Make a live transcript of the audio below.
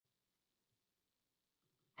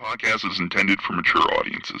Podcast is intended for mature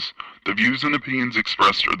audiences. The views and opinions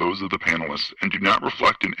expressed are those of the panelists and do not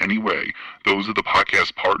reflect in any way those of the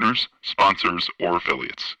podcast partners, sponsors, or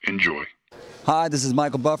affiliates. Enjoy. Hi, this is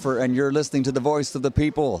Michael Buffer, and you're listening to the Voice of the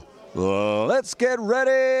People. Let's get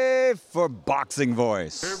ready for Boxing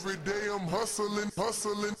Voice. Every day I'm hustling.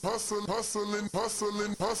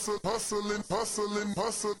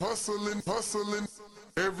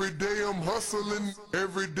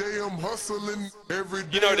 Every day I'm hustling.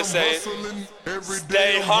 You know the saying,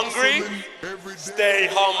 stay hungry, stay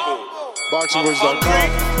humble.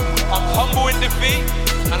 BoxingVoice.com. I'm humble in defeat,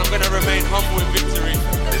 and I'm going to remain humble in victory.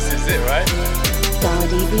 This is it, right?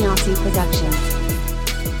 Saudi Biasi Productions.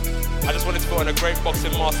 I just wanted to put on a great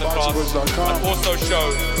boxing masterclass BoxingVoice.com. and also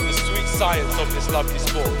show the sweet science of this lovely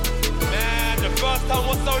sport. Man, the first time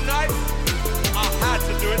was so nice, I had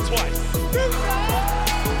to do it twice.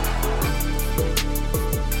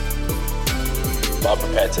 But I'm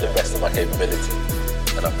prepared to the best of my capability,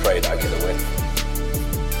 and I pray that I get the win.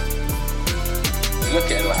 Look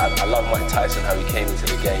at it, like, I love Mike Tyson, how he came into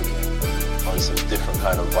the game on some different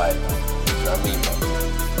kind of vibe. You know what I mean?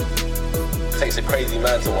 But it takes a crazy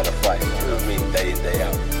man to want to fight, you know what I mean, day in, day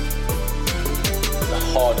out. It's a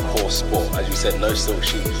hardcore sport, as you said, no silk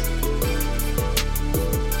shoes.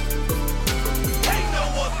 Ain't no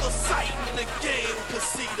other sight in the game to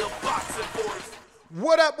see the boxing boys.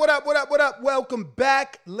 What up? Welcome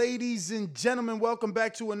back, ladies and gentlemen. Welcome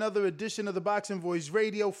back to another edition of the Boxing Voice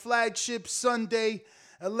Radio flagship Sunday,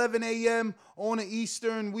 11 a.m. on the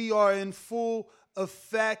Eastern. We are in full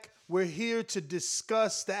effect. We're here to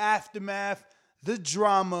discuss the aftermath, the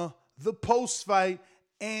drama, the post-fight,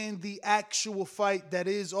 and the actual fight that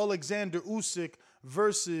is Alexander Usyk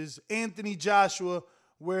versus Anthony Joshua,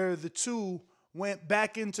 where the two went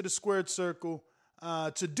back into the squared circle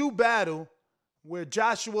to do battle, where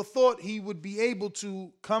Joshua thought he would be able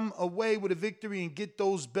to come away with a victory and get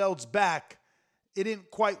those belts back. It didn't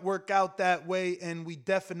quite work out that way, and we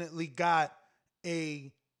definitely got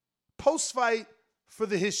a post-fight for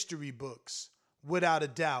the history books, without a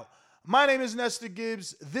doubt. My name is Nestor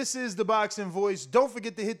Gibbs. This is the Boxing Voice. Don't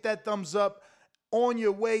forget to hit that thumbs up on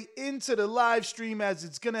your way into the live stream, as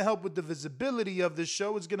it's going to help with the visibility of the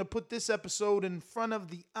show. It's going to put this episode in front of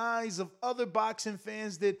the eyes of other boxing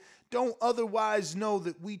fans that don't otherwise know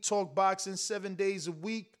that we talk boxing 7 days a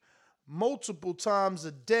week, multiple times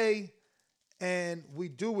a day, and we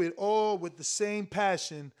do it all with the same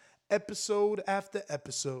passion, episode after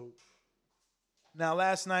episode. Now,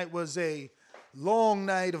 last night was a long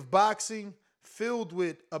night of boxing filled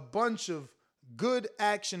with a bunch of good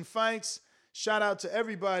action fights. Shout out to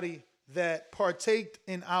everybody that partaked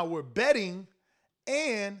in our betting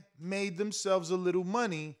and made themselves a little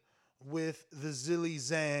money with the Zhilei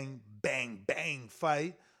Zhang Bang Bang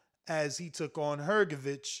fight as he took on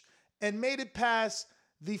Hrgovic and made it past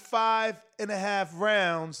the 5.5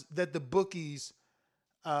 rounds that the bookies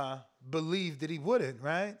believed that he wouldn't,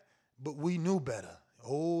 right? But we knew better.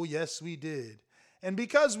 Oh, yes, we did. And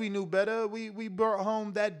because we knew better, we brought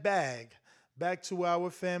home that bag back to our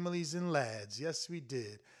families and lads. Yes, we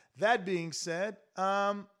did. That being said,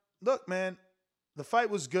 look, man, the fight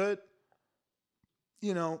was good.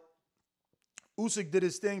 You know, Usyk did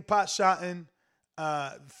his thing, pot-shotting.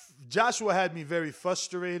 Joshua had me very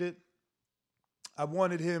frustrated. I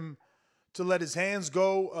wanted him to let his hands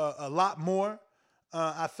go a lot more.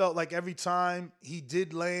 I felt like every time he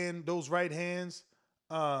did land those right hands,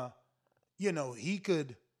 he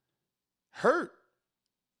could hurt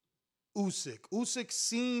Usyk. Usyk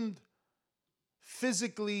seemed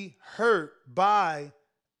physically hurt by,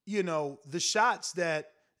 the shots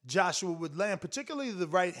that Joshua would land, particularly the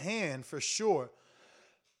right hand for sure.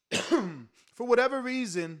 For whatever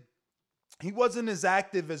reason, he wasn't as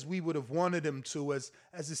active as we would have wanted him to, as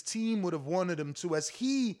his team would have wanted him to, as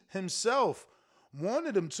he himself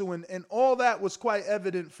wanted him to. And all that was quite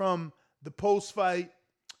evident from the post-fight,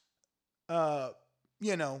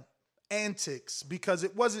 antics, because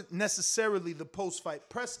it wasn't necessarily the post-fight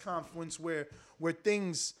press conference where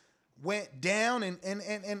things went down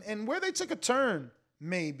and where they took a turn,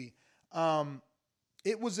 maybe.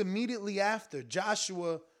 It was immediately after.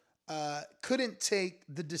 Joshua couldn't take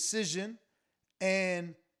the decision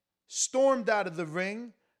and stormed out of the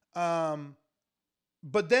ring,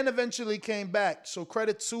 but then eventually came back. So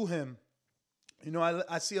credit to him.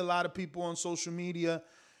 I see a lot of people on social media,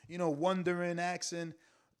 wondering, asking,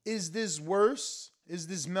 is this worse? Is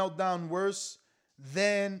this meltdown worse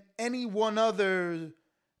than anyone else's,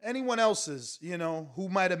 who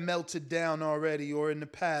might have melted down already or in the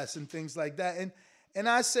past and things like that? And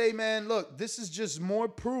I say, man, look, this is just more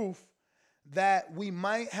proof that we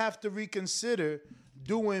might have to reconsider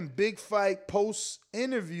doing big fight post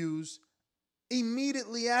interviews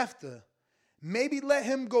immediately after. Maybe let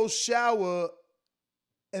him go shower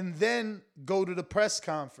and then go to the press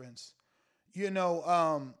conference.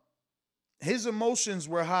 His emotions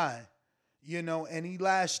were high, and he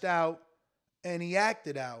lashed out and he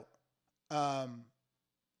acted out.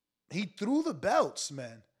 He threw the belts,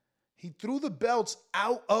 man. He threw the belts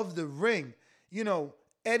out of the ring.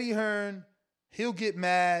 Eddie Hearn, he'll get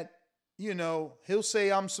mad. He'll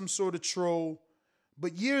say I'm some sort of troll.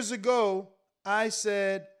 But years ago, I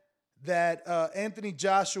said that Anthony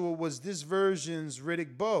Joshua was this version's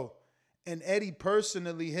Riddick Bowe. And Eddie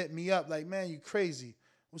personally hit me up like, man, you crazy.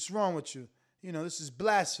 What's wrong with you? This is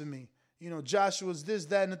blasphemy. Joshua's this,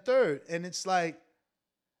 that, and the third. And it's like,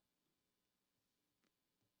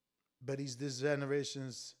 but he's this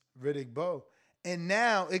generation's Riddick Bowe. And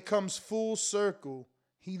now it comes full circle.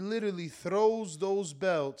 He literally throws those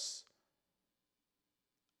belts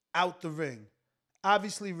out the ring.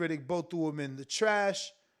 Obviously, Riddick Bowe threw them in the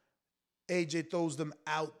trash. AJ throws them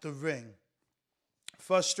out the ring.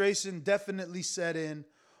 Frustration definitely set in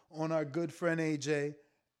on our good friend AJ.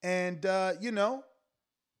 And,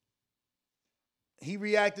 he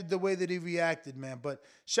reacted the way that he reacted, man. But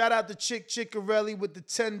shout out to Chick Chickarelli with the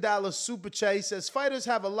 $10 super chat. He says, fighters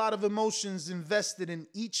have a lot of emotions invested in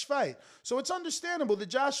each fight. So it's understandable that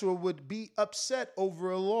Joshua would be upset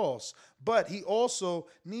over a loss. But he also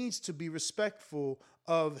needs to be respectful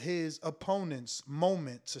of his opponent's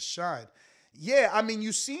moment to shine. Yeah, I mean,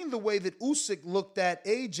 you seen the way that Usyk looked at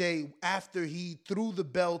AJ after he threw the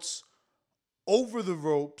belts over the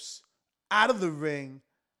ropes, out of the ring.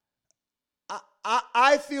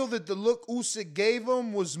 I feel that the look Usyk gave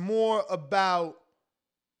him was more about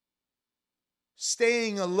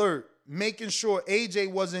staying alert, making sure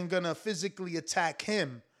AJ wasn't going to physically attack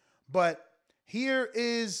him. But here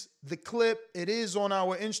is the clip. It is on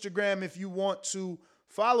our Instagram if you want to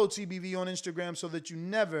follow TBV on Instagram so that you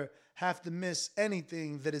never have to miss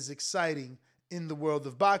anything that is exciting in the world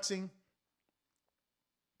of boxing.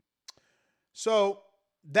 So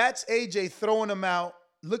that's AJ throwing him out.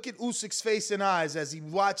 Look at Usyk's face and eyes as he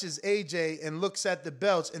watches AJ and looks at the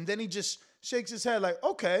belts, and then he just shakes his head like,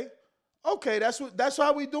 okay, that's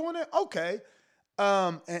how we doing it? Okay.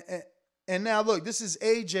 And now look, this is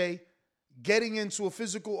AJ getting into a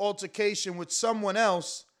physical altercation with someone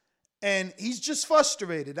else, and he's just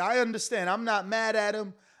frustrated. I understand. I'm not mad at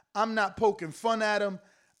him. I'm not poking fun at him.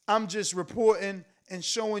 I'm just reporting and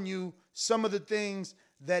showing you some of the things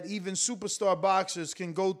that even superstar boxers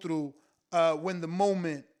can go through when the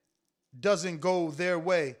moment doesn't go their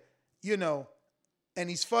way, and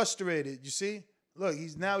he's frustrated, you see? Look,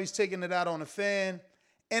 he's taking it out on a fan,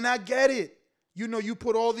 and I get it. You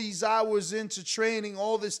put all these hours into training,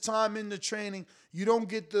 all this time into training, you don't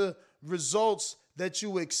get the results that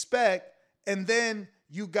you expect, and then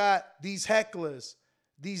you got these hecklers,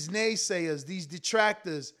 these naysayers, these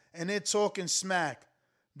detractors, and they're talking smack.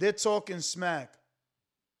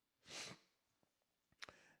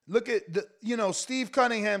 Look at Steve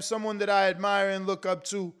Cunningham, someone that I admire and look up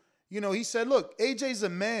to. He said, look, AJ's a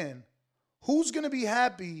man. Who's going to be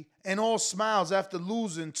happy and all smiles after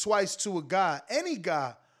losing twice to a guy? Any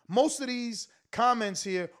guy. Most of these comments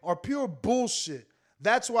here are pure bullshit.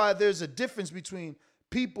 That's why there's a difference between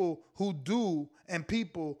people who do and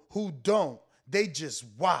people who don't. They just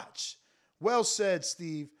watch. Well said,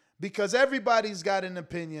 Steve, because everybody's got an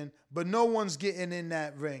opinion, but no one's getting in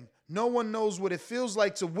that ring. No one knows what it feels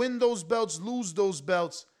like to win those belts, lose those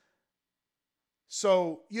belts.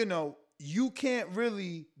 So, you can't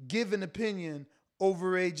really give an opinion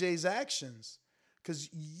over AJ's actions because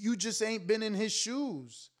you just ain't been in his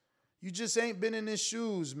shoes. You just ain't been in his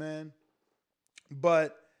shoes, man.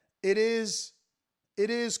 But it is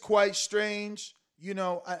quite strange.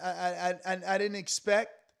 I didn't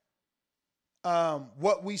expect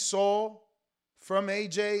what we saw from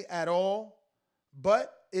AJ at all,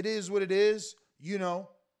 but it is what it is.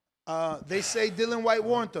 They say Dylan White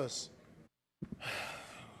warned us.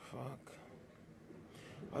 Fuck.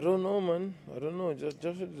 I don't know, man. I don't know.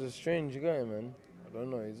 Joshua is a strange guy, man. I don't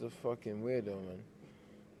know. He's a fucking weirdo, man.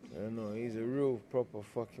 I don't know. He's a real proper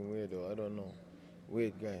fucking weirdo. I don't know.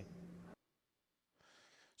 Weird guy.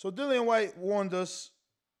 So Dylan White warned us,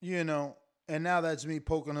 and now that's me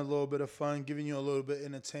poking a little bit of fun, giving you a little bit of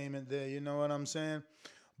entertainment there. You know what I'm saying?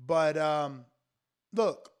 But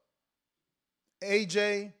look,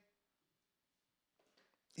 AJ,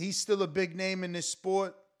 he's still a big name in this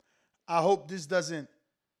sport. I hope this doesn't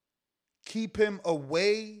keep him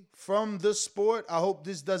away from the sport. I hope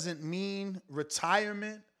this doesn't mean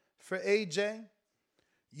retirement for AJ.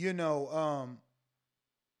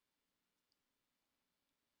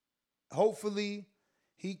 hopefully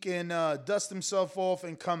he can dust himself off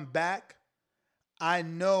and come back. I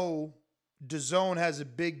know DAZN has a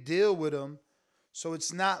big deal with him, so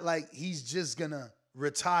it's not like he's just going to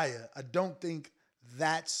retire. I don't think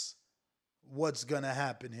that's what's going to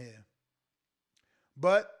happen here.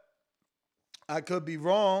 But I could be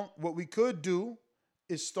wrong. What we could do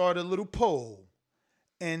is start a little poll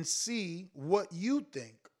and see what you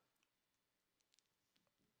think.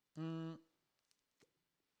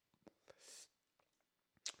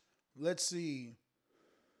 Let's see.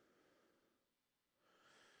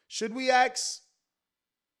 Should we ask,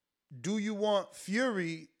 do you want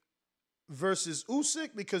Fury versus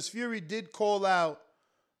Usyk? Because Fury did call out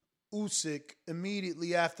Usyk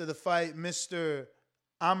immediately after the fight. Mr.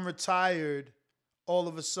 I'm retired, all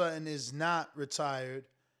of a sudden is not retired,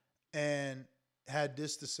 and had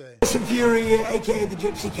this to say. Tyson Fury, aka the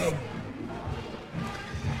Gypsy King.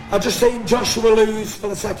 I've just seen Joshua lose for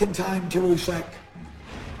the second time to Usyk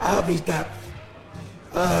out of his depth.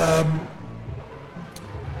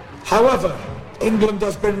 However, England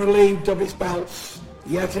has been relieved of its belts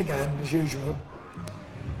yet again, as usual.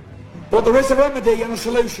 But there is a remedy and a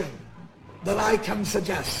solution that I can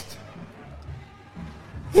suggest.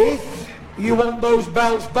 If you want those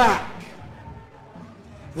belts back,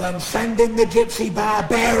 then send in the Gypsy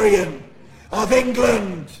Barbarian of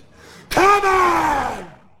England. Come on!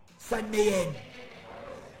 Send me in.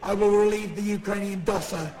 I will relieve the Ukrainian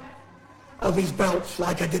Dosser of his belts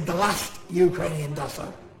like I did the last Ukrainian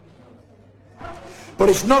Dosser. But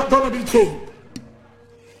it's not going to be cheap.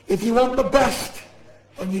 If you want the best,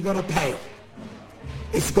 then you've got to pay.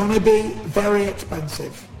 It's going to be very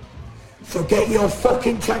expensive. So get your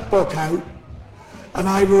fucking checkbook out, and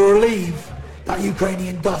I will relieve that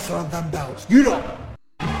Ukrainian Dosser of them belts. You know.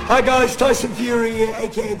 Hi guys, Tyson Fury,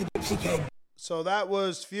 aka the Gypsy King. So that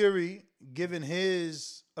was Fury giving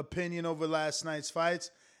his opinion over last night's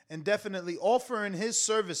fights and definitely offering his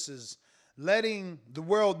services, letting the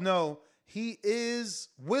world know he is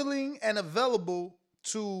willing and available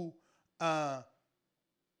to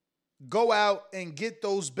go out and get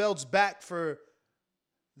those belts back for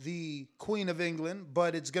the Queen of England,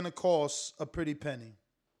 but it's going to cost a pretty penny.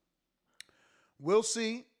 We'll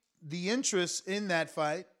see the interest in that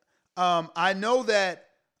fight. I know that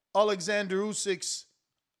Alexander Usyk's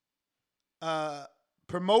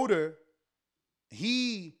promoter,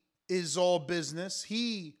 he is all business.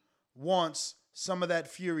 He wants some of that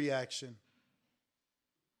Fury action.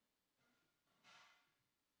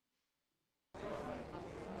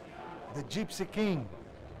 The Gypsy King.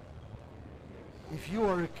 If you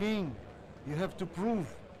are a king, you have to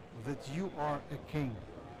prove that you are a king.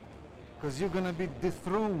 Because you're going to be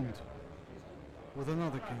dethroned with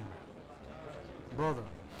another king. Brother,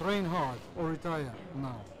 train hard or retire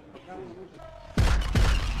now.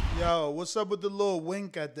 Yo, what's up with the little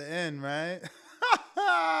wink at the end, right?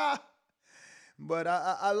 But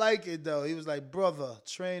I like it, though. He was like, brother,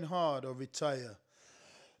 train hard or retire.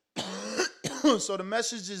 So the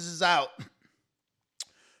message is out.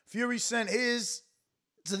 Fury sent his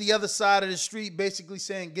to the other side of the street, basically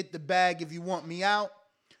saying, get the bag if you want me out.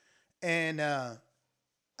 And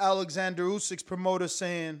Alexander Usyk's promoter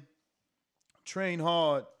saying, train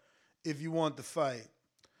hard if you want the fight.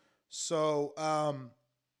 So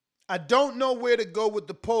I don't know where to go with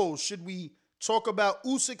the poll. Should we talk about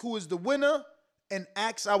Usyk, who is the winner, and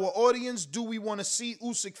ask our audience, do we want to see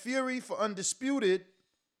Usyk Fury for Undisputed?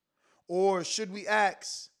 Or should we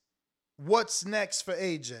ask, what's next for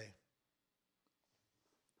AJ?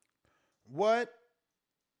 What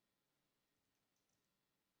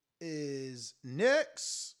is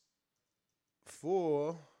next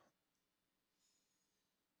for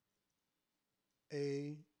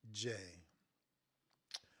AJ?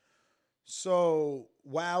 So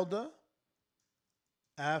Wilder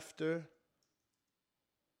after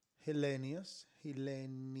Helenius.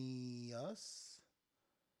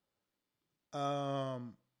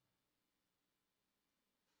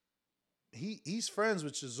 He's friends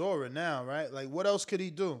with Chisora now, right? Like, what else could he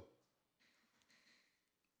do?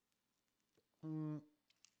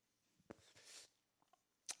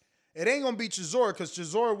 It ain't gonna be Chisora because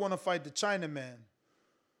Chisora want to fight the Chinaman.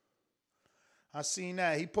 I seen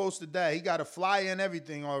that. He posted that. He got a flyer and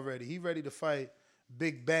everything already. He ready to fight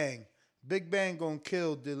Big Bang. Big Bang gonna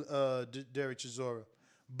kill Derek Chisora.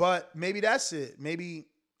 But maybe that's it. Maybe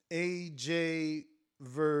AJ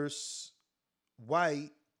versus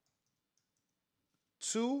White.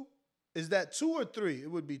 2? Is that 2 or 3? It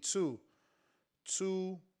would be 2.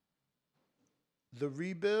 2. The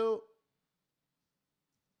rebuild.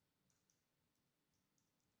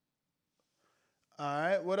 All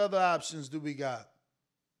right. What other options do we got?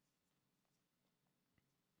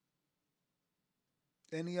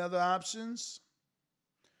 Any other options?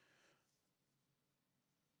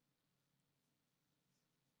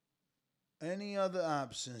 Any other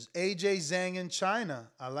options? AJ Zhang in China.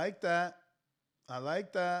 I like that. I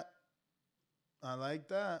like that. I like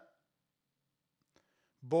that.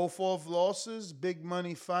 Both off losses, big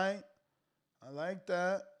money fight. I like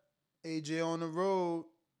that. AJ on the road.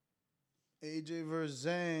 AJ versus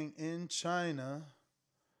Zhang in China.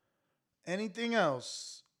 Anything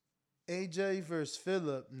else? AJ versus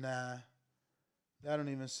Phillip. Nah. That don't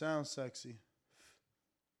even sound sexy.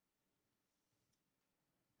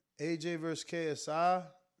 AJ versus KSI?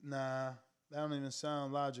 Nah. That don't even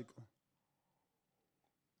sound logical.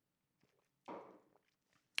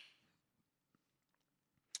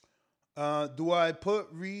 Do I put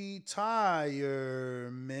retirement?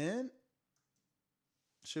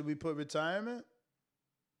 Should we put retirement?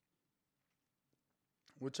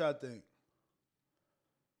 What y'all think?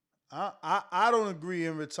 I don't agree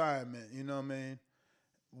in retirement. You know what I mean?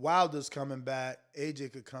 Wilder's coming back.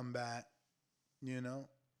 AJ could come back. You know?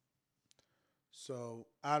 So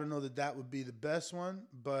I don't know that would be the best one,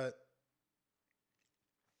 but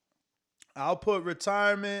I'll put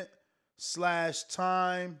retirement /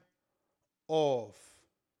 time off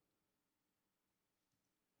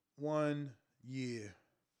 1 year.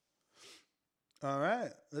 All right.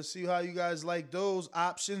 Let's see how you guys like those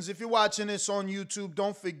options. If you're watching this on YouTube,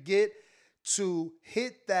 don't forget to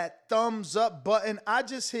hit that thumbs up button. I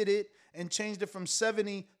just hit it and changed it from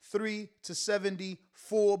 73 to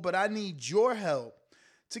 74, but I need your help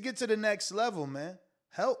to get to the next level, man.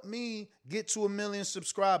 Help me get to 1 million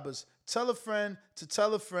subscribers. Tell a friend to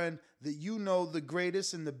tell a friend that you know the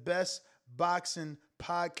greatest and the best boxing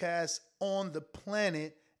podcast on the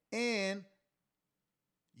planet, and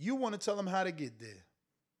you want to tell them how to get there.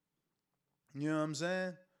 You know what I'm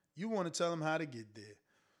saying? You want to tell them how to get there.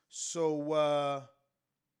 So,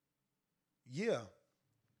 yeah.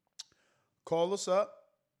 Call us up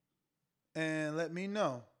and let me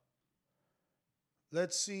know.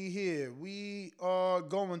 Let's see here. We are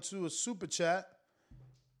going to a super chat.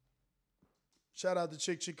 Shout out to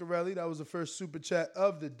Chick Chickarelli. That was the first super chat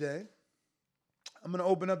of the day. I'm going to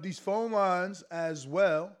open up these phone lines as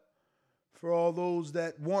well for all those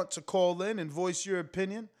that want to call in and voice your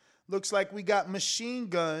opinion. Looks like we got Machine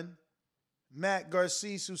Gun Matt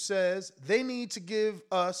Garces, who says they need to give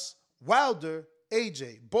us Wilder,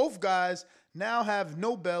 AJ. Both guys now have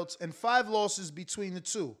no belts and 5 losses between the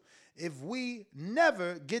two. If we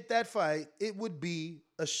never get that fight, it would be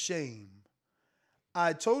a shame.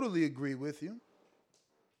 I totally agree with you.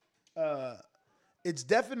 It's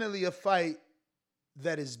definitely a fight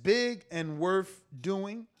that is big and worth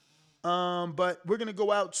doing. But we're going to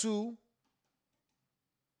go out to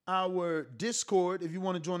our Discord. If you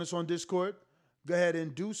want to join us on Discord, go ahead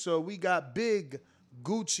and do so. We got Big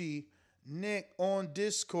Gucci Nick on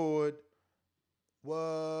Discord.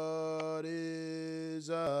 What is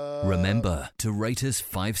up? Remember to rate us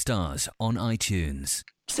 5 stars on iTunes.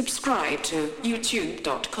 Subscribe to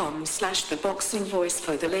youtube.com/theboxingvoice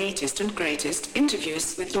for the latest and greatest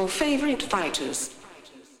interviews with your favorite fighters.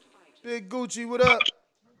 Big Gucci, what up?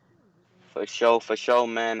 For sure,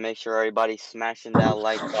 man. Make sure everybody's smashing that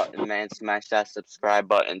like button, man. Smash that subscribe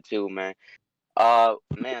button too, man.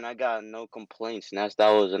 Man, I got no complaints, Ness.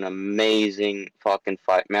 That was an amazing fucking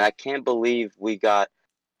fight, man. I can't believe we got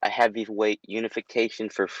a heavyweight unification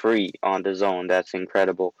for free on the zone. That's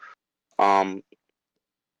incredible.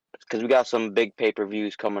 Because we got some big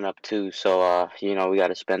pay-per-views coming up too, so we got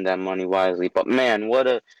to spend that money wisely. But man, what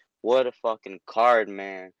a fucking card,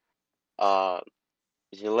 man. Zhilei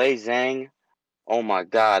Zhang, oh my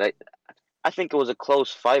god, I think it was a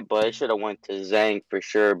close fight, but it should have went to Zhang for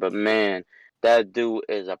sure. But man, that dude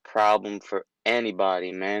is a problem for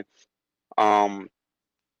anybody, man. That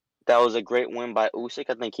was a great win by Usyk.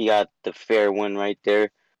 I think he got the fair win right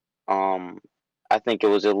there. I think it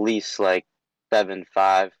was at least like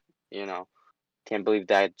 7-5. Can't believe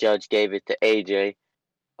that judge gave it to AJ.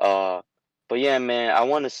 But yeah, man, I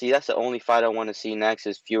want to see. That's the only fight I want to see next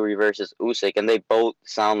is Fury versus Usyk, and they both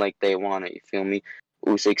sound like they want it. You feel me?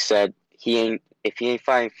 Usyk said if he ain't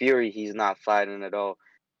fighting Fury, he's not fighting at all.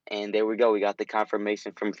 And there we go. We got the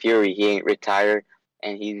confirmation from Fury. He ain't retired,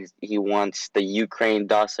 and he wants the Ukraine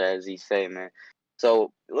dust, as he say, man.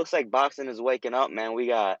 So it looks like boxing is waking up, man. We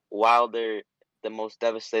got Wilder, the most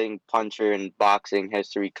devastating puncher in boxing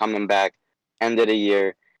history, coming back end of the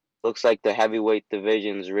year. Looks like the heavyweight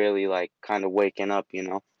division's really like kind of waking up,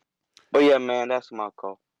 But yeah, man, that's my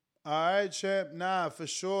call. All right, champ. Nah, for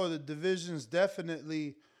sure. The division's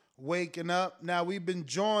definitely waking up. Now, we've been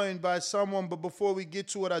joined by someone, but before we get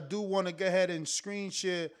to it, I do want to go ahead and screen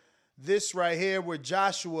share this right here where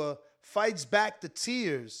Joshua fights back the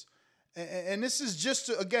tears. And this is just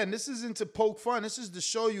to, again, this isn't to poke fun. This is to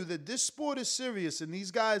show you that this sport is serious. And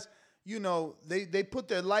these guys, you know, they put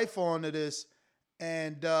their life onto this.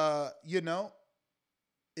 And, you know,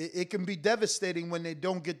 it can be devastating when they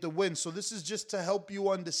don't get the win. So this is just to help you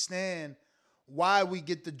understand why we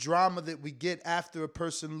get the drama that we get after a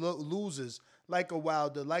person loses, like a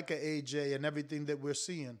Wilder, like a AJ, and everything that we're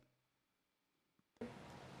seeing.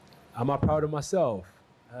 Am I proud of myself?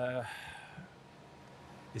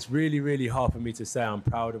 It's really, really hard for me to say I'm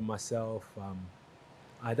proud of myself.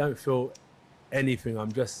 I don't feel anything.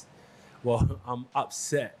 I'm just, well, I'm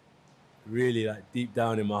upset, really, like deep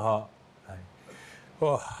down in my heart. Like,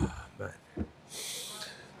 oh, man.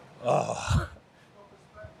 Oh.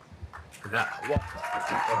 It's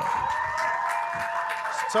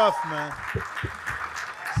tough, man.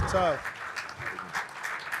 It's tough.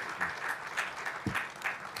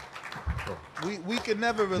 We can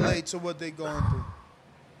never relate to what they're going through.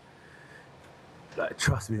 Like,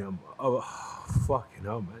 trust me, I'm fucking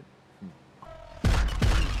hell, man.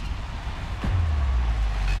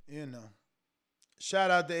 You know.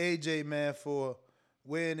 Shout out to AJ, man, for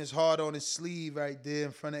wearing his heart on his sleeve right there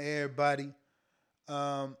in front of everybody.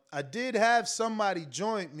 I did have somebody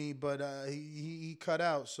join me, but he cut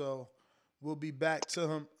out, so we'll be back to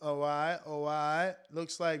him. Oh, all right.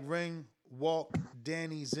 Looks like Ring Walk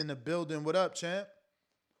Danny's in the building. What up, champ?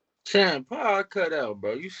 Champ, how I cut out,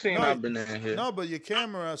 bro? You seen I've been in here. No, but your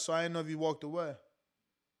camera, so I didn't know if you walked away.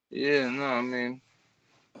 Yeah, no, I mean,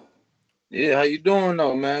 yeah, how you doing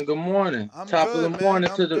though, man? Good morning. I'm Top good, of the morning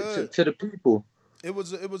man. to the people. It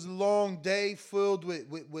was a long day filled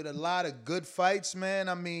with a lot of good fights, man.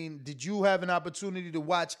 I mean, did you have an opportunity to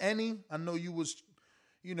watch any? I know you was,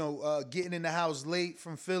 you know, getting in the house late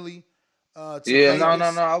from Philly. Yeah, no.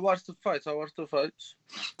 I watched the fights.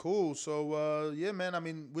 Cool. So, yeah, man. I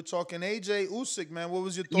mean, we're talking AJ Usyk, man. What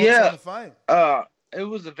was your thoughts on the fight? It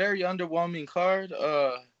was a very underwhelming card.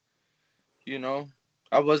 You know,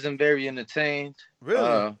 I wasn't very entertained.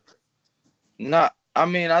 Really? You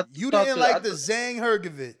didn't like the Zhang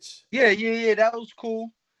Hrgovic. Yeah. That was cool.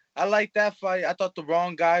 I liked that fight. I thought the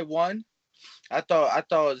wrong guy won. I thought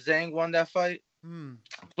Zhang won that fight.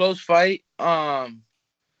 Close fight.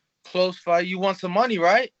 Close fight. You won some money,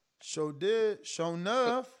 right? Sure did. Sure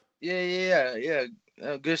enough. Yeah.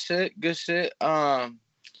 Good shit.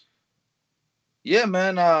 Yeah,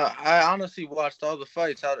 man. I honestly watched all the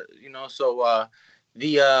fights. I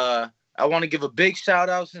want to give a big shout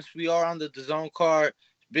out since we are on the DAZN card.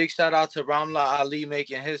 Big shout out to Ramla Ali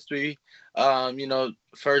making history. You know,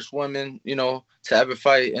 first woman, you know, to ever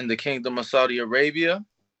fight in the Kingdom of Saudi Arabia.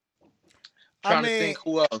 Trying to think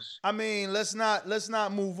who else. I mean, let's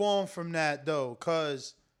not move on from that though,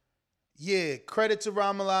 cause yeah, credit to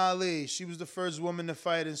Ramla Ali. She was the first woman to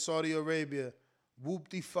fight in Saudi Arabia.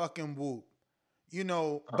 Whoop-de fucking whoop. You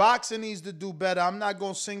know, boxing needs to do better. I'm not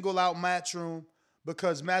gonna single out Matchroom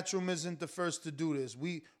because Matchroom isn't the first to do this.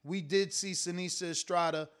 We did see Sinisa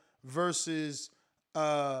Estrada versus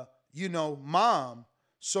you know, Mom.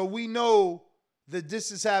 So we know that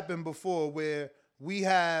this has happened before where we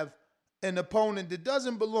have an opponent that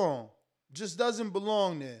doesn't belong, just doesn't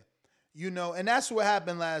belong there, you know, and that's what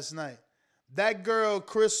happened last night. That girl,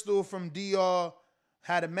 Crystal from DR,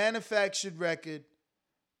 had a manufactured record,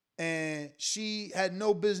 and she had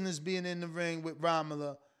no business being in the ring with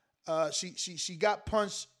Ramla. She got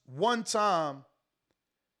punched one time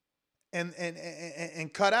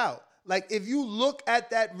and cut out. Like, if you look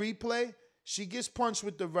at that replay, she gets punched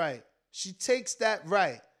with the right. She takes that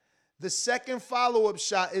right. The second follow-up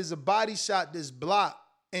shot is a body shot that's blocked,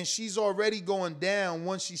 and she's already going down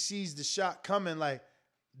once she sees the shot coming. Like,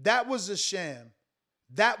 that was a sham.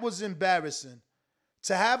 That was embarrassing.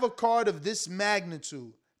 To have a card of this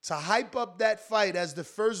magnitude, to hype up that fight as the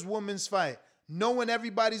first women's fight, knowing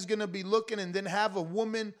everybody's going to be looking, and then have a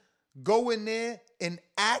woman go in there and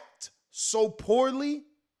act so poorly,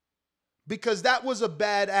 because that was a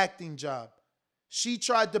bad acting job. She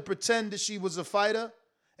tried to pretend that she was a fighter,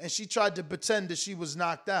 and she tried to pretend that she was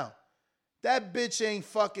knocked out. That bitch ain't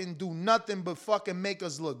fucking do nothing but fucking make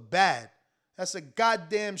us look bad. That's a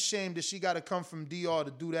goddamn shame that she got to come from DR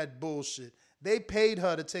to do that bullshit. They paid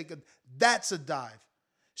her to take a... That's a dive.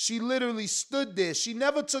 She literally stood there. She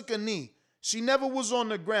never took a knee. She never was on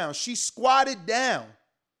the ground. She squatted down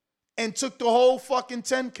and took the whole fucking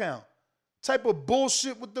 10 count. Type of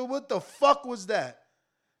bullshit. What the fuck was that?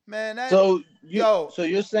 Man, that... So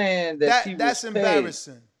you're saying that she was that's paid.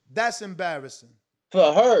 Embarrassing. That's embarrassing.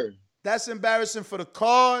 For her. That's embarrassing for the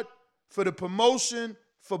card, for the promotion,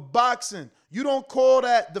 for boxing. You don't call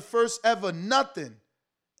that the first ever nothing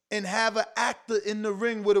and have an actor in the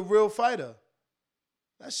ring with a real fighter.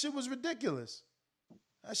 That shit was ridiculous.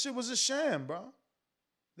 That shit was a sham, bro.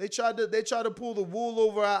 They tried to pull the wool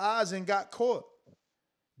over our eyes and got caught.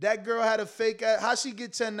 That girl had a fake ass. How she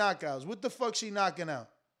get 10 knockouts? What the fuck she knocking out?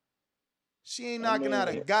 She ain't knocking out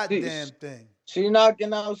a goddamn thing. She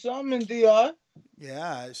knocking out something, DR.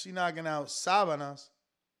 Yeah, she knocking out Sabanas.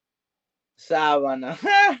 Sabana.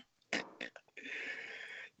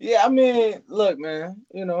 Yeah, I mean, look, man,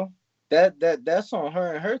 you know, that's on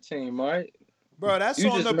her and her team, right? Bro, that's you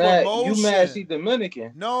on the mad, promotion. You mad she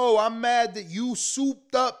Dominican. No, I'm mad that you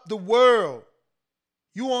souped up the world.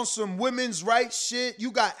 You on some women's rights shit. You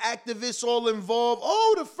got activists all involved.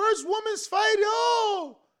 Oh, the first women's fight.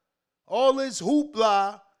 Oh. All this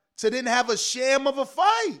hoopla to then have a sham of a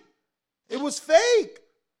fight. It was fake.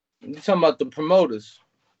 You talking about the promoters.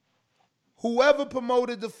 Whoever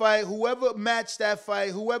promoted the fight, whoever matched that fight,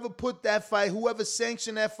 whoever put that fight, whoever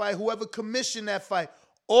sanctioned that fight, whoever commissioned that fight,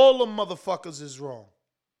 all them motherfuckers is wrong.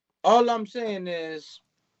 All I'm saying is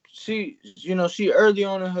she early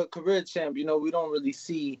on in her career, champ, we don't really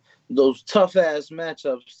see those tough ass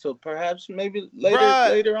matchups. So perhaps maybe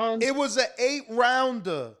later on. It was an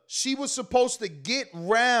 8-rounder. She was supposed to get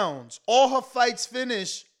rounds. All her fights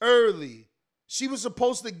finish early. She was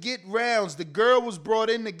supposed to get rounds. The girl was brought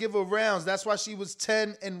in to give her rounds. That's why she was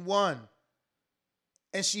 10-1.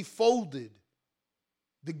 And she folded.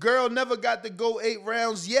 The girl never got to go 8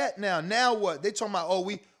 rounds yet now. Now what? They talking about, oh,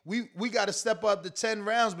 we got to step up to 10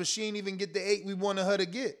 rounds, but she ain't even get the 8 we wanted her to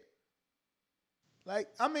get. Like,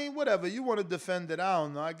 I mean, whatever. You want to defend it, I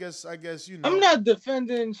don't know. I guess you know. I'm not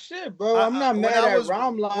defending shit, bro. I'm not mad at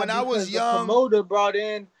Ramla. When I was young, the promoter brought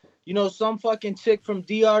in, some fucking chick from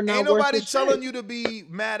DR. Ain't nobody telling you to be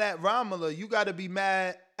mad at Ramala. You got to be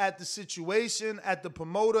mad at the situation, at the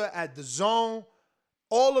promoter, at the zone.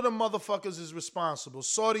 All of the motherfuckers is responsible.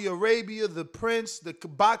 Saudi Arabia, the prince, the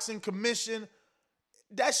boxing commission.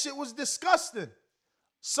 That shit was disgusting.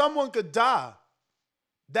 Someone could die.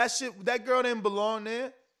 That girl didn't belong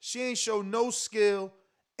there. She ain't show no skill,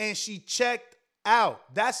 and she checked out.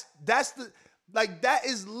 That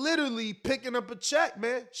is literally picking up a check,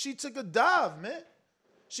 man. She took a dive, man.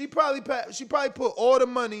 She probably put all the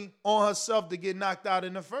money on herself to get knocked out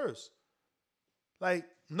in the first. Like,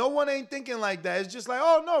 no one ain't thinking like that. It's just like,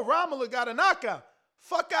 oh no, Ramala got a knockout.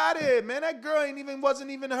 Fuck out of here, man. That girl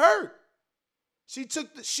wasn't even hurt. She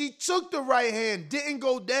took the right hand, didn't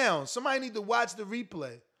go down. Somebody need to watch the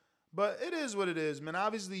replay. But it is what it is, man.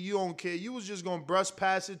 Obviously, you don't care. You was just going to brush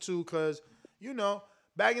past it, too, because,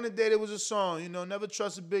 back in the day, there was a song, never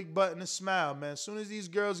trust a big butt and a smile, man. As soon as these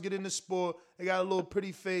girls get in the sport, they got a little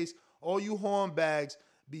pretty face. All you hornbags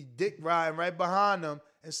be dick riding right behind them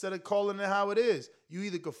instead of calling it how it is. You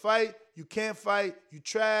either can fight, you can't fight, you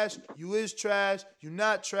trash, you is trash, you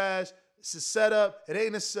not trash. It's a setup. It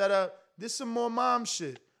ain't a setup. This some more mom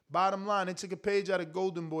shit. Bottom line, they took a page out of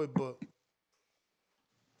Golden Boy book.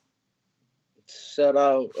 Shout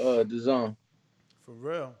out the zone. For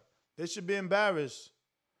real. They should be embarrassed.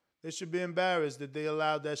 They should be embarrassed that they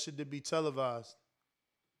allowed that shit to be televised.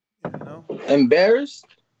 Embarrassed?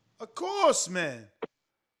 Of course, man.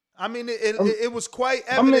 I mean, it was quite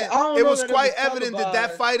evident. It was quite evident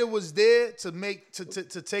that fighter was there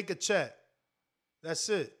to take a check. That's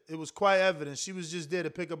it. It was quite evident. She was just there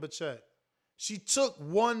to pick up a check. She took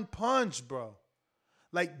one punch, bro.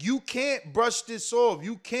 Like, you can't brush this off.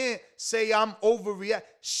 You can't say I'm overreacting.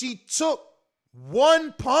 She took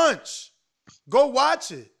one punch. Go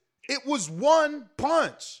watch it. It was one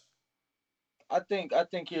punch. I think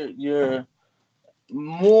you're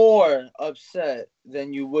more upset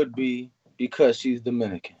than you would be because she's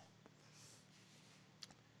Dominican.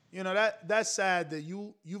 That's sad that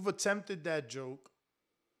you've attempted that joke.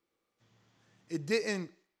 It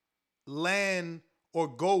didn't land or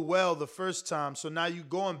go well the first time, so now you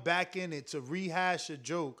going back in it to rehash a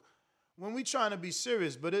joke when we trying to be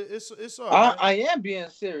serious, but it's all right. I am being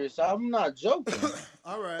serious. I'm not joking.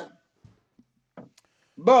 All right.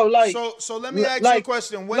 Bro, like... So let me ask you a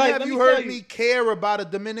question. When have you heard me care about a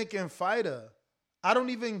Dominican fighter? I don't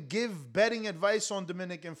even give betting advice on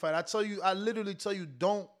Dominican fight. I literally tell you,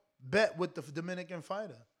 don't bet with the Dominican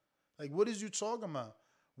fighter. Like, what is you talking about?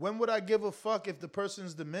 When would I give a fuck if the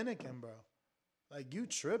person's Dominican, bro? Like, you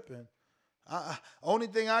tripping. Only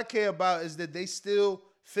thing I care about is that they still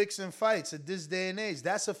fixing fights at this day and age.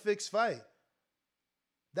 That's a fixed fight.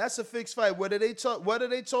 That's a fixed fight. Whether they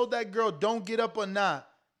told that girl don't get up or not,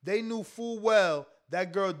 they knew full well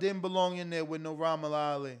that girl didn't belong in there with no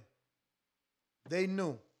Ramala Ali. They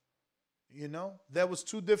knew. There was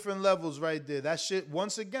 2 different levels right there. That shit,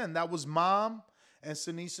 once again, that was mom and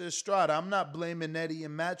Sinisa Estrada. I'm not blaming Eddie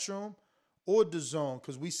and Matchroom or DAZN,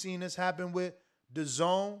 because we seen this happen with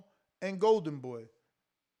DAZN and Golden Boy.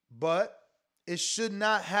 But it should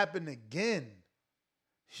not happen again.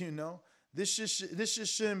 You know, this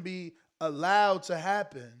just shouldn't be allowed to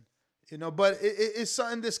happen. You know, but it's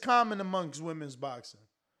something that's common amongst women's boxing.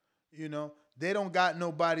 You know, they don't got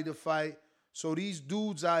nobody to fight. So these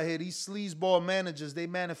dudes out here, these sleazeball managers, they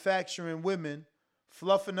manufacturing women,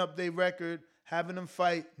 fluffing up their record, having them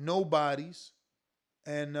fight nobodies.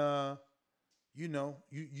 And, you know,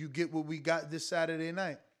 you get what we got this Saturday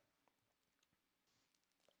night.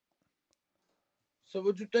 So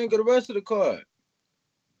what you think of the rest of the card?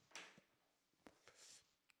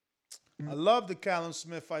 I love the Callum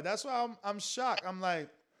Smith fight. That's why I'm shocked. I'm like,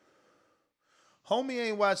 homie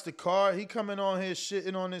ain't watched the card. He coming on here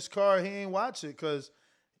shitting on this card. He ain't watch it because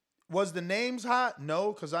was the names hot?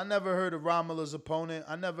 No, because I never heard of Romula's opponent.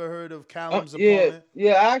 I never heard of Callum's opponent.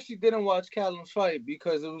 Yeah, I actually didn't watch Callum's fight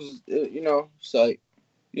because it was, you know, it's like,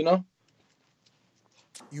 you know.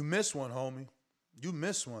 You missed one, homie. You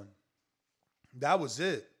missed one. That was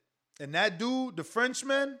it. And that dude, the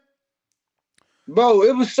Frenchman. Bro,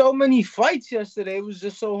 it was so many fights yesterday. It was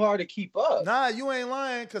just so hard to keep up. Nah, you ain't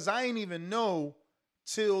lying, because I ain't even know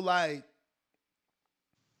till like,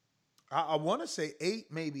 I want to say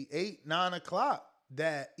 9 o'clock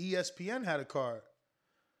that ESPN had a card.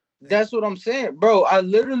 That's what I'm saying. Bro, I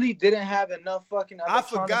literally didn't have enough fucking I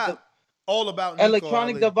forgot all about Nico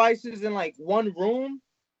electronic Ali. devices in like one room.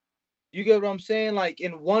 You get what I'm saying? Like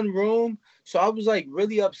in one room. So I was like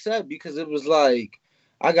really upset because it was like,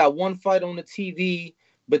 I got one fight on the TV,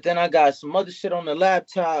 but then I got some other shit on the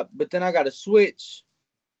laptop, but then I got to switch.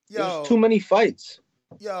 There's too many fights.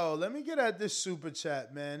 Yo, let me get at this super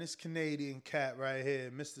chat, man. This Canadian cat right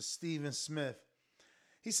here, Mr. Steven Smith.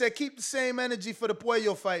 He said, keep the same energy for the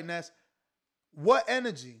Puello fight, Ness. What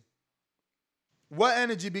energy? What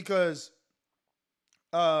energy? Because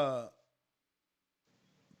Puello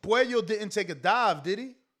didn't take a dive, did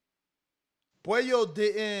he? Puello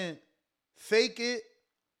didn't fake it.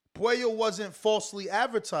 Puello wasn't falsely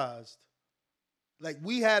advertised. Like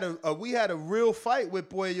we had a real fight with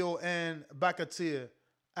Puello and Bakatir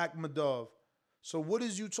Akhmadov. So what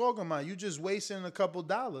is you talking about? You just wasting a couple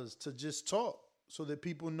dollars to just talk so that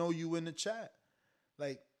people know you in the chat.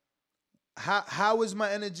 Like, how is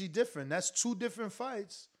my energy different? That's two different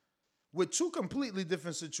fights with two completely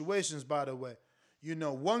different situations, by the way. You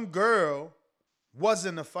know, one girl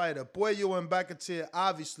wasn't a fighter. Puello and Bakatir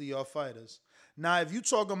obviously are fighters. Now, if you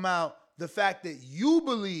talking about the fact that you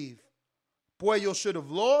believe Puello should have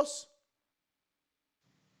lost,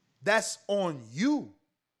 that's on you.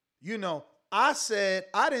 You know, I said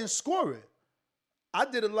I didn't score it. I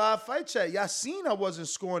did a live fight chat. Y'all seen I wasn't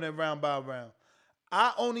scoring it round by round.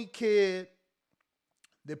 I only cared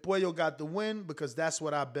that Puello got the win because that's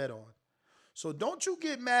what I bet on. So don't you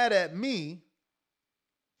get mad at me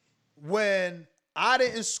when I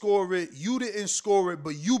didn't score it, you didn't score it,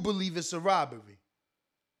 but you believe it's a robbery.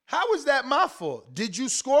 How is that my fault? Did you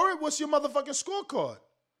score it? What's your motherfucking scorecard?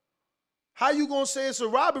 How you gonna say it's a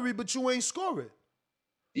robbery, but you ain't score it?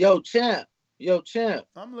 Yo, champ.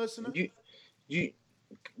 I'm listening. You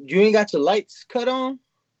ain't got your lights cut on?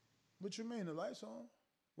 What you mean, the lights on?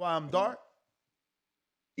 Why, I'm dark?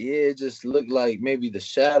 Yeah, it just looked like maybe the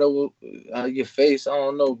shadow of your face. I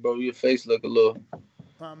don't know, bro. Your face look a little...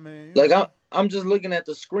 I mean, like I'm just looking at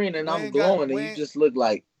the screen and I'm glowing and you just look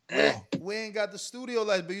like We ain't got the studio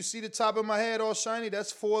lights, but you see the top of my head all shiny?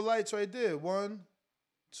 That's 4 lights right there. 1,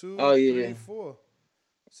 2, 3, 4.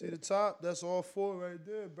 See the top? That's all 4 right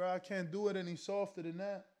there, bro. I can't do it any softer than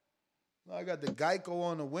that. I got the Geico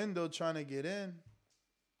on the window trying to get in.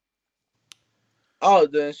 Oh,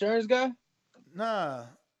 the insurance guy? Nah,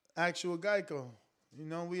 actual Geico. You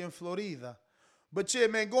know, we in Florida. But yeah,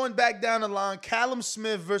 man, going back down the line, Callum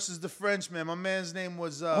Smith versus the Frenchman. My man's name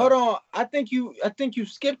was Hold on. I think you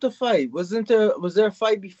skipped a fight. Was there a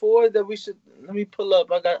fight before that we should let me pull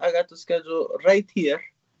up? I got the schedule right here.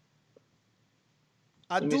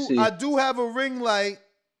 I do have a ring light,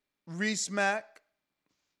 Reese Mack.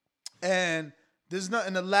 And there's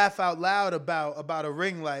nothing to laugh out loud about a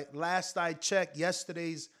ring light. Last I checked,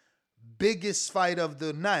 yesterday's biggest fight of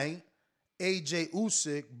the night, AJ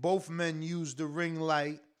Usyk, both men used the ring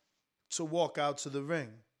light to walk out to the ring.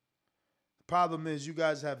 The problem is you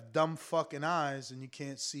guys have dumb fucking eyes and you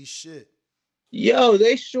can't see shit. Yo,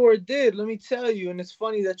 they sure did. Let me tell you. And it's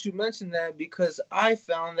funny that you mentioned that because I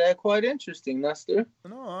found that quite interesting, Nestor.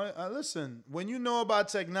 No, I listen. When you know about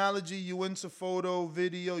technology, you into photo,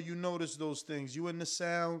 video, you notice those things. You into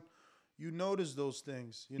sound, you notice those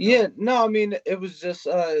things. You know? Yeah, no, I mean, it was just,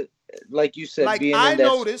 like you said, Like being I in that.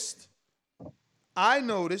 noticed,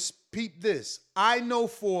 peep this. I know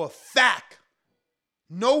for a fact,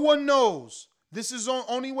 no one knows. This is the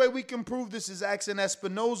only way we can prove this is asking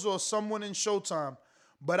Espinoza or someone in Showtime.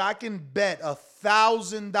 But I can bet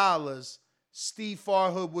 $1,000 Steve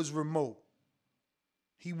Farhood was remote.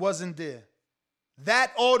 He wasn't there.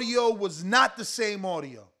 That audio was not the same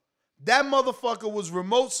audio. That motherfucker was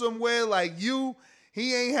remote somewhere like you.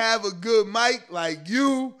 He ain't have a good mic like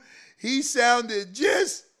you. He sounded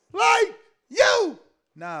just like you.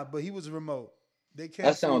 Nah, but he was remote. They can't.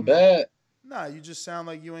 That sound bad. Nah, you just sound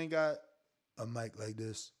like you ain't got a mic like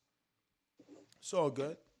this. It's all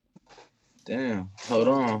good. Damn, hold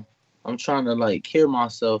on. I'm trying to like hear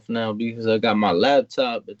myself now because I got my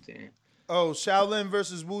laptop, but then. Oh, Shaolin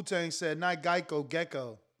versus Wu-Tang said, not Geico,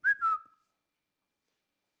 Gecko.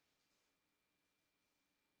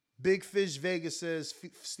 Big Fish Vegas says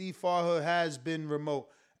Steve Farhood has been remote.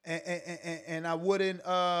 And I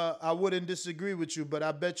wouldn't disagree with you, but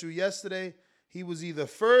I bet you yesterday he was either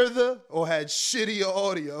further or had shittier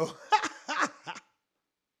audio.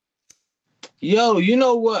 Yo, you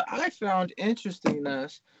know what I found interesting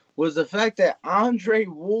was the fact that Andre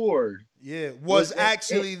Ward was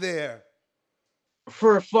actually there.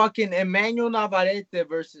 For fucking Emmanuel Navarrete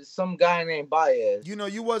versus some guy named Baez. You know,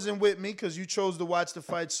 you wasn't with me because you chose to watch the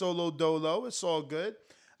fight solo dolo. It's all good.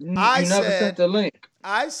 You never sent the link.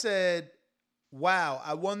 I said, wow,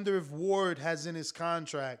 I wonder if Ward has in his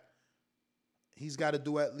contract, he's got to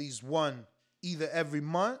do at least one, either every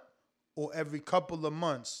month or every couple of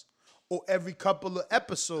months or every couple of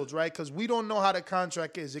episodes, right? Because we don't know how the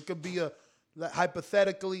contract is. It could be a,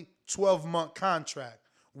 hypothetically, 12-month contract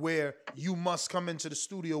where you must come into the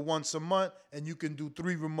studio once a month and you can do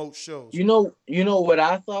 3 remote shows. You know what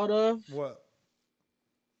I thought of? What?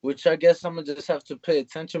 Which I guess I'm going to just have to pay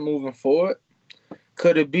attention moving forward.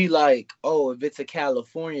 Could it be like, oh, if it's a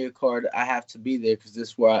California card, I have to be there because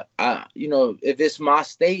this is where I if it's my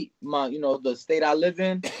state, the state I live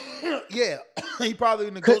in. Yeah, he probably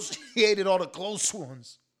negotiated all the close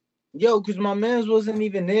ones. Yo, because my mans wasn't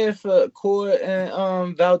even there for Court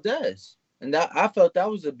and Valdez. And I felt that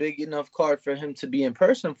was a big enough card for him to be in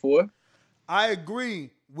person for. I agree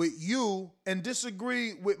with you and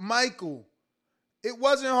disagree with Michael. It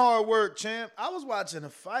wasn't hard work, champ. I was watching the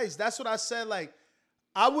fights. That's what I said. Like,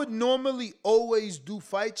 I would normally always do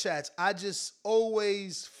fight chats. I just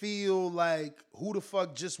always feel like who the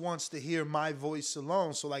fuck just wants to hear my voice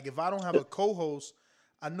alone. So, like, if I don't have a co-host,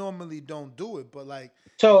 I normally don't do it. But, like...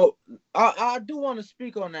 So, I do want to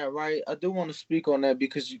speak on that, right? I do want to speak on that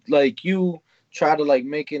because, like, you try to, like,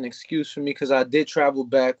 make an excuse for me because I did travel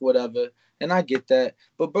back, whatever. And I get that.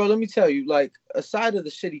 But, bro, let me tell you, like, aside of the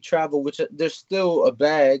shitty travel, which there's still a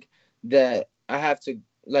bag that I have to,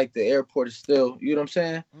 like, the airport is still, you know what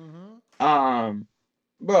I'm saying? Mm-hmm.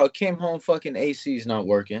 Bro, came home, fucking AC's not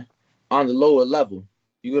working on the lower level.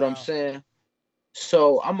 You know what I'm saying?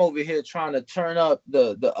 So I'm over here trying to turn up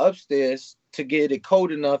the upstairs to get it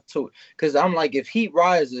cold enough to, because I'm like, if heat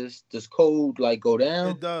rises, does cold, like, go down?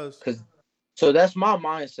 It does. So that's my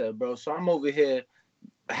mindset, bro. So I'm over here.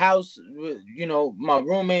 House, my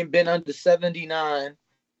room ain't been under 79.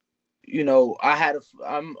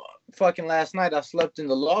 I'm fucking last night I slept in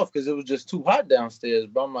the loft because it was just too hot downstairs,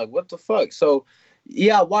 bro. I'm like, what the fuck? So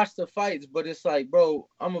yeah, I watched the fights, but it's like, bro,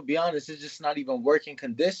 I'm gonna be honest, it's just not even working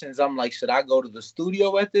conditions. I'm like, should I go to the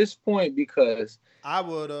studio at this point? Because I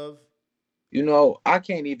would have. I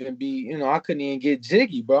can't even be, I couldn't even get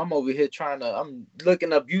jiggy, bro. I'm over here I'm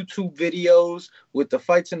looking up YouTube videos with the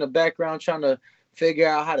fights in the background, trying to figure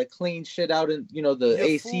out how to clean shit out in, the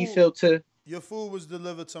AC filter. Your food was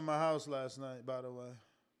delivered to my house last night, by the way.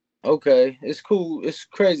 Okay, it's cool. It's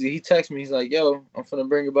crazy. He texted me. He's like, yo, I'm finna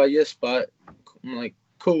bring it by your spot. I'm like,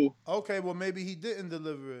 cool. Okay, well, maybe he didn't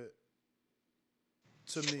deliver it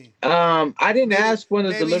to me. I didn't ask when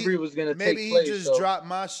the delivery was going to take place. Maybe he just dropped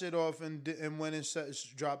my shit off and went and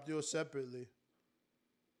dropped yours separately.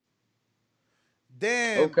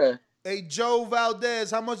 Damn. Okay. Hey, Joe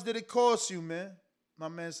Valdez, how much did it cost you, man? My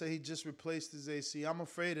man said he just replaced his AC. I'm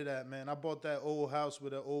afraid of that, man. I bought that old house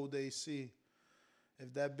with an old AC.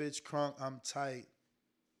 If that bitch crunk, I'm tight.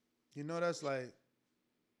 That's like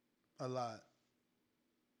a lot.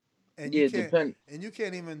 And you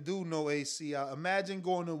can't even do no AC. Imagine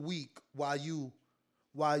going a week while you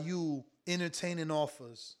entertaining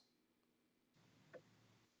offers.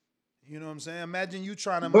 You know what I'm saying? Imagine you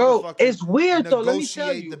trying to it's weird though. Let me tell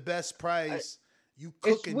negotiate you the best price. You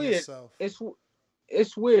cooking yourself.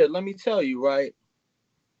 It's weird. Let me tell you, right?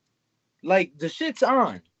 Like, the shit's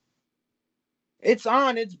on. It's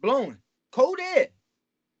on. It's blowing. Cold air.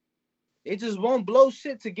 It just won't blow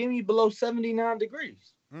shit to give me below 79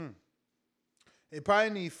 degrees. They probably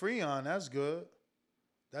need Freon. That's good.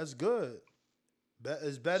 That's good.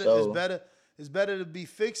 It's better. So- it's better. It's better to be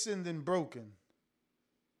fixing than broken.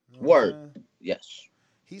 You know what I'm Word. saying? Yes.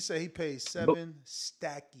 He said he paid 7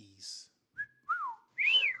 stackies.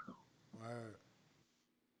 Word.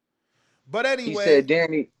 But anyway,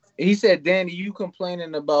 He said, Danny, you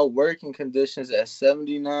complaining about working conditions at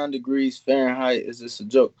 79 degrees Fahrenheit. Is this a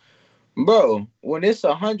joke? Bro, when it's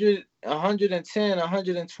 100, 110,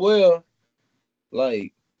 112,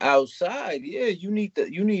 like outside, yeah, you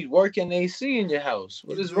need working AC in your house.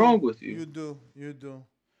 What is wrong with you? You do.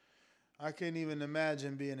 I can't even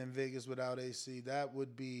imagine being in Vegas without AC. That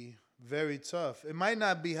would be very tough. It might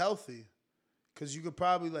not be healthy because you could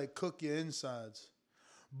probably like cook your insides.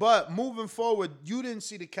 But moving forward, you didn't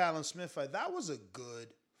see the Callum Smith fight. That was a good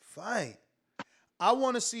fight. I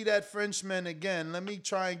want to see that Frenchman again. Let me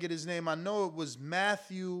try and get his name. I know it was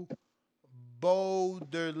Matthew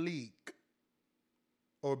Bauderlique.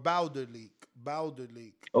 Or Bauderlique.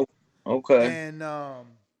 Oh, okay. And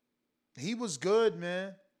he was good,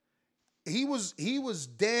 man. He was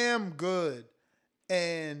damn good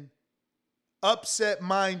and upset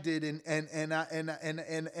minded and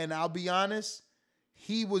I'll be honest,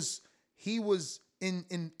 he was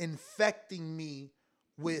infecting me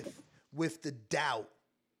with the doubt.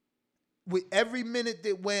 With every minute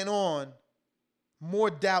that went on,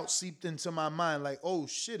 more doubt seeped into my mind. Like, oh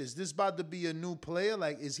shit, is this about to be a new player?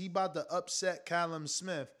 Like, is he about to upset Callum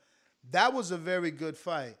Smith? That was a very good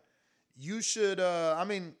fight. You should,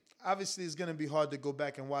 obviously it's going to be hard to go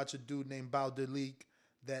back and watch a dude named Bauderlique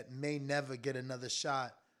that may never get another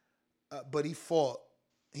shot. But he fought.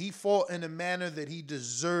 He fought in a manner that he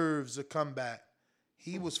deserves a comeback.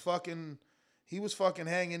 He was fucking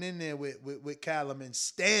hanging in there with Callum and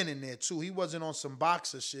standing there too. He wasn't on some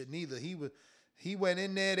boxer shit neither. He went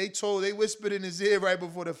in there. They whispered in his ear right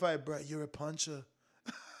before the fight, bro, you're a puncher.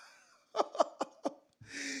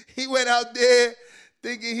 He went out there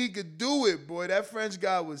thinking he could do it, boy. That French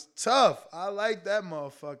guy was tough. I like that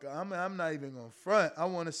motherfucker. I'm not even gonna front. I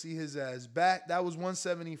want to see his ass back. That was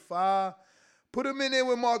 175. Put him in there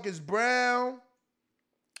with Marcus Brown.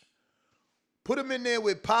 Put him in there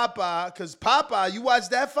with Popeye, because Popeye, you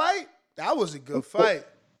watched that fight? That was a good fight.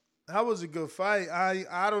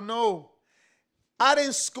 I don't know. I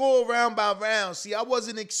didn't score round by round. See, I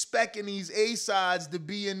wasn't expecting these A-sides to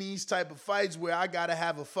be in these type of fights where I got to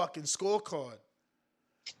have a fucking scorecard.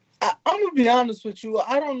 I'm going to be honest with you.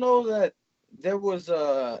 I don't know that there was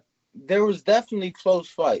definitely close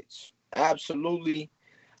fights. Absolutely.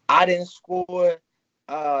 I didn't score.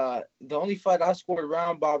 The only fight I scored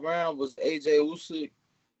round by round was AJ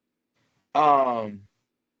Usyk.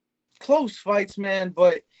 Close fights, man.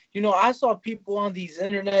 But, I saw people on these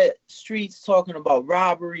internet streets talking about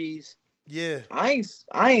robberies. Yeah. I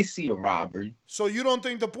ain't see a robbery. So you don't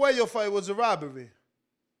think the Puello fight was a robbery?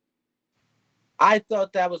 I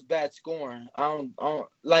thought that was bad scoring. I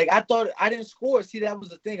thought I didn't score. See, that was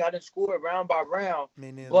the thing. I didn't score it round by round.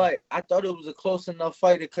 Me neither. But I thought it was a close enough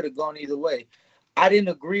fight. It could have gone either way. I didn't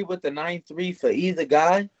agree with the 9-3 for either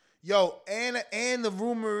guy. Yo, and the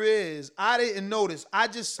rumor is, I didn't notice.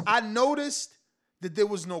 I noticed that there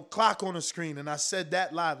was no clock on the screen, and I said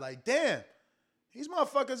that live. Like, damn, these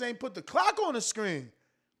motherfuckers ain't put the clock on the screen.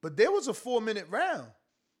 But there was a 4-minute round.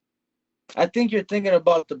 I think you're thinking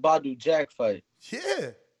about the Badu Jack fight.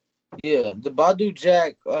 Yeah. Yeah, the Badu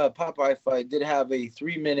Jack Popeye fight did have a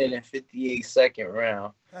 3-minute and 58-second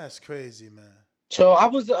round. That's crazy, man. So I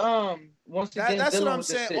was once again. That's what I'm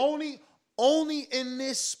saying. Only in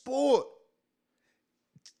this sport.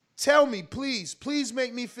 Tell me, please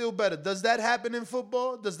make me feel better. Does that happen in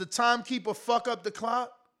football? Does the timekeeper fuck up the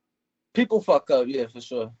clock? People fuck up, yeah, for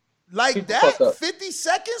sure. Like People that? fuck up. 50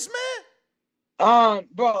 seconds, man?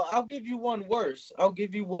 Bro, I'll give you one worse.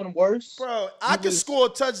 Bro, I could score a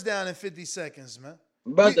touchdown in 50 seconds, man.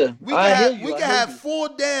 Brother, we can have 4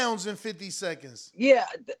 downs in 50 seconds. Yeah,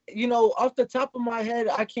 off the top of my head,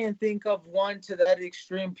 I can't think of one to that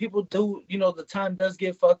extreme. People do, the time does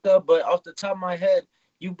get fucked up, but off the top of my head,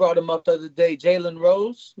 you brought him up the other day, Jalen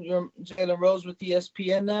Rose. You're Jalen Rose with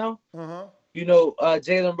ESPN now. Uh-huh.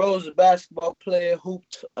 Jalen Rose, a basketball player,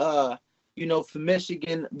 hooped, for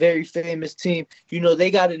Michigan, very famous team.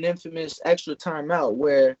 They got an infamous extra timeout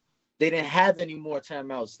where they didn't have any more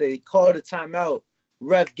timeouts. They called a timeout.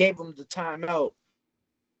 Ref gave them the timeout.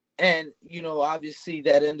 And, obviously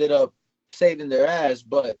that ended up saving their ass.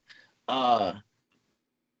 But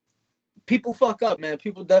people fuck up, man.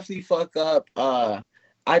 People definitely fuck up.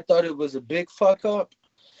 I thought it was a big fuck up.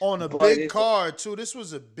 On a big card, too. This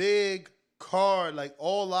was a big card. Like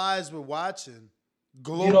all eyes were watching.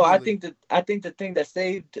 Globally. You know, I think the thing that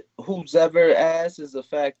saved who's ever ass is the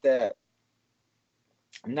fact that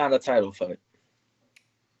not a title fight.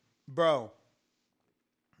 Bro,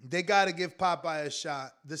 they got to give Popeye a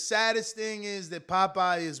shot. The saddest thing is that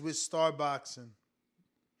Popeye is with Star Boxing.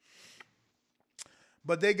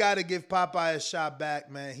 But they got to give Popeye a shot back,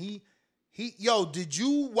 man. Yo, did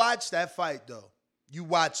you watch that fight, though? You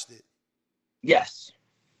watched it? Yes.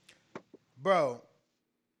 Bro,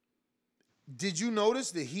 did you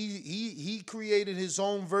notice that he created his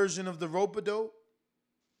own version of the rope-a-dope?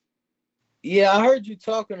 Yeah, I heard you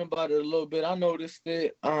talking about it a little bit. I noticed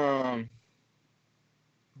it. Bro,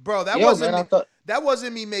 that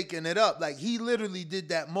wasn't me making it up. Like, he literally did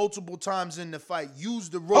that multiple times in the fight.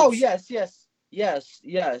 Used the ropes. Oh, yes.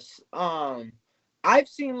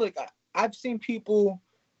 I've seen people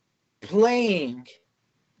playing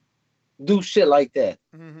do shit like that.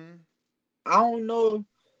 Mm-hmm. I don't know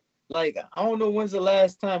when's the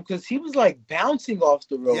last time, because he was like bouncing off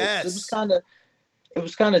the ropes. Yes. It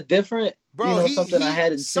was kind of different. Bro, something I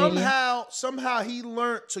hadn't seen. Somehow he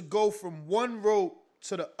learned to go from one rope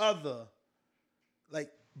to the other, like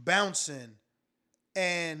bouncing,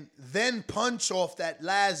 and then punch off that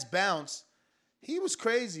last bounce. He was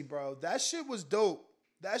crazy, bro. That shit was dope.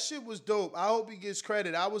 I hope he gets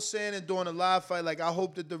credit. I was saying it during a live fight, like, I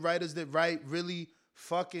hope that the writers that write really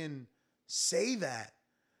fucking say that.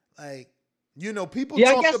 Like, you know, people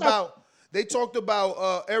talked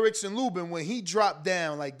about Erickson Lubin when he dropped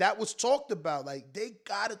down. Like, that was talked about. Like, they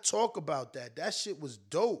gotta talk about that. That shit was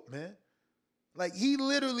dope, man. Like, he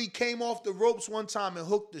literally came off the ropes one time and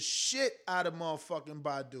hooked the shit out of motherfucking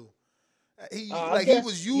Badu. He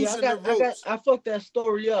was using the ropes. I fucked that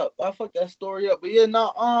story up. But yeah,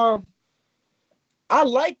 no, I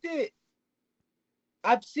liked it.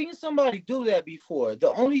 I've seen somebody do that before.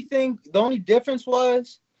 The only difference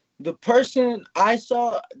was the person I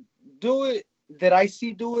saw do it, that I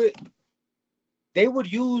see do it, they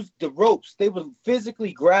would use the ropes. They would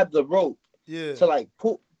physically grab the rope to like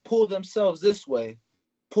pull themselves this way,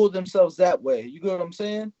 pull themselves that way. You get what I'm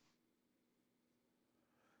saying?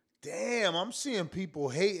 Damn, I'm seeing people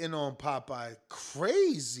hating on Popeye.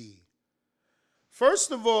 Crazy.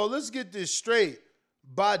 First of all, let's get this straight.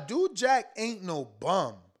 Badu Jack ain't no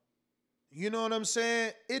bum. You know what I'm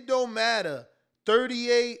saying? It don't matter,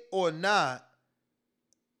 38 or not.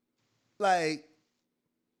 Like,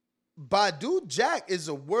 Badu Jack is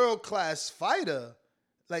a world-class fighter.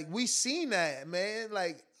 Like, we seen that, man.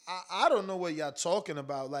 Like, I don't know what y'all talking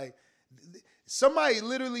about. Like, somebody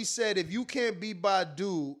literally said, if you can't beat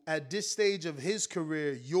Badu at this stage of his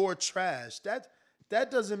career, you're trash. That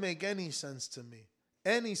doesn't make any sense to me.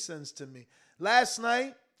 Last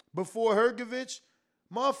night, before Hrgovic,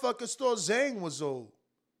 motherfuckers thought Zhang was old.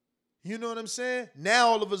 You know what I'm saying? Now,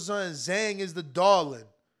 all of a sudden, Zhang is the darling.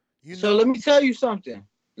 So let me tell you something.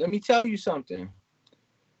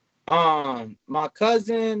 My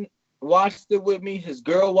cousin watched it with me. His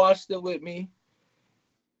girl watched it with me.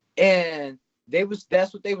 And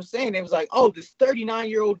that's what they were saying. They was like, oh, this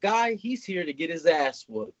 39-year-old guy, he's here to get his ass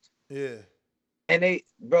whooped. Yeah. And they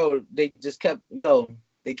just kept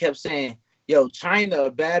saying, yo, China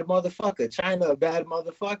a bad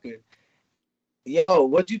motherfucker. Yo,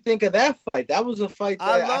 what'd you think of that fight? That was a fight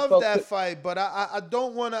that I love that fight, but I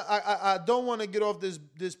don't want to get off this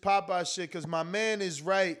Popeye shit, because my man is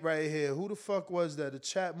right here. Who the fuck was that? The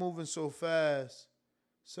chat moving so fast.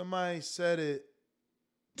 Somebody said it.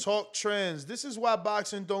 Talk trends. This is why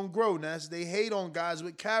boxing don't grow, Ness. They hate on guys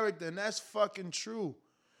with character, and that's fucking true.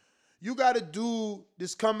 You got a dude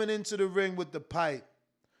that's coming into the ring with the pipe,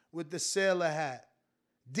 with the sailor hat.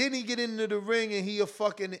 Then he get into the ring and he a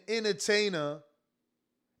fucking entertainer,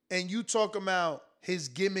 and you talk about his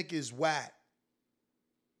gimmick is whack.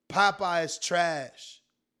 Popeye is trash.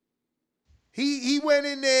 He went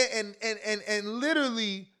in there and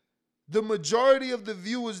literally the majority of the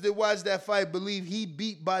viewers that watch that fight believe he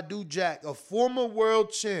beat Badu Jack, a former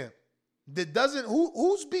world champ. That doesn't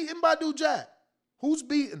who's beating Badu Jack? Who's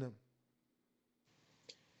beating him?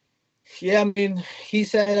 Yeah, I mean,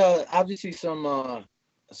 he's had obviously some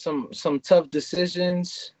tough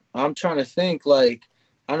decisions. I'm trying to think. Like,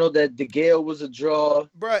 I know that DeGale was a draw.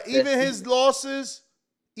 Bruh, even his losses,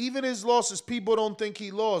 people don't think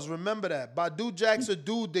he lost. Remember that. Badu Jack's a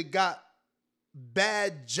dude that got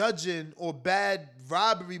bad judging or bad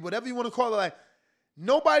robbery, whatever you want to call it. Like,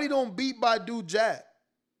 nobody don't beat Badu Jack.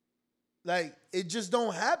 Like, it just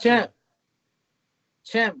don't happen.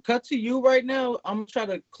 Champ, cut to you right now. I'm gonna try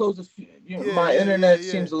to close a few. My internet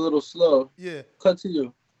seems a little slow. Yeah. Cut to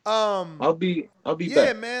you. I'll be back.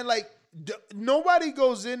 Yeah, man. Like, nobody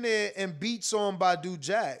goes in there and beats on Badu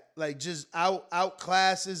Jack, like just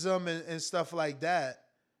outclasses him and stuff like that.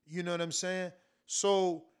 You know what I'm saying?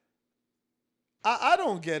 So I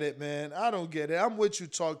don't get it, man. I don't get it. I'm with you,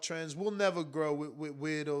 Talk Trends. We'll never grow with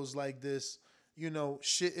weirdos like this, you know,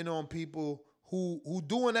 shitting on people who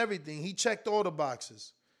doing everything. He checked all the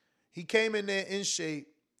boxes. He came in there in shape,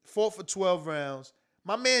 fought for 12 rounds.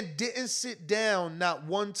 My man didn't sit down not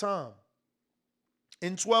one time.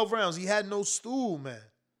 In 12 rounds, he had no stool, man.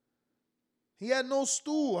 He had no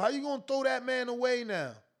stool. How you gonna throw that man away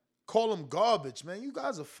now? Call him garbage, man. You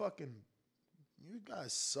guys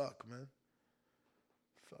suck, man.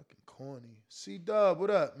 Fucking corny. C-Dub, what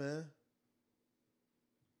up, man?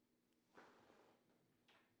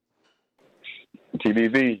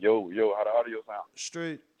 TBV, yo, how the audio sound?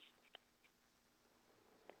 Straight.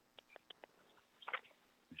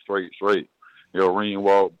 Yo,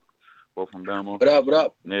 Ringwald, both from Bama. What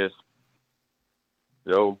up? Yes.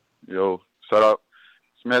 Yo, shut up.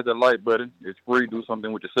 Smash that like button. It's free. Do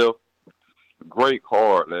something with yourself. Great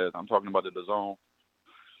card, lads. I'm talking about the DAZN.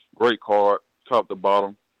 Great card, top to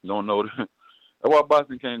bottom. Don't know that. That's why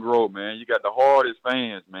boxing can't grow, man. You got the hardest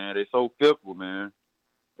fans, man. They so fickle, man.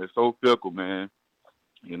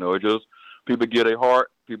 You know, it just people get their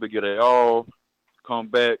heart, people get their all, come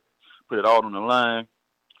back, put it all on the line.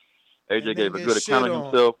 AJ gave a good account of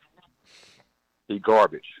himself. He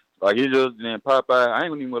garbage. Like he just then Popeye. I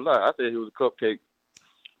ain't even gonna lie. I said he was a cupcake,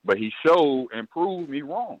 but he showed and proved me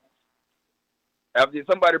wrong. After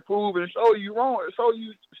somebody prove and show you wrong, show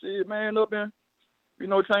you shit, man, up and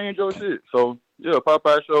change your shit. So yeah,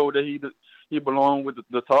 Popeye showed that he belonged with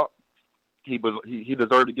the top. He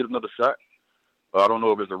deserved to get another shot. I don't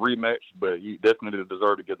know if it's a rematch, but he definitely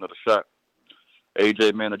deserved to get another shot.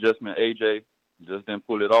 AJ, man, adjustment. AJ just didn't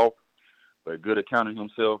pull it off. But good account of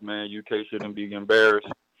himself, man. UK shouldn't be embarrassed.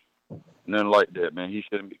 Nothing like that, man. He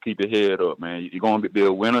shouldn't keep his head up, man. You're going to be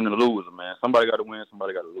a winner and a loser, man. Somebody got to win,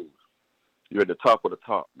 somebody got to lose. You're at the top of the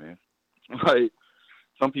top, man. Like,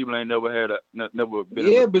 some people ain't never had never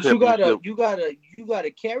been. Yeah, but you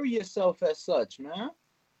gotta carry yourself as such, man.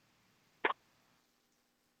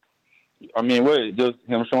 I mean, what? Just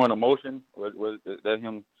him showing emotion? Was that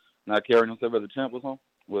him not carrying himself as a champ or something?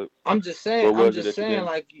 I'm just saying. I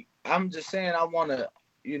want to.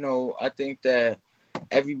 I think that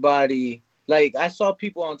everybody. Like, I saw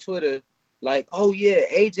people on Twitter. Like, oh yeah,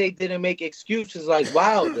 AJ didn't make excuses like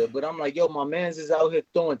Wilder, but I'm like, yo, my man's is out here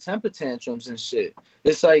throwing temper tantrums and shit.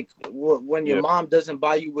 It's like when your mom doesn't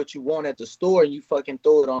buy you what you want at the store and you fucking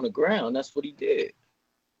throw it on the ground. That's what he did.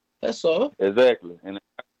 That's all. Exactly, and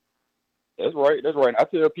that's right. I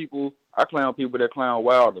tell people, I clown people that clown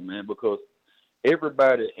Wilder, man, because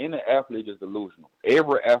everybody, any athlete is delusional.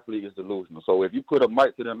 Every athlete is delusional. So if you put a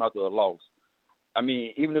mic to them after a loss, I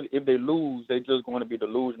mean, even if they lose, they're just going to be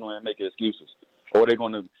delusional and make excuses. Or they're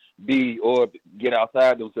going to get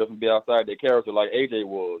outside themselves and be outside their character like AJ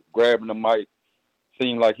was, grabbing the mic,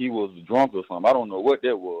 seemed like he was drunk or something. I don't know what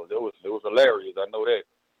that was. It was hilarious. I know that.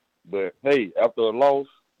 But, hey, after a loss,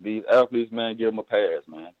 these athletes, man, give them a pass,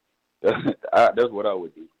 man. That's what I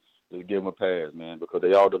would do. Just give them a pass, man, because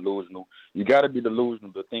they all delusional. You got to be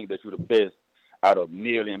delusional to think that you're the best out of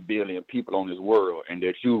million, billion people on this world and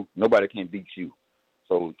that nobody can beat you.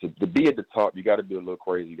 So to be at the top, you got to be a little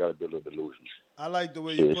crazy. You got to be a little delusional. I like the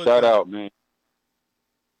way you put Shout that. out,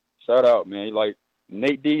 man. Like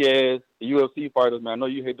Nate Diaz, the UFC fighters, man. I know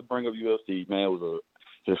you hate to bring up UFC, man. It was a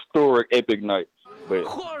historic, epic night. But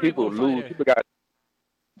people lose.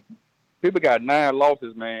 People got 9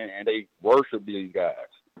 losses, man, and they worship these guys.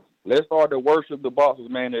 Let's start to worship the boxers,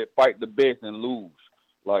 man, that fight the best and lose.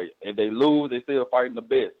 Like if they lose, they still fighting the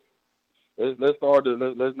best. Let's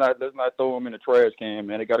not throw them in the trash can,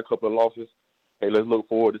 man. They got a couple of losses. Hey, let's look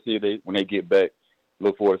forward to see when they get back.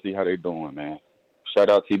 Look forward to see how they're doing, man. Shout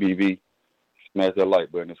out TBV. Smash that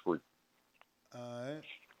like button. It's free. All right.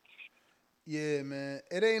 Yeah, man.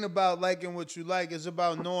 It ain't about liking what you like. It's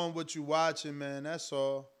about knowing what you watching, man. That's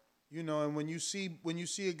all. And when you see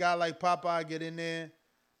a guy like Popeye get in there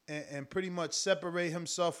and pretty much separate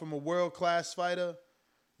himself from a world-class fighter,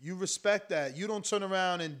 you respect that. You don't turn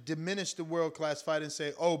around and diminish the world-class fighter and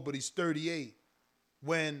say, oh, but he's 38.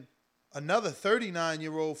 When another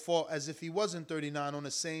 39-year-old fought as if he wasn't 39 on the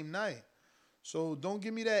same night. So don't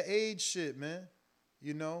give me that age shit, man.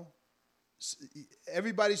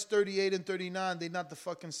 Everybody's 38 and 39. They're not the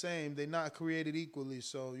fucking same. They're not created equally.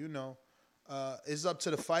 So, it's up to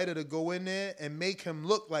the fighter to go in there and make him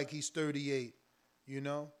look like he's 38,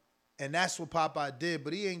 And that's what Popeye did,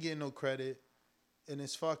 but he ain't getting no credit. And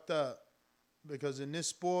it's fucked up. because in this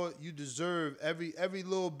sport, you deserve every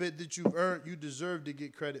little bit that you've earned. You deserve to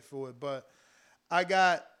get credit for it. But I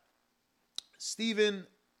got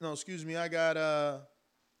I got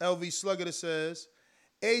LV Slugger that says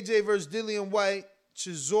AJ versus Dillian White,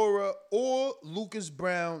 Chisora, or Lucas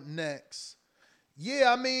Brown next.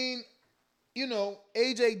 Yeah, I mean, you know,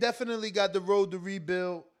 AJ definitely got the road to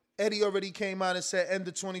rebuild. Eddie already came out and said end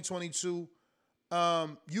of 2022.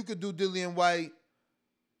 You could do Dillian White.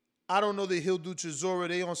 I don't know that he'll do Chisora.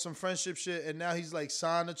 They on some friendship shit, and now he's like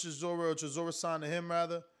signed to Chisora, or Chisora signed to him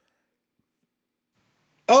rather.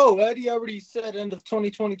 Oh, Eddie already said end of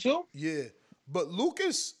 2022? Yeah. But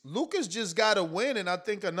Lucas just got a win, and I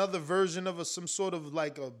think another version of some sort of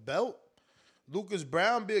like a belt. Lucas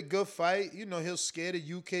Brown be a good fight. You know, he'll scare the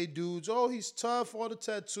UK dudes. Oh, he's tough, all the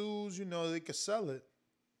tattoos. You know, they could sell it.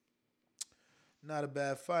 Not a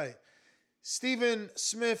bad fight. Stephen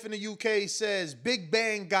Smith in the UK says, Big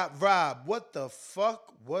Bang got robbed. What the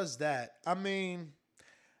fuck was that? I mean,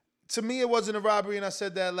 to me, it wasn't a robbery, and I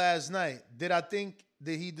said that last night. Did I think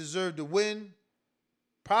that he deserved to win?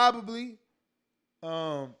 Probably.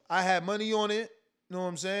 I had money on it. You know what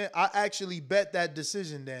I'm saying? I actually bet that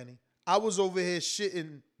decision, Danny. I was over here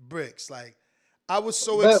shitting bricks. Like, I was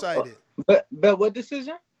so excited. Bet what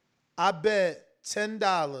decision? I bet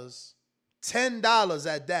 $10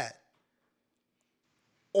 at that,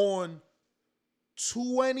 on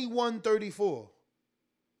 2134.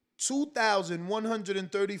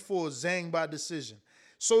 2,134 Zhang by decision.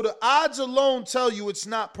 So the odds alone tell you it's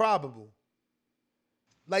not probable.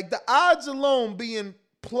 Like, the odds alone being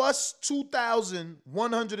plus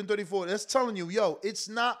 2,134, that's telling you, yo, it's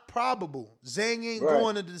not probable. Zhang ain't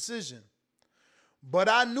going to decision. But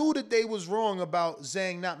I knew that they was wrong about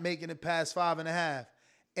Zhang not making it past 5.5.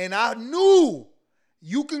 And I knew,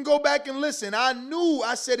 you can go back and listen, I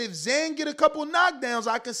said if Zhang get a couple knockdowns,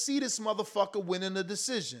 I can see this motherfucker winning the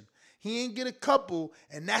decision. He ain't get a couple,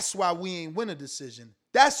 and that's why we ain't win a decision.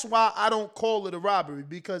 That's why I don't call it a robbery,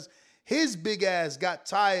 because his big ass got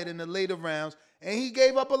tired in the later rounds, and he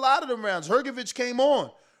gave up a lot of the rounds. Hrgovic came on.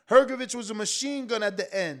 Hrgovic was a machine gun at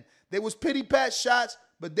the end. There was pity-pat shots,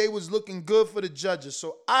 but they was looking good for the judges.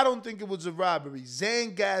 So I don't think it was a robbery.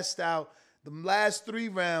 Zhang gassed out. The last 3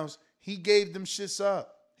 rounds, he gave them shits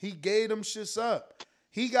up. He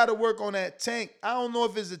got to work on that tank. I don't know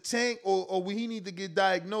if it's a tank or he need to get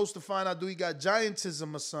diagnosed to find out do he got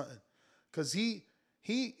giantism or something. Because he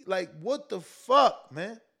like, what the fuck,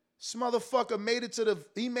 man? This motherfucker made it to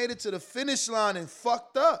the finish line and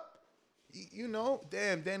fucked up. You know,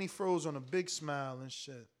 damn, Danny froze on a big smile and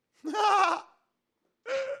shit.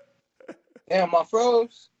 Damn, I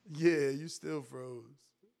froze? Yeah, you still froze.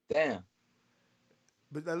 Damn.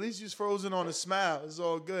 But at least you was frozen on a smile. It's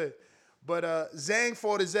all good. But Zhang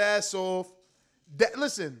fought his ass off.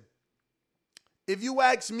 Listen, if you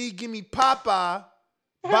ask me, give me Popeye,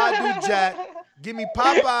 Badu Jack. Give me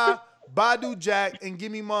Popeye, Badu Jack, and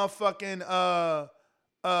give me motherfucking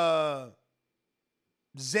Zhang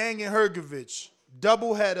and Hrgovic.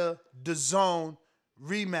 Doubleheader, DAZN,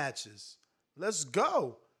 rematches. Let's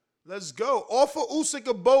go. Offer Usyk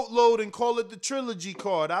a boatload and call it the trilogy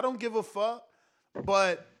card. I don't give a fuck.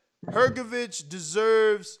 But Hrgovic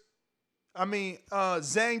deserves,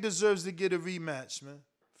 Zhang deserves to get a rematch, man.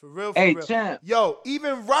 For real. Champ. Yo,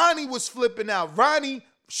 even Ronnie was flipping out.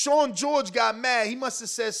 Sean George got mad. He must have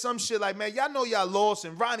said some shit like, man, y'all know y'all lost.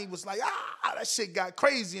 And Ronnie was like, that shit got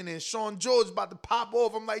crazy. And then Sean George about to pop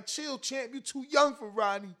off. I'm like, chill, champ. You too young for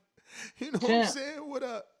Ronnie. You know what I'm saying? What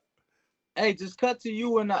up? Hey, just cut to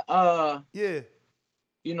you and yeah.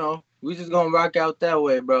 You know, we just gonna rock out that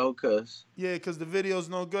way, bro, cause the video's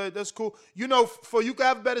no good. That's cool. You know, for you can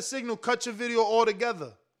have better signal, cut your video all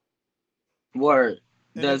together. Word.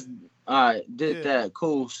 That's all right. That.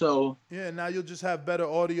 Cool. So now you'll just have better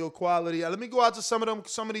audio quality. Let me go out to some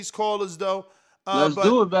of these callers though. Let's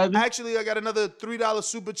do it, baby. Actually, I got another $3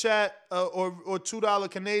 super chat or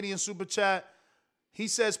 $2 Canadian super chat. He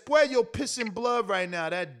says, Puello pissing blood right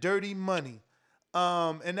now. That dirty money.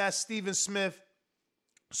 And that's Stephen Smith.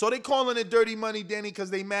 So they calling it dirty money, Danny, because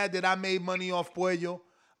they mad that I made money off Puello.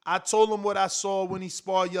 I told them what I saw when he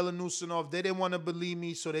sparred Yelenusinov. They didn't want to believe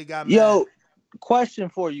me, so they got mad. Yo, question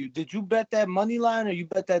for you. Did you bet that money line or you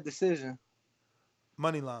bet that decision?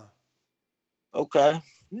 Money line. Okay.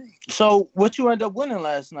 So what you end up winning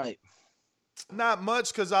last night? Not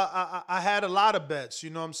much, because I had a lot of bets, you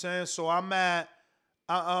know what I'm saying? So I'm at,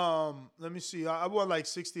 let me see, I won like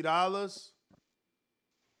 $60.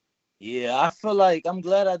 Yeah, I feel like I'm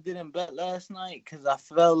glad I didn't bet last night because I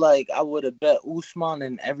felt like I would have bet Usman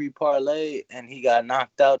in every parlay and he got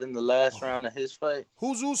knocked out in the last round of his fight.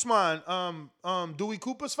 Who's Usman? Dewey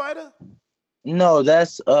Cooper's fighter? No,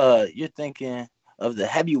 that's you're thinking of the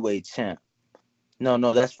heavyweight champ.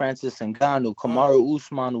 No, that's Francis Ngannou. Kamaru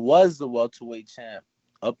Usman was the welterweight champ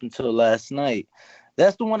up until last night.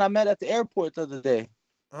 That's the one I met at the airport the other day.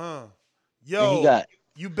 Yo,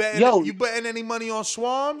 you betting any money on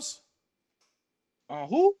Schwarms?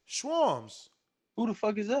 Who? Schwarms. Who the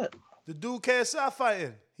fuck is that? The dude KSI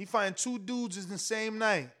fighting. He fighting 2 dudes in the same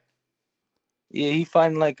night. Yeah, he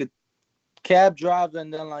fighting like a cab driver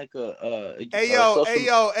and then like a Hey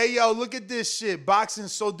yo, look at this shit.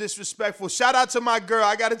 Boxing's so disrespectful. Shout out to my girl.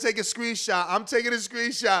 I gotta take a screenshot. I'm taking a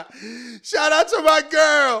screenshot. Shout out to my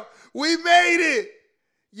girl. We made it.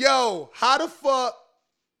 Yo, how the fuck?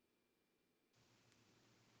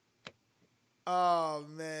 Oh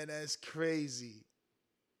man, that's crazy.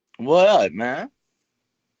 What up, man?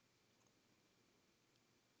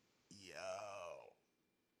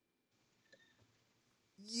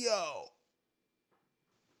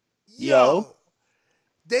 Yo.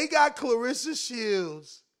 They got Clarissa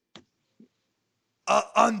Shields, a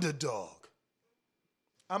underdog.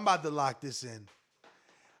 I'm about to lock this in.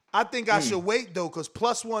 I think I should wait though, because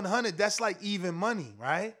plus 100, that's like even money,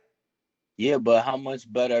 right? Yeah, but how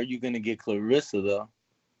much better are you gonna get Clarissa though?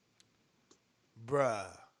 Bruh,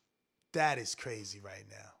 that is crazy right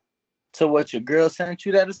now. So what, your girl sent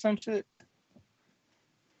you that or some shit?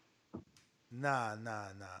 Nah.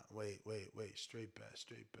 Wait. Straight back.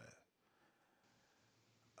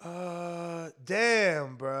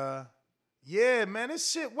 Damn, bruh. Yeah, man,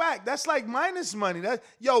 this shit whack. That's like minus money.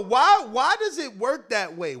 Why does it work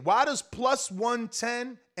that way? Why does plus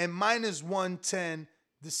 110 and minus 110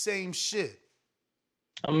 the same shit?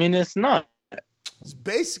 I mean, it's not. It's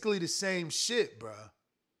basically the same shit, bruh.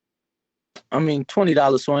 I mean,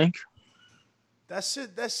 $20 swing. That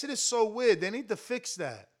shit is so weird. They need to fix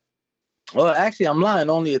that. Well, actually, I'm lying.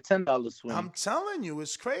 Only a $10 swing. I'm telling you,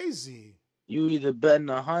 it's crazy. You either betting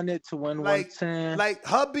 100 to win 110. Like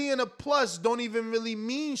her being a plus don't even really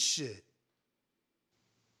mean shit.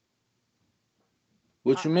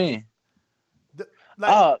 What you mean?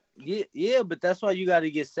 Yeah, but that's why you got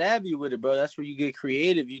to get savvy with it, bro. That's where you get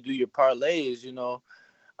creative. You do your parlays, you know.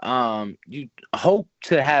 You hope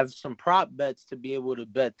to have some prop bets to be able to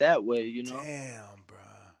bet that way, you know. Damn, bro.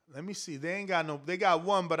 Let me see. They got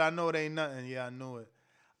one, but I know it ain't nothing. Yeah, I knew it.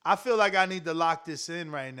 I feel like I need to lock this in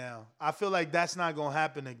right now. I feel like that's not gonna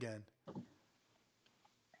happen again.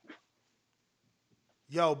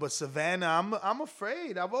 Yo, but Savannah, I'm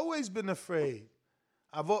afraid. I've always been afraid.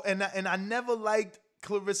 And I never liked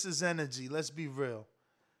Clarissa's energy. Let's be real.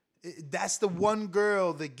 That's the one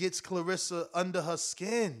girl that gets Clarissa under her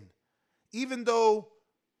skin. Even though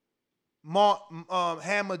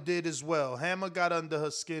Hammer did as well. Hammer got under her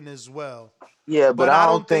skin as well. Yeah, but I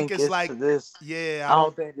don't think it's like to this. Yeah, I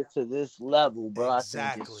don't think it's to this level, bro.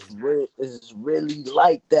 Exactly. I think it's really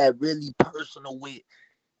like that, really personal with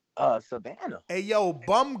Savannah. Hey, yo,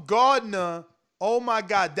 Bumgardner. Oh my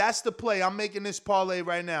God, that's the play. I'm making this parlay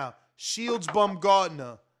right now. Shields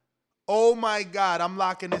Bumgardner. Oh my God, I'm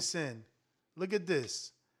locking this in. Look at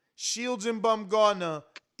this. Shields and Bumgardner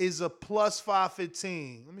is a plus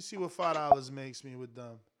 515. Let me see what $5 makes me with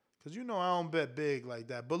them. Because you know I don't bet big like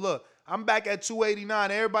that. But look, I'm back at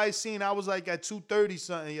 289. Everybody's seen I was like at 230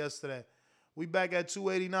 something yesterday. We back at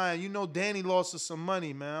 289. You know Danny lost us some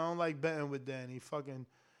money, man. I don't like betting with Danny.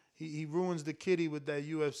 He ruins the kitty with that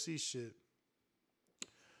UFC shit.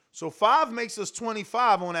 So 5 makes us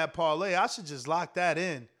 25 on that parlay. I should just lock that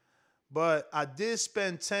in. But I did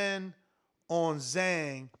spend 10 on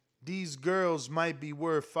Zhang. These girls might be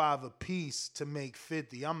worth 5 apiece to make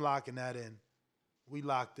 50. I'm locking that in. We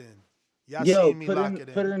locked in. Y'all seen me lock it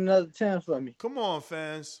in. Put in another 10 for me. Come on,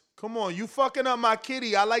 fans. Come on. You fucking up my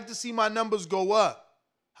kitty. I like to see my numbers go up.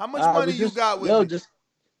 How much money you got with me?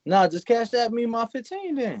 Just cash that me my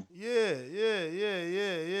 15 then. Yeah,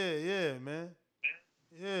 man.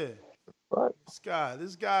 Yeah. What?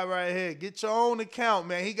 This guy right here. Get your own account,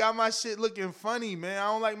 man. He got my shit looking funny, man. I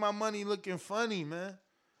don't like my money looking funny, man.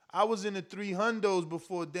 I was in the 300s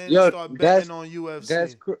before Danny started betting on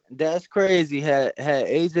UFC. That's crazy. Had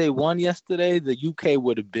AJ won yesterday, the UK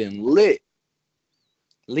would have been lit.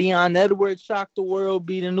 Leon Edwards shocked the world,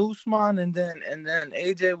 beating Usman, and then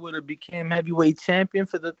AJ would have became heavyweight champion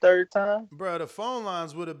for the 3rd time. Bro, the phone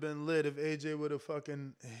lines would have been lit if AJ would have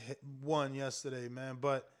fucking won yesterday, man.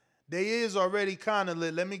 But they is already kind of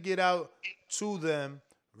lit. Let me get out to them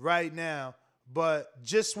right now. But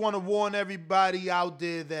just want to warn everybody out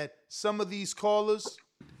there that some of these callers.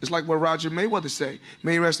 It's like what Roger Mayweather say.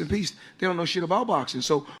 May he rest in peace. They don't know shit about boxing.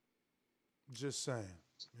 So. Just saying.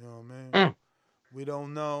 You know what I mean? We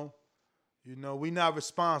don't know. You know, we not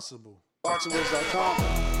responsible. BoxingWiz.com.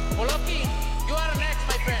 You are next,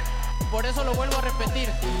 my friend. Por eso lo vuelvo a repetir.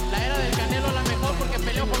 La era del Canelo es la mejor porque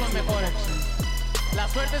peleó con los mejores. La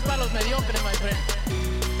suerte es para los mediocres, my friend.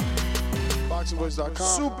 BoxingVoice.com.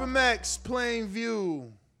 Supermax, Plainview.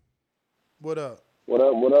 What up? What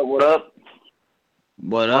up? What up? What up?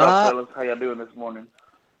 What up, fellas? How y'all doing this morning?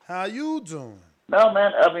 How you doing? No,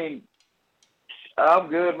 man. I mean, I'm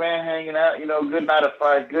good, man. Hanging out. You know, good night of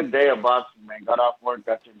fight. Good day of boxing, man. Got off work.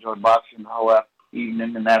 Got to enjoy boxing the whole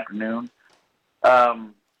evening and afternoon.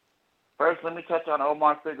 First, let me touch on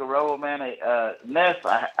Omar Figueroa, man. Ness,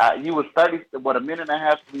 you was 30, a minute and a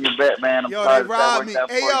half from your bet, man. I'm yo, sorry they robbed me.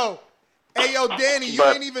 Hey, yo, Danny, you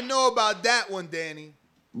But- ain't even know about that one, Danny.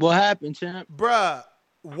 What happened, champ? Bruh,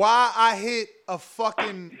 why I hit a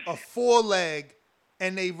four-leg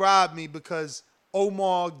and they robbed me because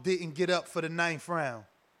Omar didn't get up for the 9th round.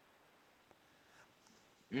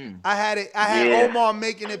 I had Omar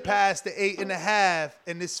making it past the 8.5,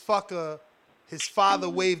 and this fucker, his father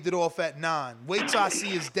waved it off at 9. Wait till I see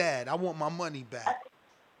his dad. I want my money back.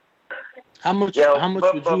 How much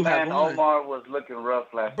but, would you man, have on? Omar was looking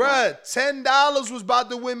rough last night. Bruh, $10 was about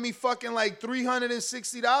to win me fucking like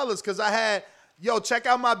 $360 because I had, check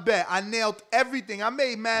out my bet. I nailed everything. I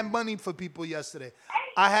made mad money for people yesterday.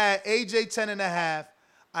 I had AJ 10.5.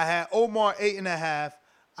 I had Omar 8.5.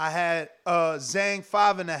 I had Zhang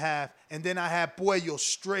 5.5. And then I had Puello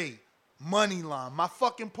straight. Money line. My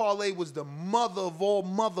fucking parlay was the mother of all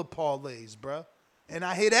mother parlays, bruh. And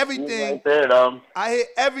I hit everything. Right there, though. I hit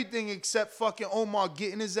everything except fucking Omar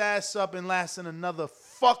getting his ass up and lasting another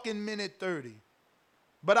fucking minute 30.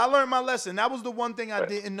 But I learned my lesson. That was the one thing I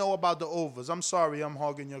didn't know about the overs. I'm sorry I'm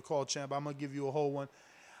hogging your call, champ. I'm going to give you a whole one.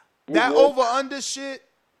 That over-under shit,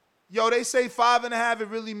 they say 5.5. It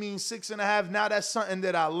really means 6.5. Now that's something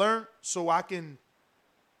that I learned, so I can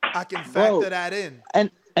factor that in.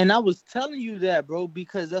 And I was telling you that, bro,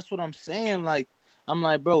 because that's what I'm saying. Like, I'm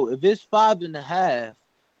like, bro, if it's 5.5,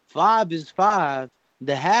 5 is 5.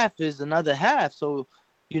 The half is another half. So,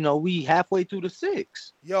 we halfway through the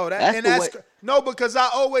 6. No, because I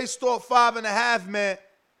always thought 5.5 meant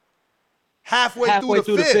halfway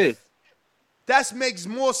through the fifth. That makes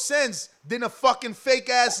more sense than a fucking fake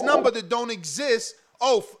ass number that don't exist.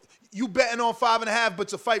 Oh, you betting on 5.5, but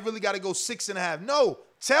the fight really got to go 6.5. No,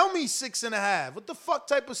 tell me 6.5. What the fuck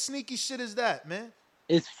type of sneaky shit is that, man?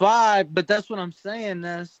 It's 5, but that's what I'm saying.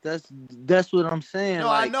 That's what I'm saying. No,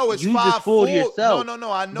 like, I know it's you 5 just fooled full. yourself.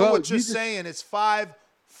 No. I know Bro, what you're saying. It's 5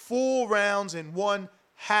 full rounds and 1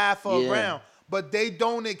 half a round. But they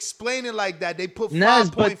don't explain it like that. They put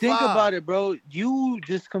 5.5. But think about it, bro. You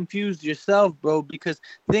just confused yourself, bro. Because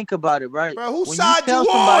think about it, right? Bro, whose side you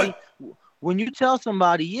on? When you tell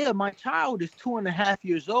somebody, yeah, my child is 2.5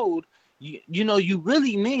 years old, you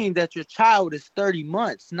really mean that your child is 30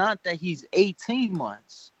 months, not that he's 18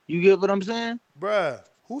 months. You get what I'm saying? Bruh,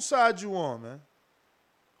 whose side you on, man?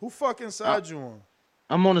 Who fucking side you on?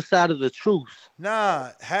 I'm on the side of the truth. Nah,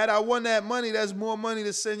 had I won that money, that's more money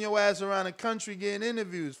to send your ass around the country getting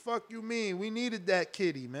interviews. Fuck you mean? We needed that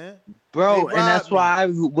kitty, man. Bro, and that's why I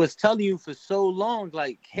was telling you for so long,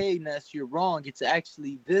 like, hey, Ness, you're wrong. It's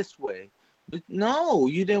actually this way. But no,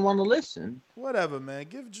 you didn't want to listen. Whatever, man.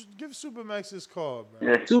 Give Supermax his call, bro.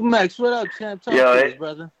 Yeah. Supermax, what up, champ? Talk to us,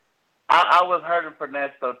 brother. I was hurting for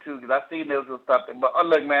Ness, though, too, because I seen this was something. But,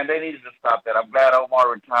 look, man, they needed to stop that. I'm glad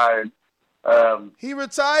Omar retired. He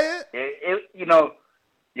retired? He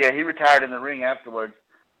retired in the ring afterwards.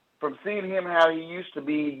 From seeing him how he used to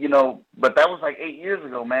be, but that was like 8 years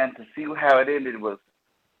ago, man. To see how it ended was,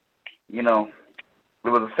 it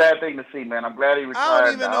was a sad thing to see, man. I'm glad he retired. I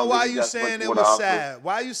don't even know why you saying it was sad.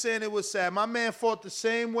 Why are you saying it was sad? My man fought the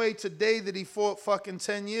same way today that he fought fucking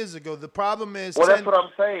 10 years ago. The problem is, that's what I'm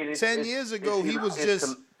saying. 10 years ago, he was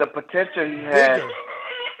just the potential he had. Bigger.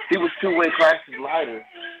 He was 2 weight classes lighter.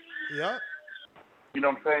 Yep. You know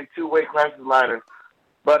what I'm saying? 2 weight classes lighter.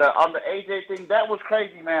 But on the AJ thing, that was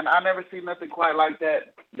crazy, man. I never seen nothing quite like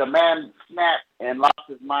that. The man snapped and lost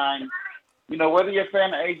his mind. Whether you're a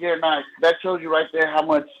fan of AJ or not, that shows you right there how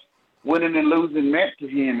much winning and losing meant to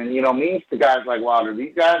him and, means to guys like Wilder.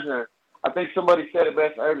 These guys are, I think somebody said it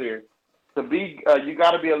best earlier, to be, you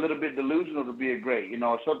got to be a little bit delusional to be a great,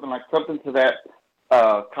 something to that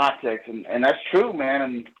context. And that's true, man.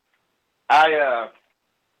 And I've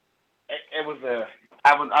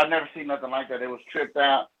never seen nothing like that. It was tripped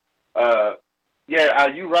out.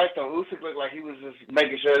 You right though. Usyk looked like he was just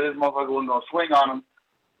making sure this motherfucker wasn't gonna swing on him,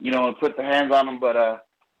 and put the hands on him. But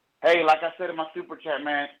hey, like I said in my super chat,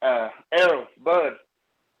 man, Errol, Bud,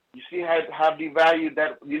 you see how devalued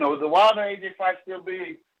that. The Wilder AJ fight's still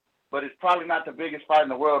big, but it's probably not the biggest fight in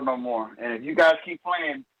the world no more. And if you guys keep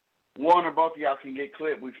playing, one or both of y'all can get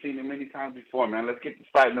clipped. We've seen it many times before, man. Let's get this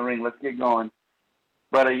fight in the ring. Let's get going.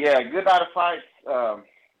 But yeah, good night of fights.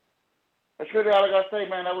 That's really all I gotta say,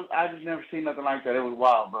 man. I just never seen nothing like that. It was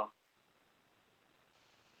wild, bro.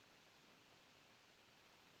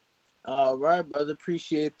 All right, brother.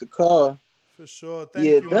 Appreciate the call. For sure. Thank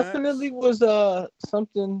you, definitely was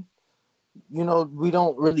something, we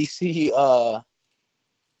don't really see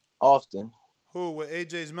often. Who, with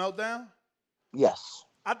AJ's meltdown? Yes.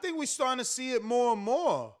 I think we're starting to see it more and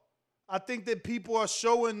more. I think that people are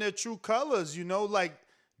showing their true colors, like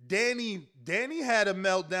Danny had a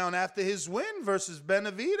meltdown after his win versus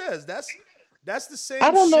Benavidez. That's the same shit.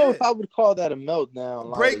 I don't know if I would call that a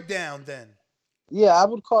meltdown. Breakdown, then. Yeah, I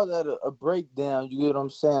would call that a breakdown. You get what I'm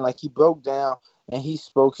saying? Like, he broke down and he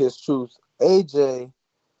spoke his truth. AJ,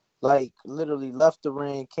 literally left the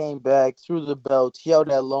ring, came back, threw the belt,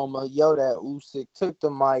 yelled at Loma, yelled at Usyk, took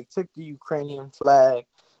the mic, took the Ukrainian flag.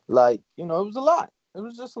 It was a lot. It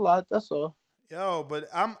was just a lot. That's all. Yo, but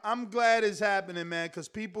I'm glad it's happening, man, because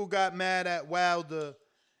people got mad at Wilder,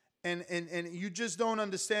 and you just don't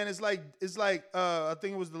understand. It's like I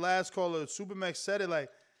think it was the last caller, Supermax said it,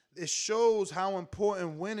 it shows how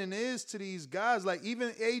important winning is to these guys. Like, even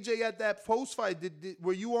AJ at that post fight,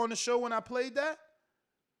 were you on the show when I played that?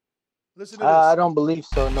 Listen to this. I don't believe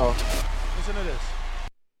so, no. Listen to this.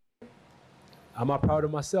 Am I proud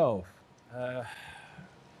of myself?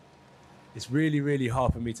 It's really, really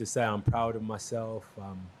hard for me to say I'm proud of myself.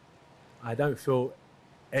 I don't feel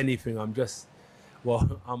anything. I'm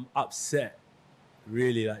upset,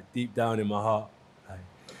 really, deep down in my heart.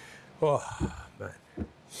 Oh, man.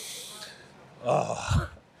 Oh.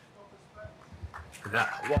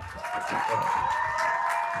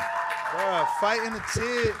 Fighting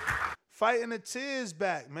the tears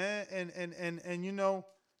back, man.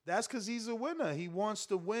 And that's because he's a winner. He wants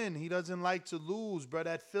to win. He doesn't like to lose, bro.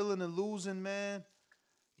 That feeling of losing, man.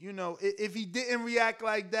 If he didn't react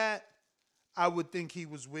like that, I would think he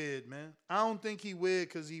was weird, man. I don't think he weird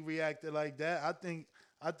because he reacted like that. I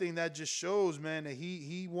think that just shows, man, that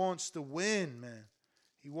he wants to win, man.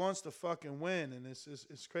 He wants to fucking win, and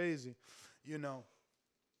it's crazy,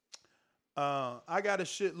 I got a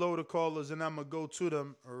shitload of callers, and I'm gonna go to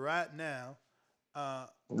them right now.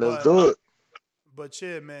 Let's do it. But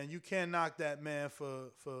yeah, man, you can't knock that man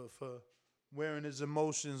for wearing his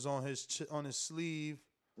emotions on his sleeve.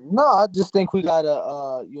 No, I just think we gotta,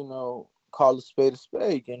 call a spade a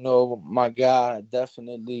spade. My guy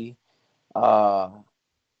definitely,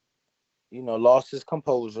 lost his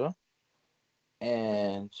composure,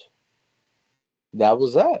 and that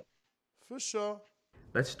was that. For sure.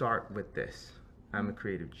 Let's start with this. I'm a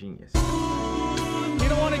creative genius. You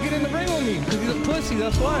don't want to get in the ring with me because he's a pussy,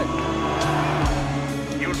 that's why.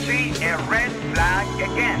 You see a red flag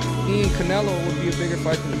again. Me and Canelo would be a bigger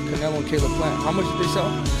fight than Canelo and Caleb Plant. How much did they sell?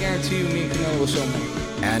 Guarantee you me and Canelo will sell more.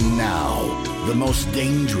 And now, the most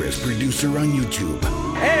dangerous producer on YouTube.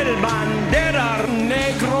 El Bandera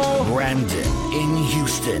Negro. Brandon in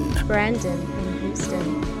Houston.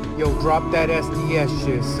 Yo, drop that SDS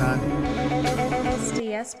shit, son.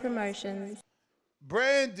 SDS Promotions.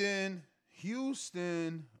 Brandon,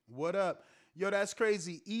 Houston, what up? Yo, that's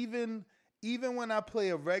crazy. Even when I play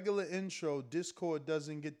a regular intro, Discord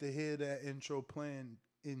doesn't get to hear that intro playing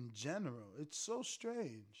in general. It's so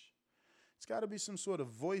strange. It's got to be some sort of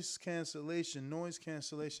voice cancellation, noise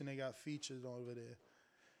cancellation they got featured over there.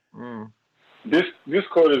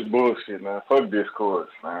 Discord is bullshit, man. Fuck Discord,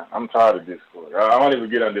 man. I'm tired of Discord. I don't even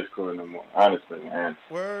get on Discord no more, honestly, man.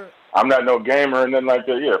 Word. I'm not no gamer or nothing like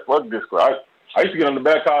that. Yeah, fuck Discord. I used to get on the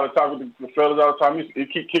back call and talk with the fellas all the time.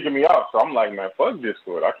 It keep kicking me off, so I'm like, man, fuck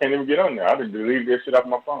Discord. I can't even get on there. I just delete that shit off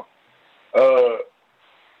my phone.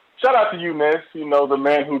 Shout out to you, Ness. The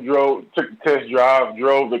man who took the test drive,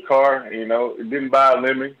 drove the car. It didn't buy a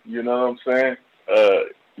lemon. You know what I'm saying?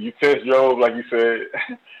 You test drove, like you said.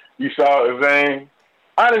 You saw Zane.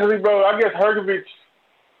 Honestly, bro, I guess Hrgovic,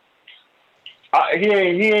 he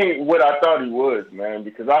ain't what I thought he was, man,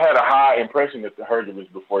 because I had a high impression of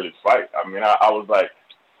Hrgovic before this fight. I mean, I was like,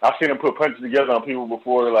 I've seen him put punches together on people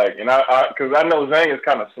before, because I know Zane is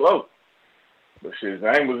kind of slow. But shit,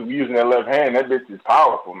 Zane was using that left hand. That bitch is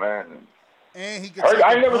powerful, man. And he can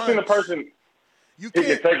I ain't never seen a person he can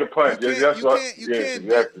take a punch.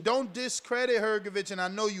 Exactly. Don't discredit Hrgovic, and I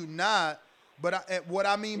know you not. But what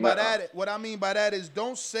I mean by that is,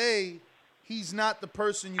 don't say he's not the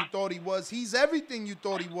person you thought he was. He's everything you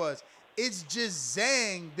thought he was. It's just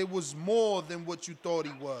Zhang that was more than what you thought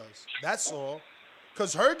he was. That's all.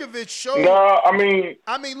 Because Hrgovic showed. No, I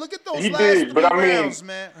mean, look at those last 3 rounds,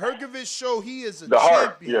 man. Hrgovic showed he is a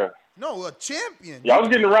champion. No, a champion. Yeah, I was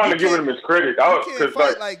getting around to giving him his credit. You can't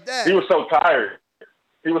fight like that. He was so tired.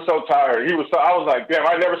 I was like, damn,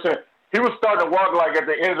 I never seen. He was starting to walk like at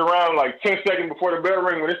the end of the round, like 10 seconds before the bell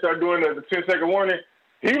ring when they started doing the 10-second warning.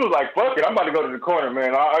 He was like, fuck it, I'm about to go to the corner,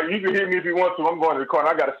 man. You can hit me if you want to. I'm going to the corner.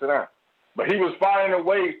 I got to sit down. But he was finding a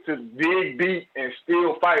way to dig deep and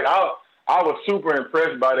still fight. I was super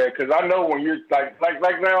impressed by that because I know when you're like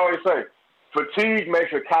they always say, fatigue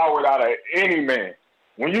makes a coward out of any man.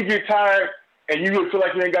 When you get tired and you feel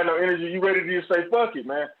like you ain't got no energy, you ready to just say, fuck it,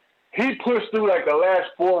 man. He pushed through like the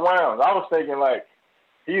last 4 rounds. I was thinking like,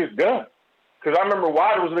 he is done. Because I remember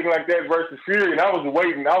Wilder was looking like that versus Fury, and I was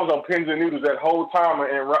waiting. I was on pins and needles that whole time,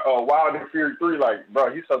 and Wilder Fury 3, like,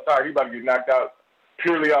 bro, he's so tired. He about to get knocked out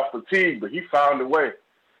purely off fatigue, but he found a way.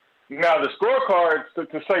 Now, the scorecards, to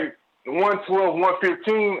say 112,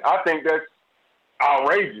 115, I think that's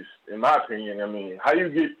outrageous, in my opinion. I mean, how you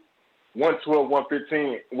get 112,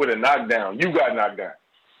 115 with a knockdown? You got knocked down.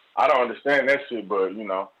 I don't understand that shit, but, you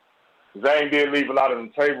know, Zane did leave a lot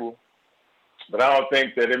on the table. But I don't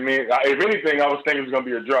think that it means. If anything, I was thinking it was gonna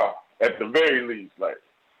be a draw at the very least. Like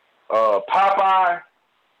Popeye,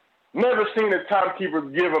 never seen a timekeeper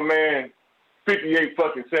give a man 58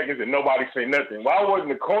 fucking seconds and nobody say nothing. Why wasn't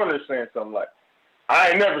the corner saying something like?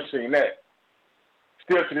 I ain't never seen that.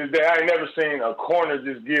 Still to this day, I ain't never seen a corner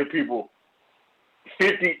just give people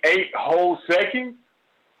 58 whole seconds.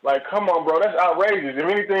 Like, come on, bro, that's outrageous. If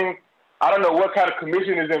anything, I don't know what kind of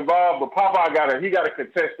commission is involved, but Popeye gotta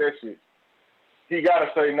contest that shit. He got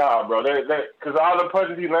to say, nah, bro. Because all the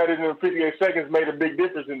punches he landed in 58 seconds made a big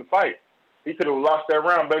difference in the fight. He could have lost that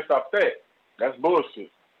round based off that. That's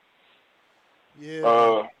bullshit.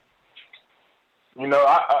 Yeah. You know,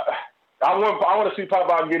 I want to see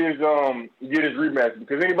Popeye get his rematch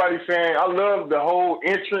because anybody saying I love the whole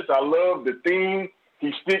entrance, I love the theme.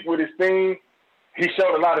 He stick with his theme. He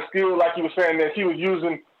showed a lot of skill, like he was saying that he was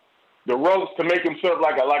using the ropes to make himself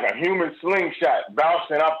like a human slingshot,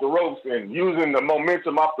 bouncing off the ropes and using the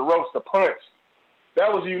momentum off the ropes to punch.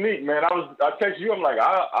 That was unique, man. I text you, I'm like,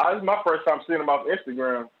 it's my first time seeing him off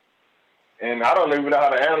Instagram, and I don't even know how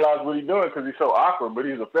to analyze what he's doing because he's so awkward, but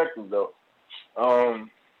he's effective though.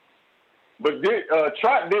 But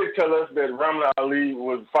Trot did tell us that Ramla Ali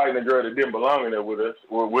was fighting a girl that didn't belong in there with us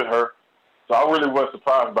or with her, so I really wasn't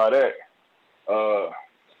surprised by that.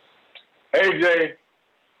 AJ.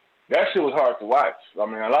 That shit was hard to watch. I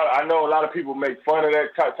mean, I know a lot of people make fun of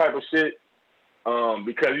that type of shit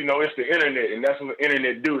because, you know, it's the internet, and that's what the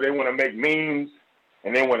internet do. They want to make memes,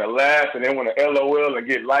 and they want to laugh, and they want to LOL and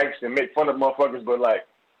get likes and make fun of motherfuckers. But, like,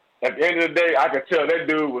 at the end of the day, I could tell that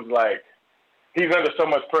dude was, like, he's under so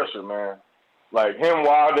much pressure, man. Like, him,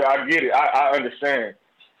 Wilder, I get it. I understand.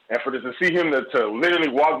 And to see him to literally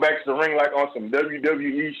walk back to the ring like on some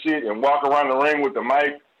WWE shit and walk around the ring with the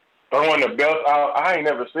mic, throwing the belt out, I ain't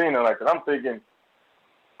never seen it like that. I'm thinking,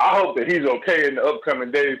 I hope that he's okay in the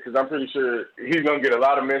upcoming days because I'm pretty sure he's going to get a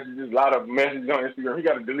lot of messages on Instagram. He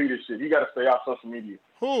got to delete his shit. He got to stay off social media.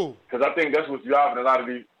 Who? Because I think that's what's driving a lot of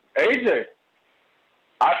these. AJ.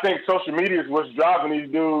 I think social media is what's driving these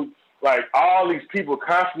dudes. Like, all these people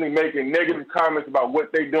constantly making negative comments about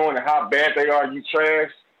what they doing and how bad they are. You trash.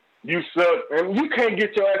 You suck. And you can't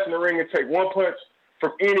get your ass in the ring and take one punch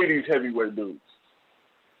from any of these heavyweight dudes.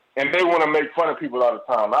 And they want to make fun of people all the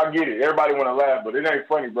time. I get it. Everybody want to laugh, but it ain't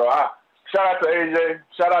funny, bro. Shout out to AJ.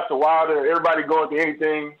 Shout out to Wilder. Everybody going through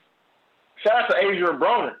anything. Shout out to Adrian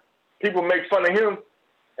Broner. People make fun of him.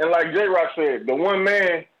 And like J-Rock said, the one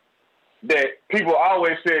man that people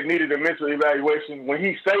always said needed a mental evaluation, when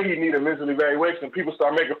he say he need a mental evaluation, people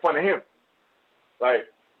start making fun of him. Like,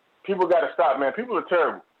 people got to stop, man. People are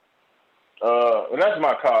terrible. And that's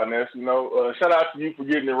my call, Ness. You know, shout out to you for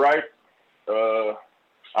getting it right.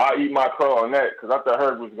 I'll eat my crow on that because I thought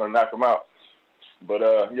Herb was going to knock him out. But,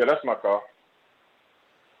 yeah, that's my call.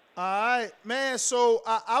 All right, man. So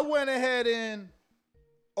I went ahead and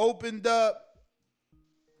opened up.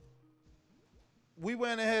 We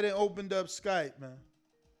went ahead and opened up Skype, man.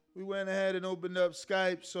 We went ahead and opened up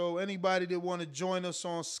Skype. So anybody that want to join us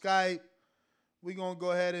on Skype, we're going to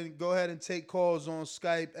go ahead and take calls on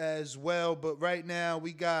Skype as well. But right now,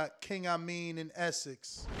 we got King Amin in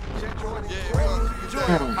Essex. The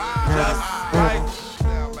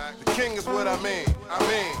king is what I mean.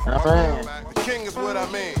 The king is what I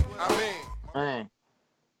mean.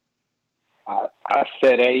 I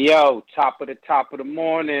said, hey, yo, top of the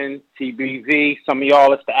morning, TBV. Some of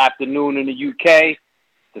y'all, it's the afternoon in the UK.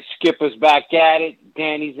 The skipper's back at it.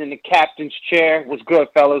 Danny's in the captain's chair. What's good,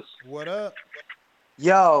 fellas? What up?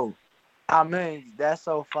 Yo, I mean, that's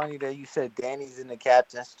so funny that you said Danny's in the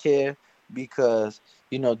captain's chair because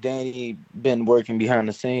Danny been working behind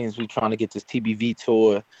the scenes. We trying to get this TBV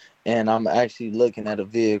tour, and I'm actually looking at a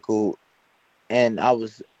vehicle, and I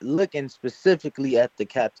was looking specifically at the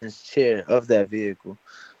captain's chair of that vehicle.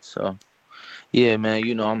 So, yeah, man,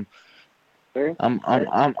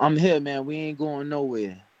 I'm here, man. We ain't going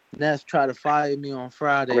nowhere. Ness tried to fire me on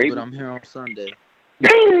Friday, but I'm here on Sunday.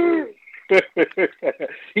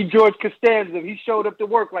 He George Costanza. He showed up to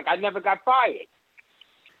work like I never got fired.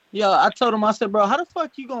 Yo, I told him, I said, bro, how the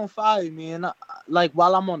fuck you gonna fire me? And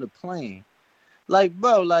while I'm on the plane,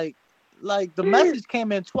 bro, the message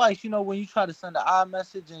came in twice. When you try to send an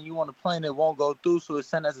iMessage and you on the plane, it won't go through, so it's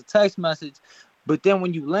sent as a text message. But then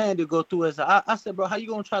when you land, it go through as I said, bro, how you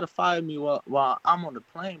gonna try to fire me while I'm on the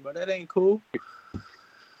plane, bro? That ain't cool.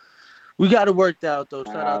 We got it worked out though.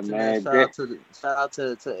 Shout out to man. Shout out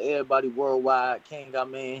to everybody worldwide. King,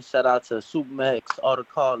 shout out to Supermax, all the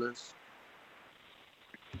callers.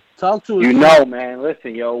 Talk to us. Man.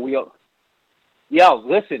 Listen,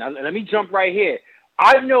 listen. Let me jump right here.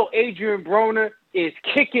 I know Adrian Broner is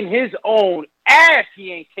kicking his own ass.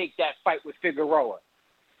 He ain't take that fight with Figueroa.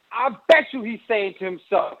 I bet you he's saying to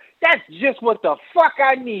himself, "That's just what the fuck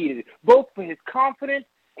I needed, both for his confidence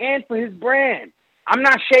and for his brand." I'm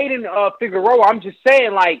not shading Figueroa. I'm just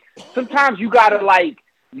saying, sometimes you got to,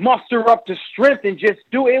 muster up the strength and just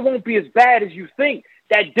do it. It won't be as bad as you think.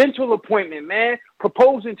 That dental appointment, man,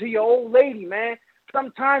 proposing to your old lady, man.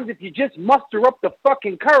 Sometimes if you just muster up the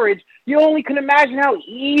fucking courage, you only can imagine how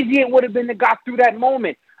easy it would have been to got through that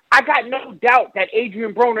moment. I got no doubt that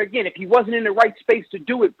Adrian Broner, again, if he wasn't in the right space to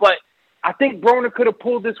do it, but I think Broner could have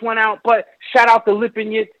pulled this one out. But shout out to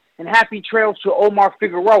Lipinets and happy trails to Omar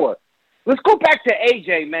Figueroa. Let's go back to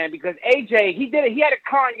AJ, man, because AJ, he did it. He had a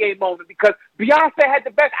Kanye moment because Beyonce had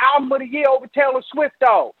the best album of the year over Taylor Swift,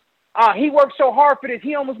 though. He worked so hard for this.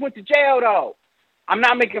 He almost went to jail, though. I'm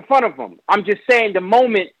not making fun of him. I'm just saying the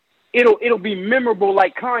moment, it'll be memorable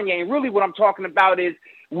like Kanye. And really what I'm talking about is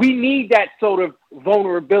we need that sort of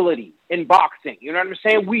vulnerability in boxing. You know what I'm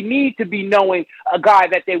saying? We need to be knowing a guy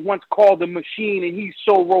that they once called a machine and he's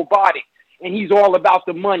so robotic and he's all about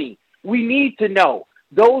the money. We need to know.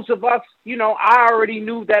 Those of us, I already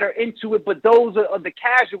knew that are into it, but those are the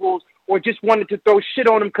casuals or just wanted to throw shit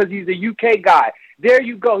on him because he's a UK guy. There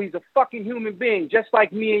you go. He's a fucking human being, just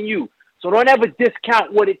like me and you. So don't ever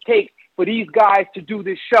discount what it takes for these guys to do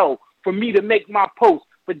this show, for me to make my post,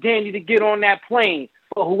 for Danny to get on that plane,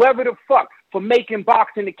 for whoever the fuck, for making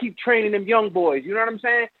boxing to keep training them young boys. You know what I'm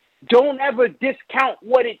saying? Don't ever discount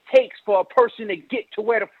what it takes for a person to get to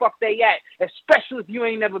where the fuck they at, especially if you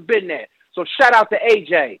ain't never been there. So shout out to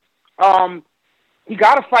AJ. He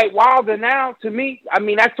got to fight Wilder now, to me. I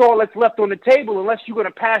mean, that's all that's left on the table unless you're going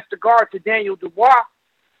to pass the guard to Daniel Dubois.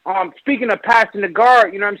 Speaking of passing the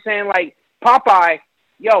guard, you know what I'm saying? Like Popeye,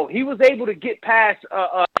 he was able to get past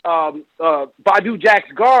Badu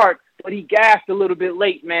Jack's guard, but he gassed a little bit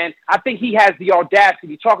late, man. I think he has the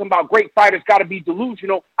audacity. Talking about great fighters got to be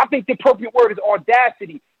delusional. I think the appropriate word is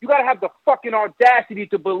audacity. You got to have the fucking audacity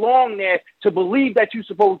to belong there, to believe that you're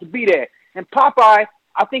supposed to be there. And Popeye,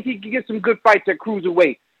 I think he can get some good fights at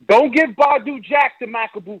cruiserweight. Don't give Badu Jack the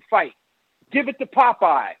Makabu fight. Give it to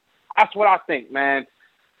Popeye. That's what I think, man.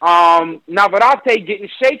 Navarrete getting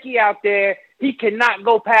shaky out there. He cannot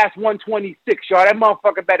go past 126, y'all. That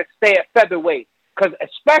motherfucker better stay at featherweight. Because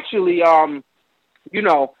especially,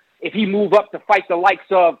 if he move up to fight the likes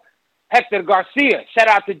of Hector Garcia, shout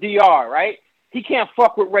out to DR, right? He can't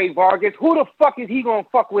fuck with Ray Vargas. Who the fuck is he going to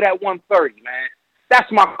fuck with at 130, man? That's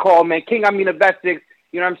my call, man. King, Bestics,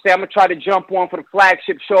 you know what I'm saying? I'm going to try to jump on for the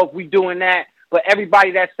flagship show if we doing that. But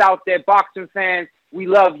everybody that's out there, boxing fans, we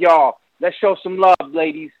love y'all. Let's show some love,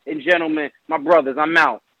 ladies and gentlemen. My brothers, I'm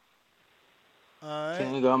out. All right.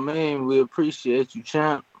 King, we appreciate you,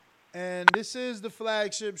 champ. And this is the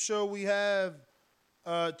flagship show. We have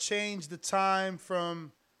changed the time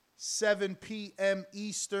from 7 p.m.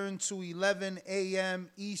 Eastern to 11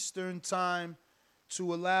 a.m. Eastern time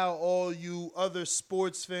to allow all you other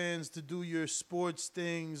sports fans to do your sports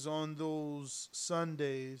things on those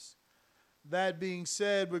Sundays. That being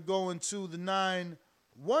said, we're going to the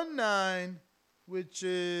 919, which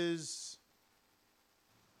is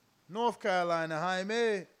North Carolina.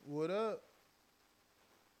 Jaime, what up?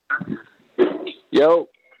 Yo.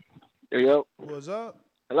 What's up?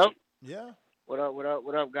 Hello? Yeah. What up,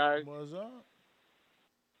 guys? What's up?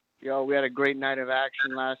 Yo, we had a great night of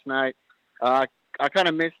action last night. I kind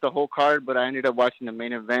of missed the whole card, but I ended up watching the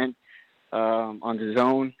main event on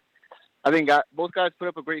DAZN. I think both guys put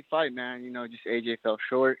up a great fight, man. Just AJ fell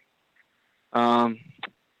short. I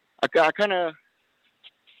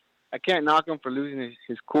can't knock him for losing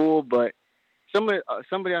his cool, but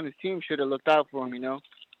somebody on his team should have looked out for him,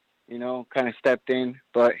 kind of stepped in.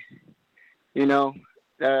 But,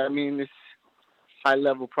 I mean, it's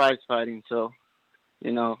high-level prize fighting, so,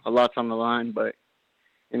 a lot's on the line. But,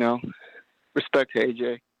 respect to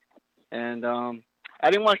AJ. And I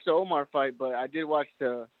didn't watch the Omar fight, but I did watch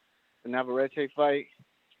the Navarrete fight.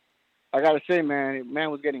 I got to say,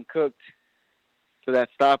 man was getting cooked to that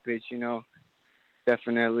stoppage,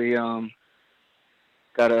 Definitely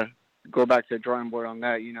got to go back to the drawing board on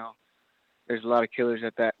that, There's a lot of killers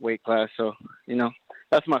at that weight class, so,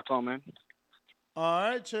 that's my call, man. All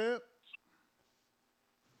right, champ.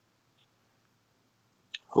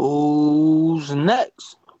 Who's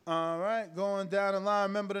next? All right, going down the line.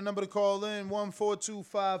 Remember the number to call in,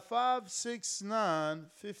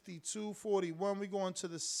 14255-695241. We going to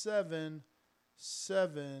the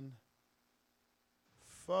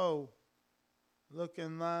 774.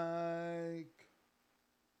 Looking like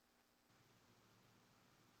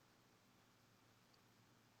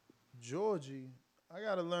Georgie. I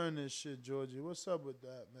got to learn this shit, Georgie. What's up with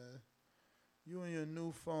that, man? You and your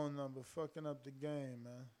new phone number fucking up the game,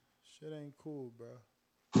 man. Shit ain't cool, bro.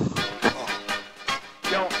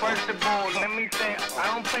 Yo, first of all, let me say,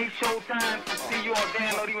 I don't pay Showtime to see you all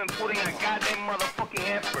there not even putting a goddamn motherfucking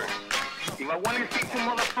effort. If I want to see two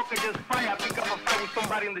motherfuckers just fight, I pick up a fight with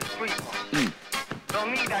somebody in the street.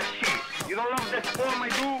 Don't need that shit. You don't love that sport, my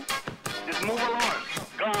dude? Just move along.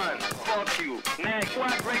 Gone. Fuck you. Next,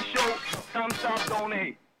 what a great show. Thumbs up,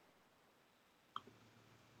 donate.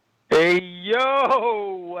 Hey,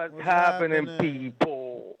 yo, what's happening,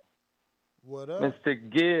 people? What up? Mr.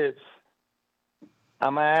 Gibbs,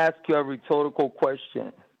 I'm going to ask you a rhetorical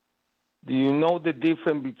question. Do you know the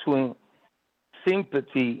difference between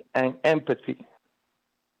sympathy and empathy?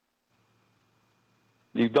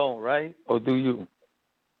 You don't, right? Or do you?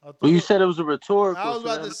 Well, you said it was a rhetorical. I was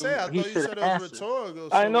about to say, I thought you said it was rhetorical.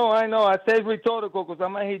 So. I know. I said rhetorical because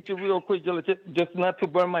I'm going to hit you real quick just not to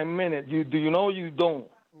burn my minute. Do you know or you don't?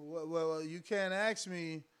 Well, you can't ask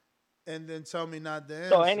me and then tell me not to answer.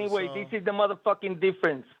 So anyway, this is the motherfucking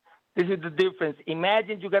difference. This is the difference.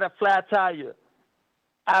 Imagine you got a flat tire.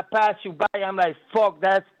 I pass you by. I'm like, fuck,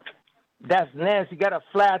 that's nasty. You got a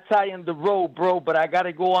flat tire in the road, bro, but I got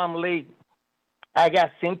to go. I'm late. I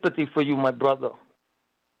got sympathy for you, my brother.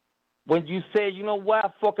 When you say, you know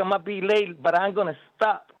what, fuck, I'm going to be late, but I'm going to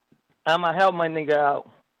stop. I'm going to help my nigga out.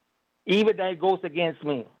 Even that it goes against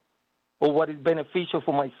me or what is beneficial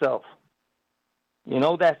for myself.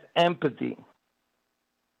 That's empathy.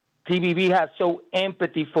 TBB has shown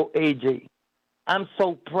empathy for AJ. I'm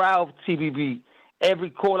so proud of TBB. Every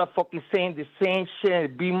caller fucking saying the same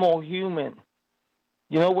shit. Be more human.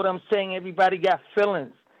 You know what I'm saying? Everybody got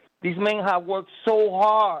feelings. These men have worked so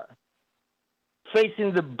hard,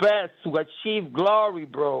 facing the best to achieve glory,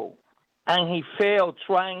 bro. And he failed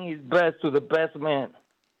trying his best to the best man.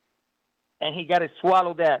 And he got to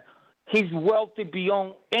swallow that. He's wealthy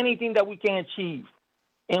beyond anything that we can achieve.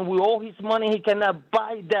 And with all his money, he cannot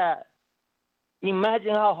buy that.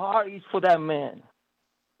 Imagine how hard it is for that man.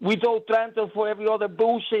 We don't transfer for every other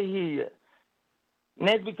bullshit here.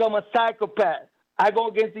 Ned become a psychopath. I go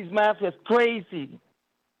against these mafias crazy.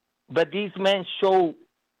 But these men show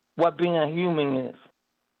what being a human is.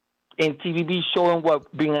 And TVB showing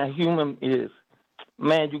what being a human is.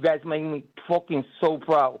 Man, you guys make me fucking so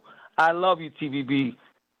proud. I love you, TVB.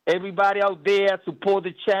 Everybody out there, support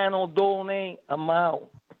the channel, donate. I'm out.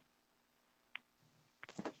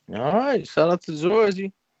 All right. Shout out to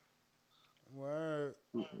Georgie. Word.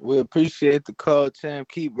 We appreciate the call, champ.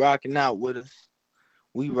 Keep rocking out with us.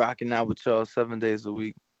 We rocking out with y'all 7 days a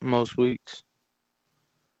week, most weeks.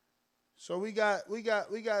 So we got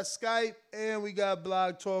Skype and we got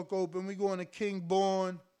Blog Talk open. We going to King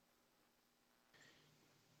Born.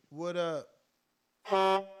 What up?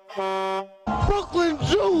 Brooklyn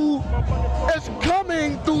Jew is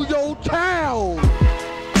coming through your town.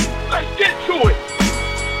 Let's get to it.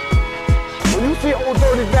 When you see old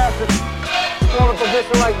dirty bastards in a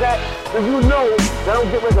position like that, then you know they don't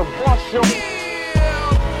get ready to bust your. I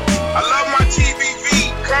love my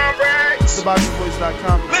TBV comrades.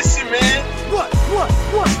 TheBoxingVoice.com. Listen, man. What?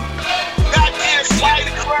 Goddamn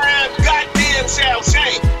Spider Crab, goddamn Sal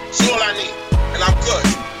Shane. That's all I need. And I'm good.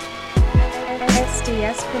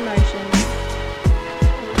 SDS Promotions.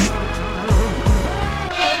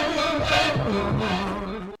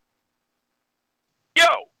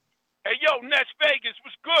 Yo, Ness Vegas,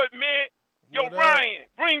 what's good, man? Yo, Ryan,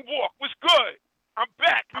 Greenwalk, what's good? I'm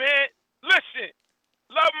back, man. Listen,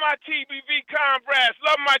 love my TBV comrades,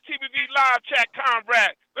 love my TBV live chat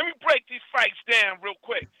comrades. Let me break these fights down real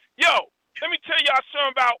quick. Yo, let me tell y'all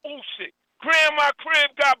something about Usyk. Grandma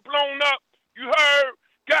crib got blown up. You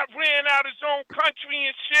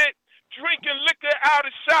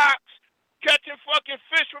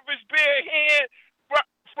hand,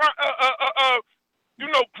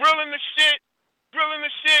 grilling the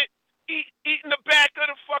shit, eating the back of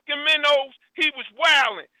the fucking minnows. He was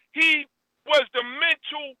wilding. He was the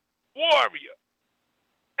mental warrior.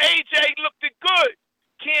 AJ looked good.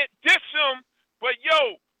 Can't diss him, but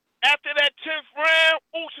yo, after that 10th round,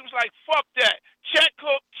 Usyk was like, fuck that. Check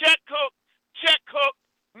hook.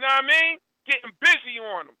 You know what I mean? Getting busy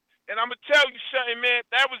on him. And I'm going to tell you something, man.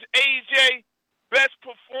 That was AJ best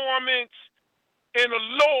performance in a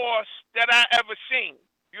loss that I ever seen.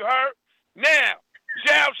 You heard? Now,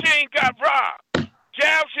 Zhao Jing got robbed.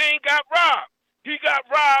 He got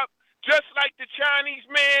robbed just like the Chinese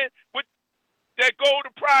man with that go to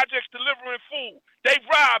projects delivering food. They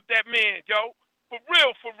robbed that man, yo. For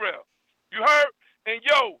real. You heard? And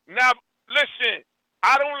yo, now listen,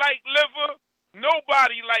 I don't like liver.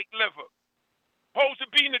 Nobody like liver. Supposed to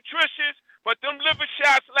be nutritious, but them liver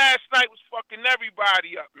shots last night was fucking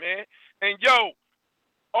everybody up, man. And yo,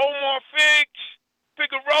 Omar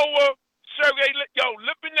Figueroa, Sergey,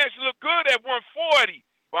 Lipinets look good at 140.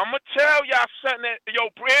 But I'm going to tell y'all something that,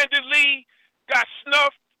 Brandon Lee got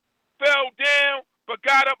snuffed, fell down, but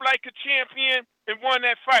got up like a champion and won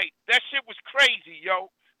that fight. That shit was crazy, yo.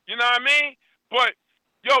 You know what I mean? But,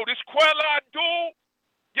 this Quella duel,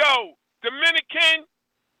 Dominican,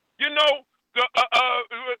 the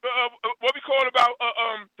what we call about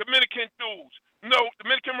Dominican duels.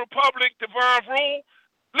 Dominican Republic, Divine Rule.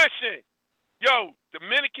 Listen,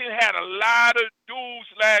 Dominican had a lot of duels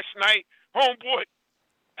last night. Homeboy,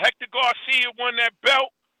 Hector Garcia won that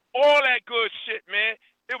belt. All that good shit, man.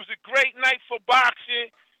 It was a great night for boxing.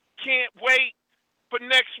 Can't wait for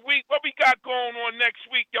next week. What we got going on next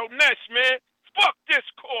week? Ness, man. Fuck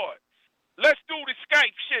Discord. Let's do the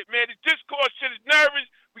Skype shit, man. The Discord shit is nervous.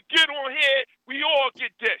 We get on here. We all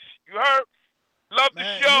get this. You heard? Love the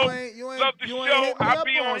show. Love the show. I'll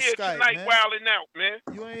be on here Skype, tonight man. wilding out, man.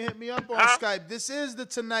 You ain't hit me up on Skype. This is the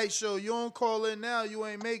Tonight Show. You don't call in now, you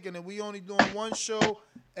ain't making it. We only doing one show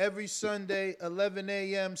every Sunday, 11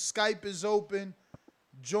 a.m. Skype is open.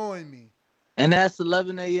 Join me. And that's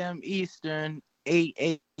 11 a.m. Eastern,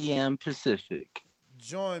 8 a.m. Pacific.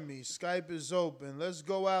 Join me. Skype is open. Let's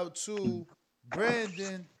go out to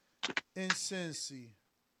Brandon in Cincy.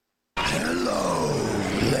 Hello,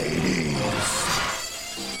 ladies.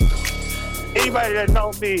 Anybody that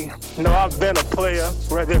know me know I've been a player,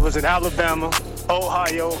 whether it was in Alabama,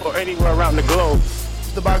 Ohio, or anywhere around the globe.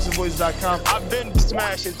 TheBoxingVoice.com. I've been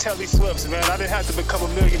smashing Telly Swifts, man. I didn't have to become a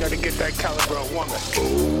millionaire to get that caliber of woman.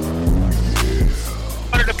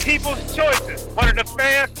 One of the people's choices, one of the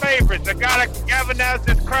fans' favorites, a guy that can galvanize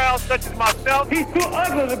this crowd, such as myself. He's too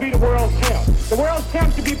ugly to be the world champ. The world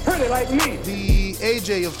champ should be pretty like me. The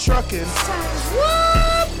AJ of trucking.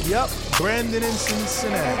 Yep, Brandon in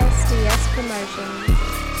Cincinnati. SDS Promotions.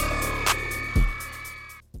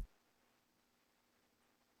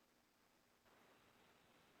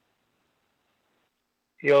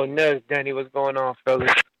 Yo, Nez, Danny, what's going on,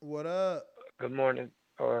 fellas? What up? Good morning,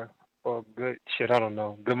 or good shit, I don't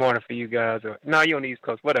know. Good morning for you guys. No, you on the East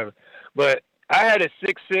Coast, whatever. But I had it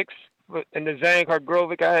 6-6 in the Zhang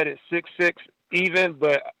Hargrovic. I had it 6-6 even,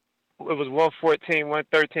 but it was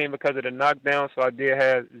 114-113 because of the knockdown, so I did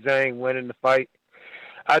have Zhang winning the fight.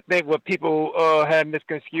 I think what people had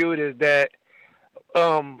misconstrued is that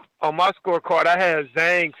on my scorecard, I had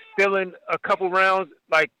Zhang stealing a couple rounds,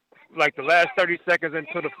 like the last 30 seconds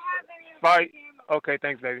into the fight. Okay,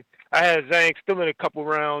 thanks, baby. I had Zhang stealing a couple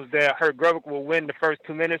rounds that Hargrovic will win the first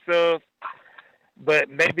 2 minutes of, but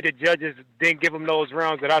maybe the judges didn't give him those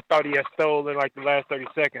rounds that I thought he had stolen like the last 30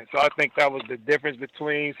 seconds. So I think that was the difference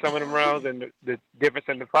between some of them rounds and the difference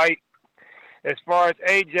in the fight. As far as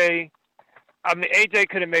AJ, I mean, AJ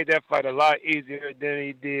could have made that fight a lot easier than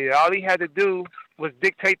he did. All he had to do was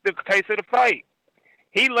dictate the pace of the fight.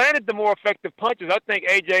 He landed the more effective punches. I think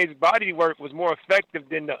AJ's body work was more effective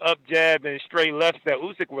than the up jab and straight lefts that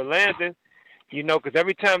Usyk were landing. Because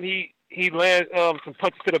every time he lands some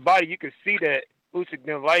punches to the body, you could see that Usyk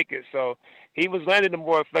didn't like it. So he was landing the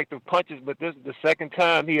more effective punches, but this is the second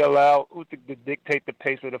time he allowed Usyk to dictate the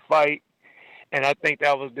pace of the fight. And I think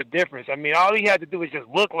that was the difference. I mean, all he had to do was just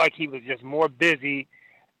look like he was just more busy,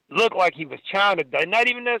 look like he was trying to, not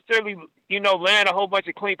even necessarily, land a whole bunch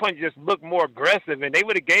of clean punches, just look more aggressive, and they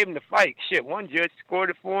would have gave him the fight. Shit, one judge scored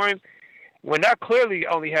it for him when I clearly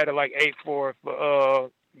only had it like 8-4,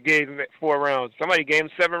 gave him 4 rounds. Somebody gave him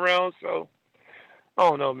 7 rounds, so I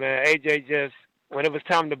don't know, man. AJ just, when it was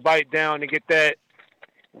time to bite down and get that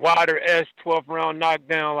Wilder-esque 12th round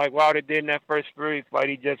knockdown like Wilder did in that first Fury fight,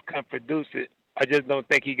 he just couldn't produce it. I just don't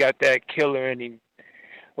think he got that killer in him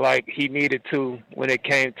like he needed to when it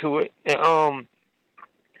came to it. And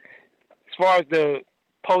as far as the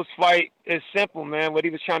post-fight, it's simple, man. What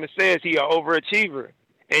he was trying to say is he an overachiever.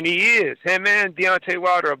 And he is. Him and Deontay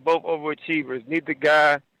Wilder are both overachievers. Neither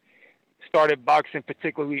guy started boxing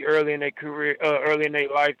particularly early in their career, early in their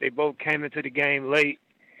life. They both came into the game late.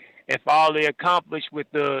 And for all they accomplished with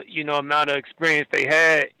the, amount of experience they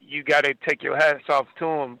had, you got to take your hats off to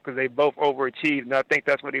them because they both overachieved. And I think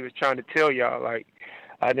that's what he was trying to tell y'all. Like,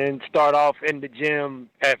 I didn't start off in the gym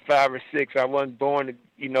at 5 or 6. I wasn't born to,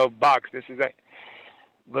 box. This is that.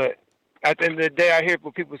 But at the end of the day, I hear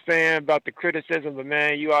what people saying about the criticism, but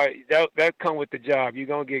man, that come with the job. You're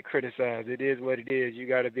gonna get criticized. It is what it is. You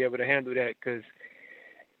got to be able to handle that because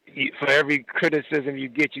for every criticism you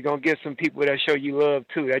get, you're gonna get some people that show you love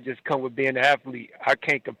too. That just come with being an athlete. I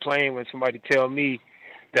can't complain when somebody tell me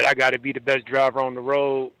that I got to be the best driver on the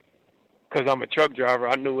road because I'm a truck driver.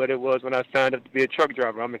 I knew what it was when I signed up to be a truck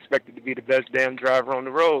driver. I'm expected to be the best damn driver on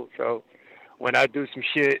the road. So when I do some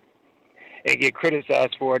shit and get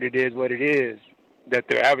criticized for it, it is what it is. That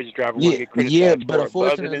the average driver will get criticized Yeah, for but it.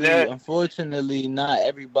 unfortunately, not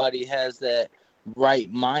everybody has that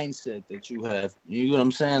right mindset that you have. You know what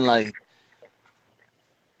I'm saying? Like,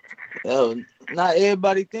 not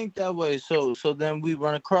everybody think that way. So then we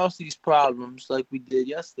run across these problems like we did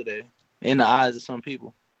yesterday in the eyes of some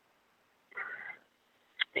people.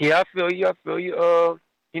 Yeah, I feel you.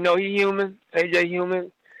 He human. AJ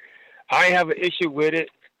human. I ain't have an issue with it.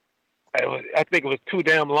 I think it was too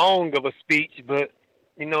damn long of a speech, but,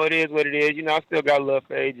 it is what it is. I still got love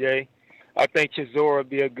for AJ. I think Chisora would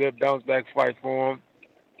be a good bounce-back fight for him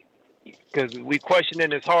because we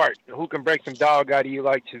questioning his heart. Who can break some dog out of you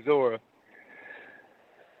like Chisora?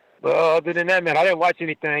 But other than that, man, I didn't watch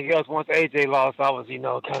anything else. Once AJ lost, I was,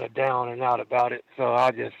 kind of down and out about it. So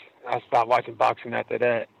I stopped watching boxing after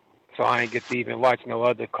that. So I ain't get to even watch no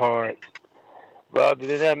other cards. But other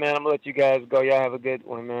than that, man, I'm going to let you guys go. Y'all have a good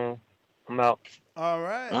one, man. I'm out. All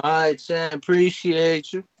right. All right, Sam.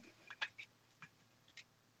 Appreciate you.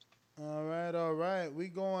 All right. We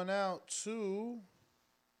going out to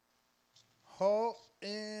Hawk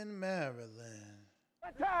in Maryland.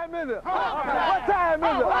 What time is it? What time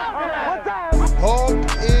is it? What time? Hawk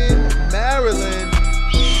in Maryland.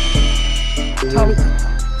 Tommy, I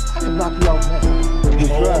can knock you out now.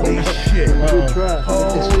 Holy shit. Good try.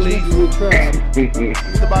 Holy good try.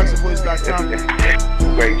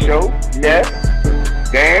 TheBoxingVoice.com. Great show. Yes.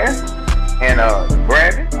 Dan and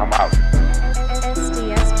Brandon. I'm out.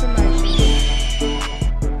 SDS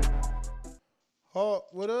Promotions. Hawk,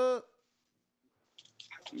 what up?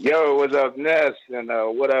 Yo, what's up, Ness? And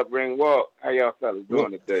what up, Ring Walk? How y'all fellas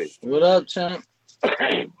doing today? What up, champ?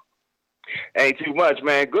 Ain't too much,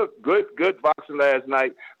 man. Good boxing last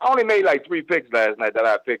night. I only made like 3 picks last night that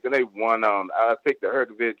I picked, and they won. I picked the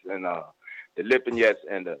Herkovich and the Lipinets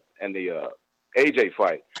and the AJ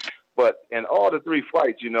fight. But in all the 3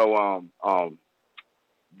 fights, the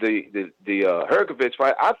Herkovich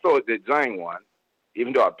fight, I thought that Zhang won,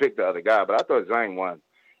 even though I picked the other guy. But I thought Zhang won.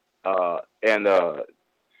 And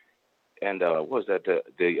what was that?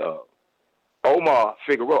 The Omar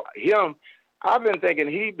Figueroa. Him. I've been thinking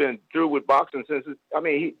he'd been through with boxing since.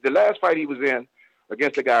 The last fight he was in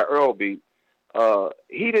against the guy Earl beat,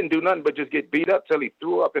 he didn't do nothing but just get beat up till he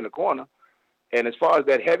threw up in the corner. And as far as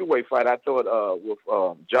that heavyweight fight, I thought with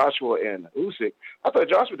Joshua and Usyk, I thought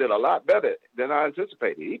Joshua did a lot better than I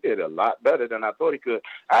anticipated. He did a lot better than I thought he could.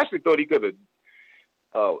 I actually thought he could have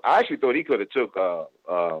took.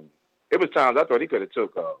 It was times I thought he could have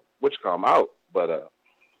took Whichcomb out, but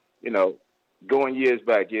going years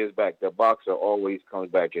back, the boxer always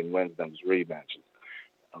comes back and wins them rematches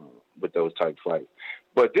with those type fights.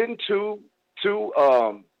 But didn't two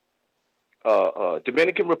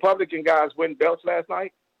Dominican Republican guys win belts last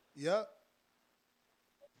night? Yep.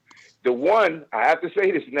 The one, I have to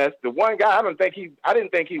say this, Ness, the one guy I didn't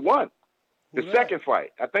think he won. The second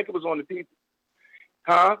fight. I think it was on the TV.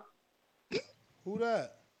 Huh? Who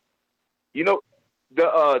that?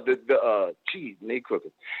 Nate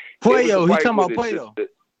Crooked. Puello, he talking about Puello.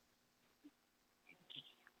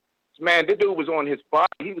 Man, this dude was on his body.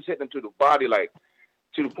 He was hitting him to the body, like,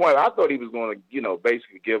 to the point I thought he was going to,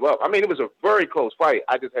 basically give up. I mean, it was a very close fight.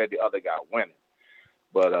 I just had the other guy winning.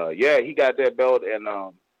 But, he got that belt, and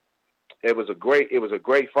it was a great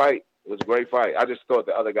fight. It was a great fight. I just thought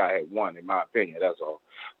the other guy had won, in my opinion. That's all.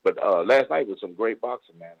 But last night was some great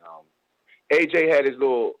boxing, man. AJ had his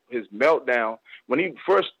meltdown when he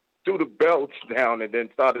first threw the belts down and then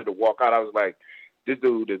started to walk out. I was like, this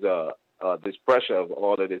dude is this pressure of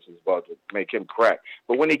all of this is about to make him crack.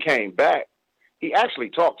 But when he came back, he actually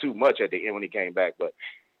talked too much at the end when he came back. But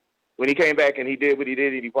when he came back and he did what he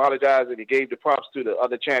did, he apologized and he gave the props to the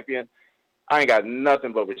other champion. I ain't got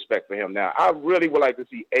nothing but respect for him now. I really would like to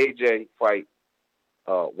see AJ fight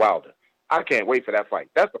Wilder. I can't wait for that fight.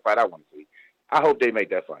 That's the fight I want to see. I hope they make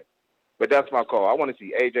that fight. But that's my call. I want to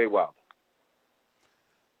see AJ Wilder.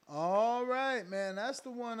 All right, man. That's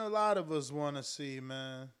the one a lot of us want to see,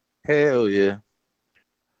 man. Hell yeah.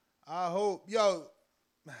 I hope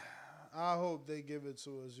they give it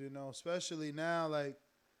to us, especially now, like,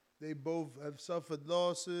 they both have suffered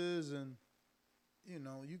losses and,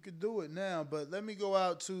 you could do it now. But let me go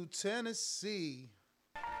out to Tennessee.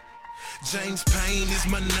 James Payne is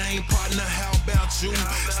my name, partner, how about you?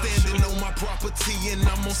 Standing on my property and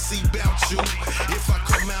I'm gonna see about you. If I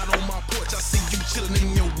come out on my porch, I see you chilling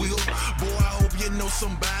in your wheel. Boy, I hope you know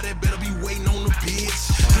somebody better be waiting on the pitch.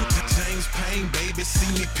 James Payne, baby, see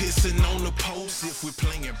me pissing on the post. If we're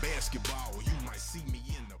playing basketball, you might see me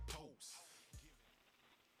in the post.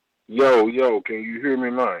 Yo, can you hear me,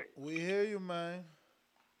 man? We hear you, man.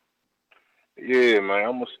 Yeah, man,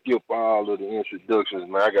 I'm going to skip all of the introductions,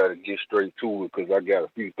 man. I got to get straight to it because I got a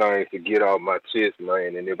few things to get off my chest,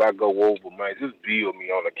 man. And if I go over, man, just build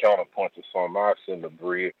me on a counterpunch or something. I'll send the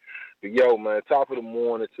bread. But, yo, man, top of the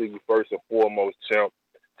morning to you first and foremost, champ.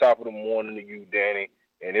 Top of the morning to you, Danny,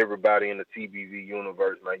 and everybody in the TBV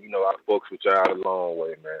universe, man. You know I fucks with y'all a long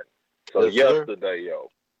way, man. So Yes, sir. yesterday,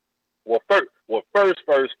 yo. First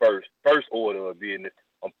order of business.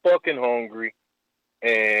 I'm fucking hungry,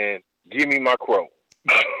 and give me my crow.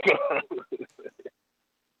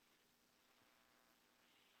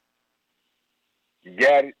 You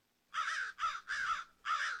got it?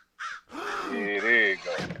 Yeah, there you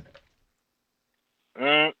go.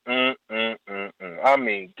 I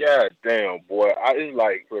mean, goddamn, boy. It's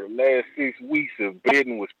like for the last 6 weeks of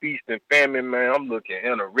betting with feast and famine, man, I'm looking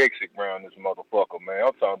anorexic around this motherfucker, man.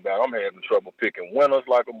 I'm talking about I'm having trouble picking winners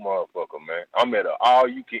like a motherfucker, man. I'm at an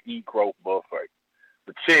all-you-can-eat crow buffet.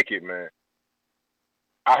 But check it, man.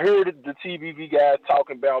 I heard the TBV guys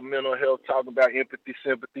talking about mental health, talking about empathy,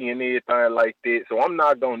 sympathy, and everything like that. So I'm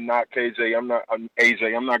not gonna knock AJ. I'm not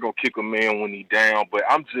gonna kick a man when he down. But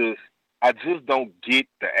I just don't get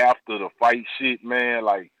the after the fight shit, man.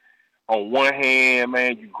 Like on one hand,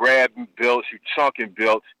 man, you grabbing belts, you chunking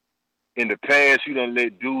belts. In the past, you done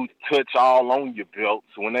let dudes touch all on your belts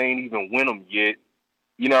when they ain't even win them yet.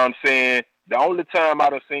 You know what I'm saying? The only time I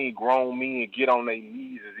done seen grown men get on their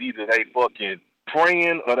knees is either they fucking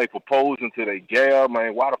praying or they proposing to their gal,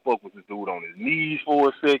 man. Why the fuck was this dude on his knees for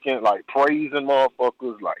a second, like praising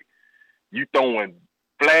motherfuckers, like you throwing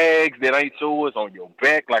flags that ain't yours on your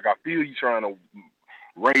back? Like I feel you trying to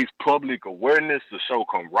raise public awareness to show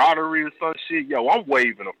camaraderie or some shit. Yo, I'm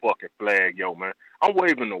waving a fucking flag, yo, man. I'm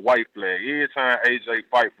waving the white flag every time AJ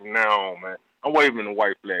fight from now on, man. I'm waving the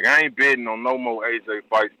white flag. I ain't betting on no more AJ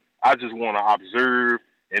fights. I just want to observe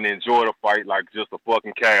and enjoy the fight like just a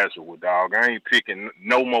fucking casual, dog. I ain't picking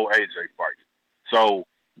no more AJ fights. So,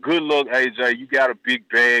 good luck, AJ. You got a big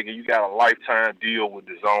bag and you got a lifetime deal with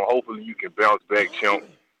the zone. Hopefully you can bounce back, champ.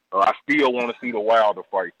 I still want to see the Wilder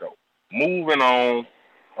fight, though. Moving on,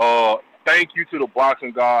 thank you to the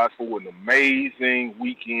boxing guys for an amazing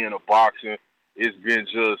weekend of boxing. It's been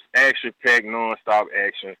just action-packed, non-stop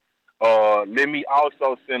action. Let me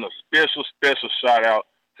also send a special shout-out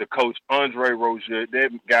to Coach Andre Rozier.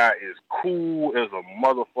 That guy is cool as a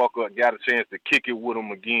motherfucker. I got a chance to kick it with him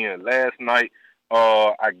again last night.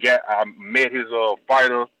 I met his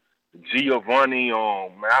fighter, Giovanni. I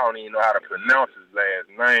don't even know how to pronounce his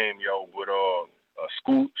last name, yo, but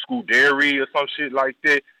Scuderi or some shit like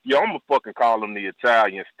that. Yo, I'm gonna fucking call him the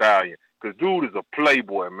Italian Stallion, cause dude is a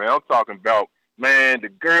playboy, man. I'm talking about, man, the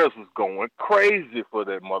girls was going crazy for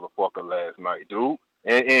that motherfucker last night, dude.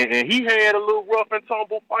 And he had a little rough and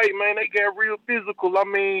tumble fight, man. They got real physical. I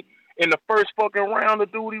mean, in the first fucking round, the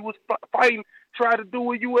dude he was fighting tried to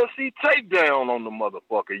do a UFC takedown on the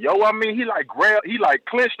motherfucker. Yo, I mean, he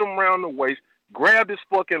clinched him around the waist, grabbed his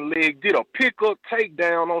fucking leg, did a pickup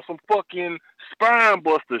takedown on some fucking spine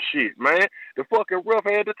buster shit, man. The fucking ref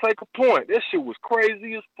had to take a point. That shit was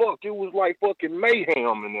crazy as fuck. It was like fucking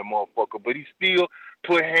mayhem in that motherfucker, but he still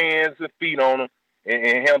put hands and feet on him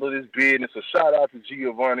and handled his business. So shout out to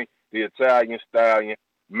Giovanni, the Italian Stallion.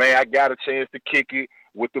 Man, I got a chance to kick it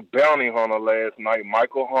with the bounty hunter last night,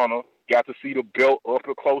 Michael Hunter. Got to see the belt up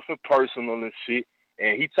and close and personal and shit.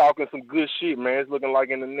 And he talking some good shit, man. It's looking like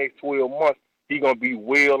in the next 12 months, he going to be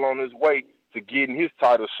well on his way to getting his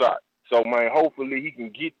title shot. So, man, hopefully he can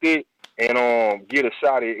get that and get a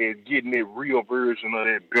shot at getting that real version of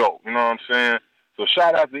that belt. You know what I'm saying? So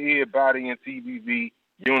shout out to everybody in TBV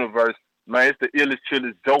universe. Man, it's the illest,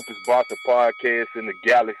 chillest, dopest boxing podcast in the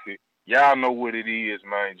galaxy. Y'all know what it is,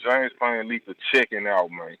 man. James Payne Lethal checking out,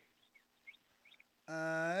 man. All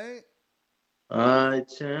right. All right,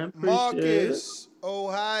 champ. Appreciate it. Marcus,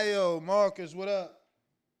 Ohio. Marcus, what up?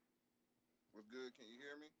 What's good? Can you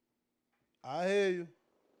hear me? I hear you.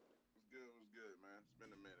 What's good, man? It's been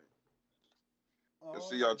a minute.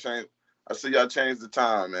 I see y'all change the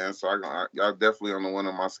time, man. So y'all definitely on the one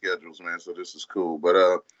of my schedules, man. So this is cool.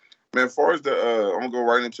 But man, as far as the I'm gonna go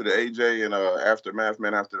right into the AJ and aftermath,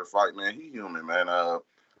 man. After the fight, man, he human, man.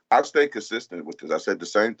 I've stayed consistent with this. I said the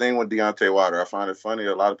same thing with Deontay Wilder. I find it funny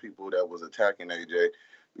a lot of people that was attacking AJ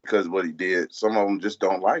because of what he did. Some of them just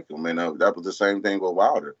don't like him, and that was the same thing with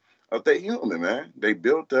Wilder. They human, man. They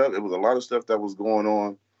built up. It was a lot of stuff that was going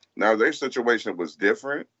on. Now, their situation was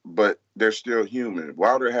different, but they're still human.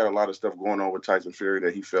 Wilder had a lot of stuff going on with Tyson Fury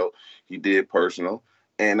that he felt he did personal.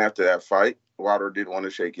 And after that fight, Wilder didn't want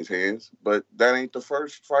to shake his hands. But that ain't the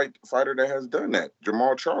first fighter that has done that.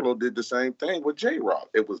 Jamal Charlo did the same thing with J-Rock.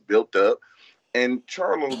 It was built up, and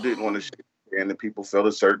Charlo didn't want to shake his hand, and people felt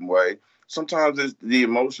a certain way. Sometimes the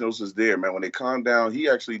emotionals is there, man. When they calm down, he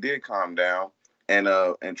actually did calm down and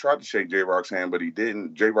tried to shake J-Rock's hand, but he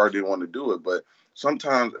didn't. J-Rock didn't want to do it, but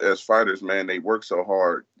sometimes as fighters, man, they work so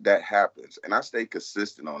hard, that happens. And I stay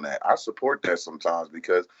consistent on that. I support that sometimes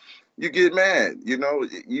because you get mad. You know,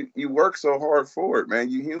 you work so hard for it, man.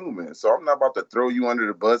 You human. So I'm not about to throw you under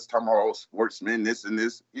the bus, talking about, oh, sportsman, this and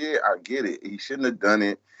this. Yeah, I get it. He shouldn't have done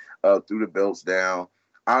it, threw the belts down.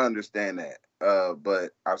 I understand that.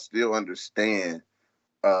 But I still understand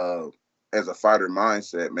as a fighter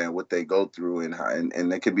mindset, man, what they go through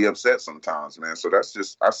and they can be upset sometimes, man. So that's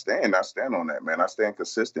just, I stand on that, man. I stand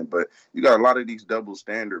consistent, but you got a lot of these double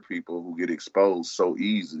standard people who get exposed so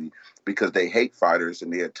easily because they hate fighters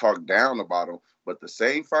and they talk down about them. But the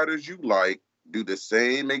same fighters you like do the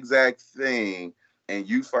same exact thing, and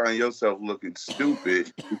you find yourself looking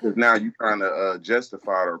stupid because now you're trying to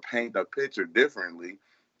justify or paint a picture differently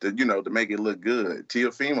to make it look good.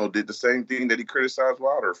 Teofimo did the same thing that he criticized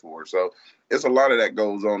Wilder for. So it's a lot of that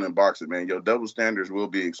goes on in boxing, man. Your double standards will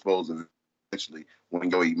be exposed eventually when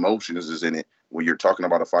your emotions is in it. When you're talking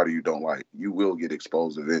about a fighter you don't like, you will get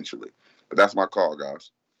exposed eventually. But that's my call, guys.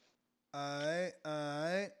 All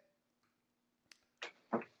right.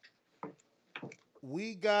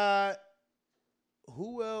 We got,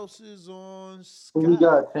 who else is on Skype? Who we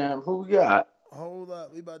got, Tam? Who we got? Hold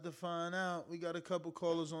up, we about to find out. We got a couple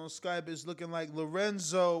callers on Skype. It's looking like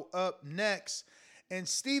Lorenzo up next. And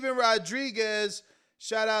Steven Rodriguez,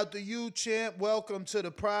 shout out to you, champ. Welcome to the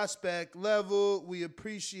prospect level. We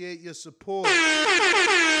appreciate your support.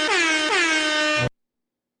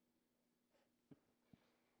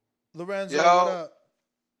 Lorenzo, what up?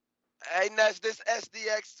 Hey, Ness, this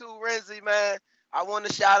SDX2 Renzi, man. I want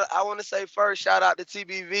to say first, shout out to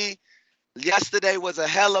TBV. Yesterday was a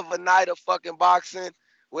hell of a night of fucking boxing.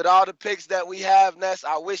 With all the picks that we have, Ness,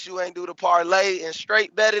 I wish you ain't do the parlay and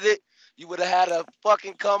straight betted it. You would have had a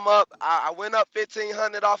fucking come up. I went up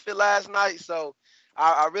 1,500 off it last night, so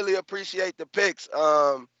I really appreciate the picks.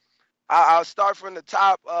 I'll start from the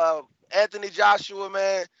top. Anthony Joshua,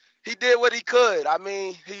 man, he did what he could. I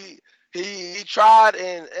mean, he tried,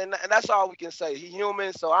 and that's all we can say. He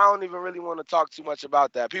human, so I don't even really want to talk too much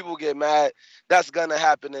about that. People get mad. That's going to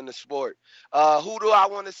happen in the sport. Who do I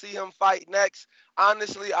want to see him fight next?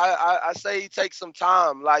 Honestly, I say he takes some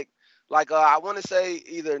time. Like I want to say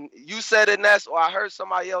either you said it, Ness, or I heard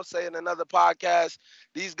somebody else say in another podcast,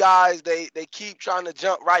 these guys, they keep trying to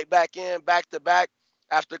jump right back in, back to back,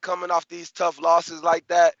 after coming off these tough losses like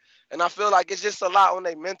that. And I feel like it's just a lot on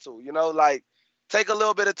their mental, like, take a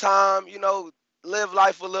little bit of time, live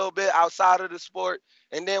life a little bit outside of the sport.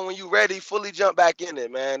 And then when you're ready, fully jump back in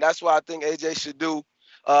it, man. That's what I think AJ should do.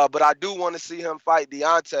 But I do want to see him fight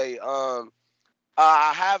Deontay.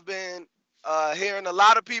 I have been hearing a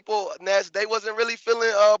lot of people, Ness, they wasn't really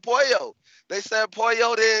feeling Pollo. They said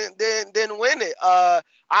Pollo didn't win it.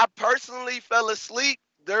 I personally fell asleep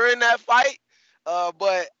during that fight,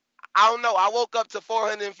 but I don't know. I woke up to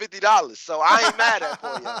 $450, so I ain't mad at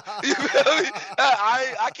Pollo. You feel me?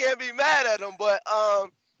 I can't be mad at him, but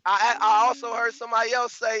I also heard somebody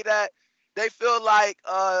else say that they feel like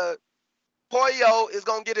Pollo is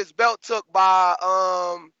gonna get his belt took by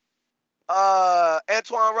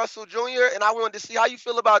Antoine Russell Jr. And I wanted to see how you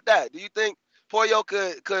feel about that. Do you think Pollo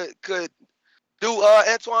could do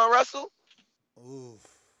Antoine Russell? Oof.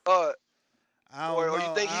 I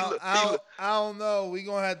don't know. We're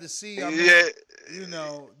going to have to see. I mean,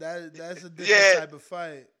 that's a different type of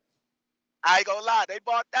fight. I ain't gonna lie. They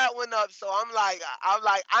bought that one up. So I'm like,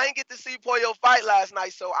 I ain't get to see Pollo fight last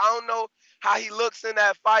night. So I don't know how he looks in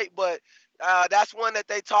that fight, but that's one that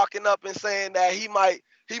they talking up and saying that he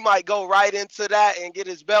might go right into that and get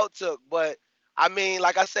his belt took. But I mean,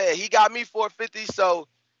 like I said, he got me $450. So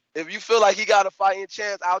if you feel like he got a fighting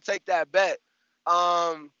chance, I'll take that bet.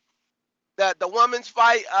 That the women's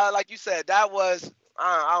fight, like you said, that was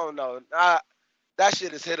I don't know. That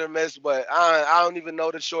shit is hit or miss, but I don't even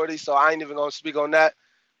know the shorty, so I ain't even gonna speak on that.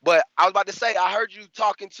 But I was about to say, I heard you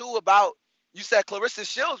talking too about, you said Clarissa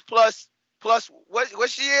Shields plus what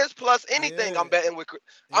she is plus anything. Yeah. I'm betting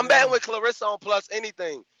with Clarissa on plus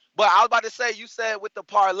anything. But I was about to say, you said with the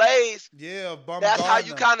parlays, yeah, that's how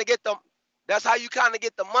you kind of get them. That's how you kind of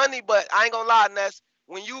get the money. But I ain't gonna lie, Ness.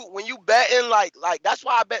 When you betting like that's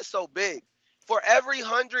why I bet so big. For every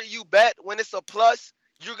 100 you bet, when it's a plus,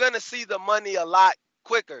 you're gonna see the money a lot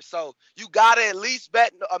quicker. So you gotta at least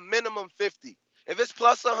bet a minimum 50. If it's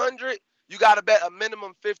plus 100, you gotta bet a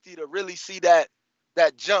minimum 50 to really see that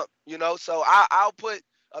jump. You know. So I'll put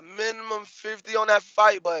a minimum 50 on that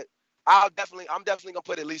fight, but I'm definitely gonna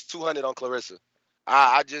put at least 200 on Clarissa.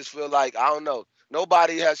 I just feel like, I don't know.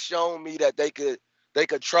 Nobody has shown me that they could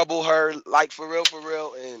trouble her like for real,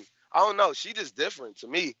 and I don't know. She just different to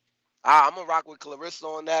me. I'm gonna rock with Clarissa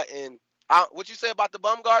on that. And what you say about the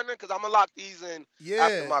Bumgardner? Because I'm gonna lock these in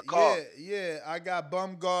after my call. Yeah. I got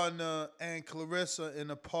Bumgardner and Clarissa in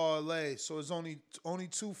a parlay, so it's only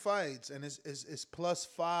 2 fights, and it's plus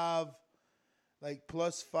 5, like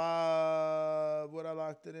plus 5. What I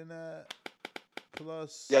locked it in at?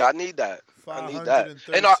 Plus. Yeah, I need that.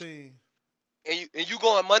 513. And you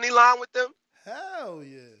going money line with them? Hell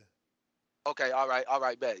yeah. Okay, all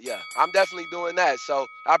right, bet. Yeah, I'm definitely doing that. So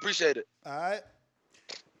I appreciate it. All right.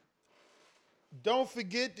 Don't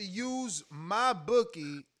forget to use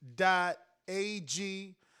mybookie.ag.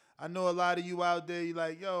 I know a lot of you out there, you're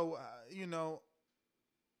like, yo,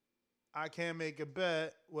 I can't make a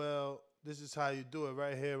bet. Well, this is how you do it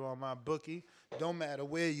right here on MyBookie. Don't matter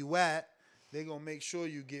where you at, they're going to make sure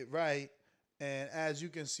you get right. And as you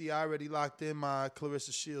can see, I already locked in my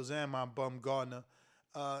Clarissa Shields and my Bumgardner.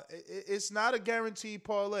 It's not a guaranteed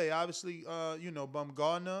parlay. Obviously,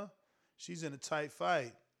 Bumgardner, she's in a tight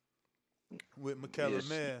fight with Michaela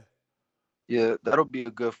Mayer. Yeah, that'll be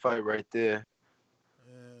a good fight right there.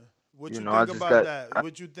 Yeah. What you think about that?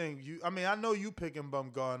 What you think? I know you picking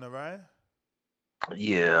Bumgardner, right?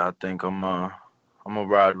 Yeah, I think I'm gonna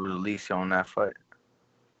ride with Alicia on that fight.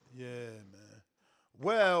 Yeah, man.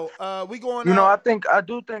 Well, we going out. I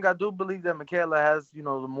do believe that Michaela has, the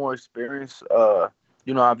more experience.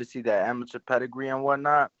 Obviously that amateur pedigree and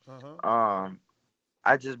whatnot.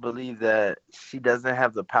 I just believe that she doesn't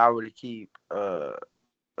have the power to keep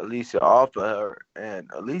Alicia off of her, and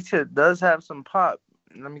Alicia does have some pop.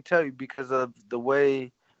 Let me tell you, because of the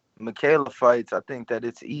way Michaela fights, I think that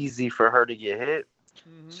it's easy for her to get hit.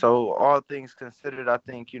 Mm-hmm. So all things considered, I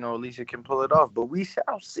think Alicia can pull it off, but we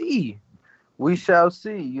shall see. We shall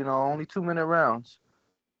see. Only 2-minute rounds.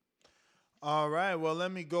 All right, well,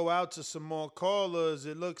 let me go out to some more callers.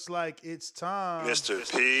 It looks like it's time. Mr.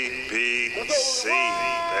 PBC,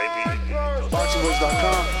 baby.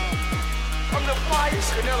 BoxingVoice.com. I'm the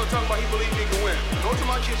flyest. Canelo talking about he believe he can win. Go to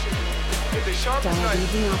my kitchen, get the sharpest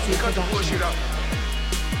knife, and cut the bullshit out.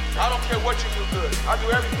 I don't care what you do good. I do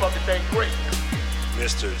every fucking thing great.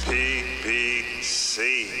 Mr. PBC,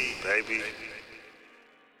 baby.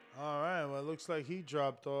 All right, well, it looks like he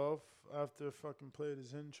dropped off after fucking played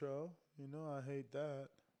his intro. I hate that.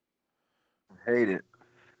 Hate it.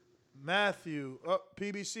 Matthew,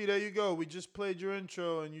 PBC, there you go. We just played your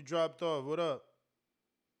intro and you dropped off. What up?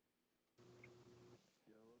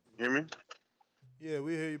 Hear me? Yeah,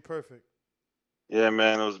 we hear you perfect. Yeah,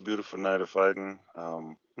 man, it was a beautiful night of fighting.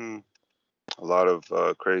 A lot of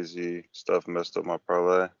crazy stuff messed up my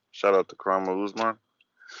parlay. Shout out to Kamaru Usman.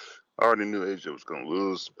 I already knew AJ was going to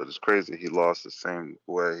lose, but it's crazy he lost the same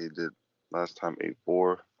way he did last time,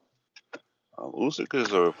 8-4. Usyk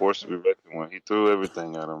is a force to be reckoned with. He threw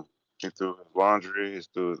everything at him. He threw his laundry. He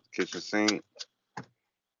threw his kitchen sink.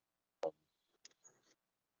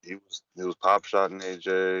 He was pop shotting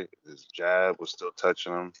AJ. His jab was still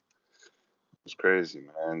touching him. It was crazy,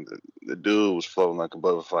 man. The dude was floating like a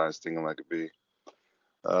butterfly and stinging like a bee.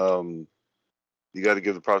 You got to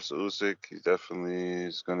give the props to Usyk. He definitely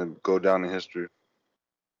is going to go down in history.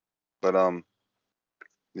 But with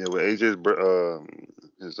AJ's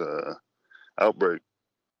his outbreak,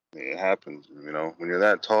 it happens. When you're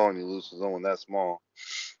that tall and you lose to someone that small,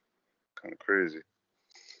 kind of crazy.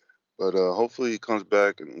 But hopefully he comes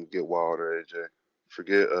back and get Wilder, AJ.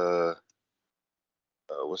 Forget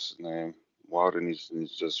what's his name? Wilder needs to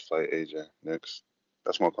just fight AJ next.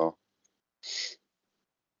 That's my call.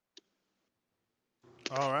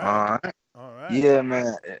 All right. Yeah,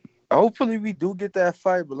 man. Hopefully we do get that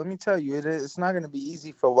fight, but let me tell you, it's not going to be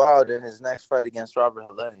easy for Wilder in his next fight against Robert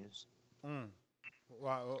Helenius.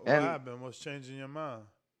 What happened? What's changing your mind?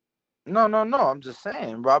 No. I'm just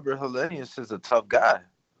saying, Robert Helenius is a tough guy.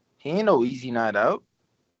 He ain't no easy night out.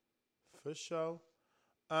 For sure.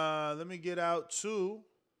 Let me get out to.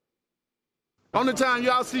 Only time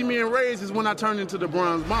y'all see me in Rays is when I turn into the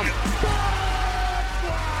Bronze Bomber.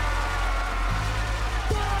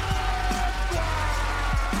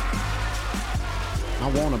 I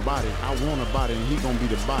want a body, and he gonna be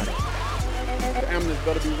the body. The ambulance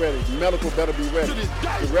better be ready. The medical better be ready.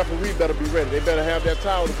 The referee better be ready. They better have that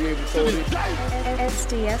towel to be able to throw it in.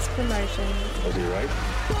 SDS Promotions. Was he right?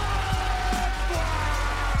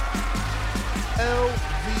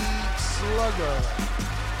 LV Slugger.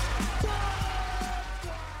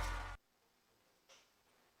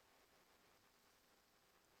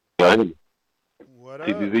 What up?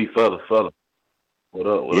 TBV fella. What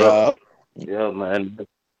up? Yeah. Yeah, man.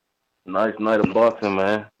 Nice night of boxing,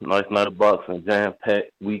 man. Nice night of boxing.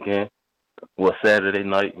 Jam-packed weekend. Well, Saturday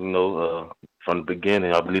night, from the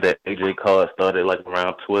beginning. I believe that AJ card started like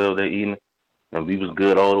around 12 that evening. And we was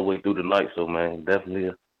good all the way through the night. So, man,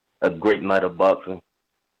 definitely a great night of boxing.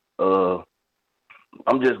 I'm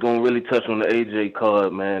just going to really touch on the AJ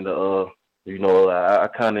card, man. I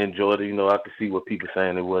kind of enjoyed it. I could see what people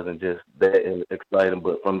saying it wasn't just that exciting.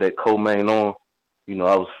 But from that co-main on,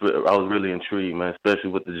 I was really intrigued, man,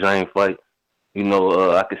 especially with the Jane fight.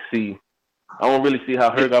 I could see. I don't really see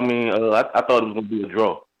how hurt. I thought it was going to be a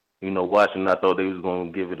draw. Watching, I thought they was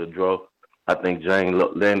going to give it a draw. I think Jane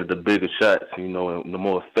landed the bigger shots, and the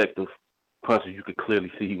more effective punches. You could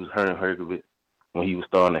clearly see he was hurting Hrgovic when he was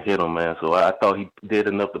starting to hit him, man. So I thought he did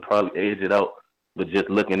enough to probably edge it out. But just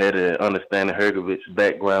looking at it and understanding Hrgovic's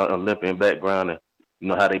background, Olympian background, and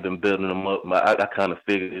how they've been building him up, I kind of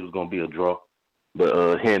figured it was going to be a draw.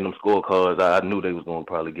 But hearing them scorecards, I knew they was going to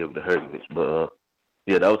probably give it to Hrgovic. But,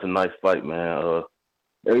 yeah, that was a nice fight, man.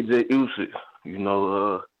 AJ Usyk,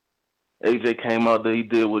 AJ came out there, he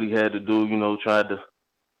did what he had to do, tried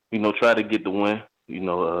to get the win,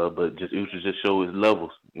 but just Usyk just showed his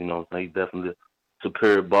levels, he's definitely a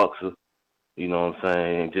superior boxer,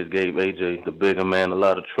 and just gave AJ, the bigger man, a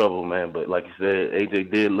lot of trouble, man. But like you said,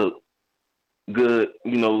 AJ did look good,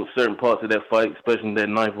 certain parts of that fight, especially in that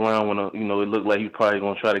ninth round when, it looked like he was probably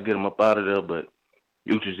going to try to get him up out of there, but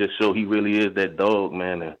Usyk just showed he really is that dog,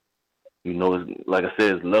 man, and, it's, like I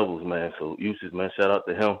said, it's levels, man. So Usyk, man, shout out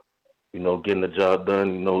to him. Getting the job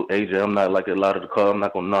done. AJ, I'm not like a lot of the card. I'm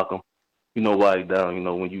not going to knock him. Why he down.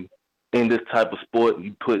 When you in this type of sport,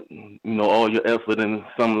 you put, all your effort in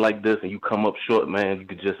something like this and you come up short, man, you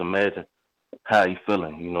could just imagine how he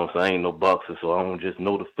feeling. So I ain't no boxer, so I don't just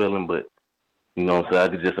know the feeling, but, I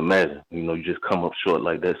could just imagine, you just come up short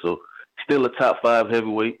like that. So still a top 5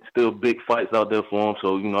 heavyweight, still big fights out there for him.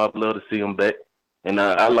 So, I'd love to see him back. And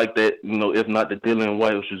I like that, if not the Dillian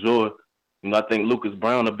White or Chisora, I think Lucas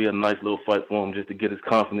Brown will be a nice little fight for him just to get his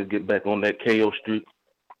confidence, get back on that KO streak.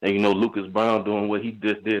 And, Lucas Brown doing what he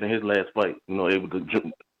just did in his last fight, able to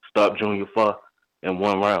stop Junior Fa in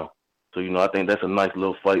 1 round. So, I think that's a nice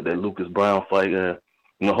little fight, that Lucas Brown fight. And,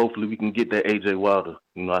 hopefully we can get that AJ Wilder.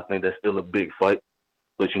 I think that's still a big fight.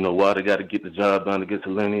 But, Wilder got to get the job done against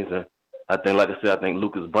Helenius. And I think, like I said, I think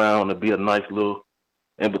Lucas Brown will be a nice little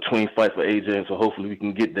in-between fight for AJ. And so hopefully we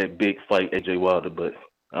can get that big fight, AJ Wilder. But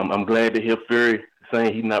I'm glad to hear Fury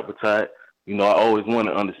saying he's not retired. I always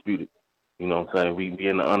wanted undisputed. What I'm saying? We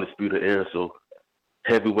in the undisputed era, so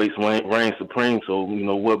heavyweights reign supreme. So,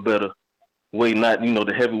 what better way not,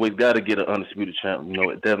 the heavyweights got to get an undisputed champ.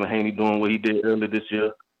 Devin Haney doing what he did earlier this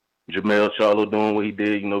year. Jermell Charlo doing what he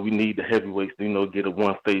did. We need the heavyweights to, get a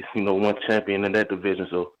one face, one champion in that division.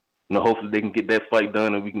 So, hopefully they can get that fight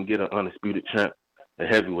done and we can get an undisputed champ at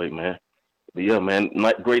heavyweight, man. But yeah, man,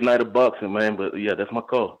 great night of boxing, man. But yeah, that's my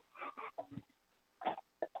call.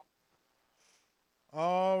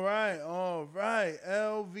 All right.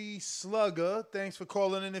 LV Slugger, thanks for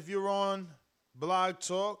calling in. If you're on Blog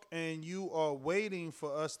Talk and you are waiting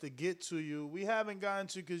for us to get to you, we haven't gotten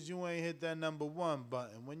to because you ain't hit that number 1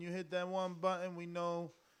 button. When you hit that 1 button, we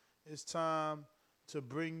know it's time to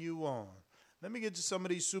bring you on. Let me get to some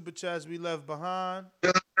of these super chats we left behind.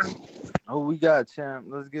 Oh, we got, champ.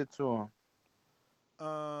 Let's get to them.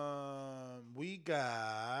 We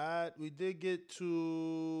did get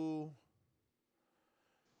to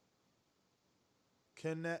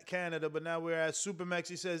Canada, but now we're at Supermax.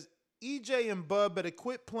 He says, EJ and Bud better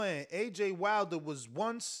quit playing. AJ Wilder was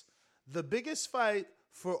once the biggest fight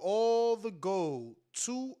for all the gold,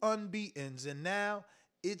 2 unbeatens, and now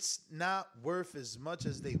it's not worth as much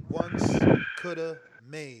as they once could have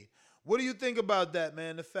made. What do you think about that,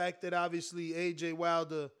 man? The fact that obviously AJ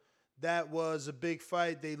Wilder, that was a big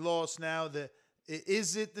fight. They lost now.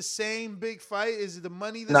 Is it the same big fight? Is it the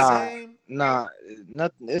money the Nah, same?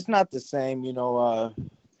 nothing. It's not the same.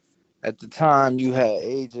 At the time you had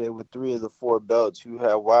AJ with 3 of the 4 belts. You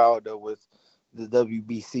had Wilder with the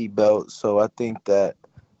WBC belt. So I think that,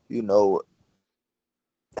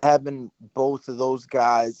 having both of those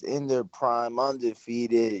guys in their prime,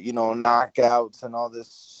 undefeated, knockouts and all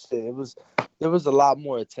this shit, there was a lot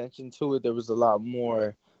more attention to it. There was a lot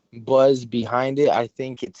more buzz behind it. I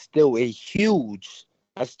think it's still I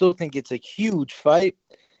still think it's a huge fight,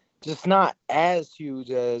 just not as huge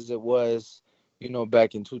as it was,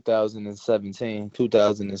 back in 2017,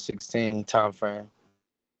 2016 time frame,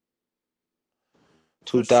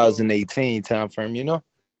 2018 time frame,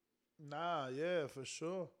 Nah, yeah, for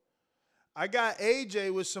sure. I got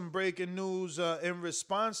AJ with some breaking news in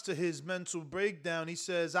response to his mental breakdown. He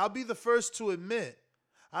says, I'll be the first to admit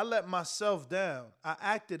I let myself down. I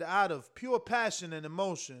acted out of pure passion and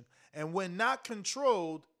emotion. And when not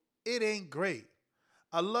controlled, it ain't great.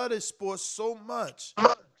 I love this sport so much.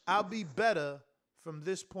 I'll be better from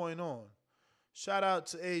this point on. Shout out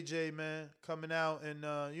to AJ, man, coming out and,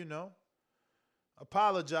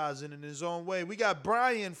 apologizing in his own way. We got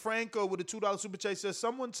Brian Franco with a $2 super chat. Says,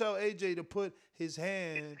 someone tell AJ to put his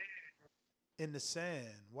hand in the sand.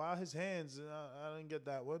 Wow, his hands. I didn't get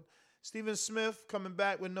that one. Stephen Smith coming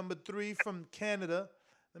back with number 3 from Canada.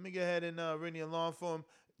 Let me go ahead and ring the alarm for him.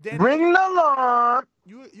 Danny, bring the alarm.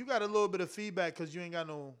 You got a little bit of feedback because you ain't got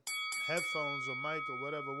no headphones or mic or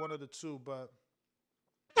whatever, one of the two, but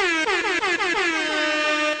might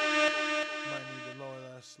need to lower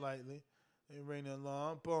that slightly. Ring the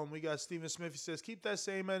alarm. Boom. We got Stephen Smith. He says, keep that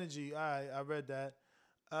same energy. All right, I read that.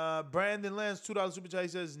 Brandon Lance, $2 super chat. He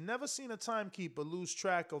says, never seen a timekeeper lose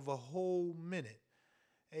track of a whole minute.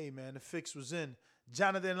 Hey, man, the fix was in.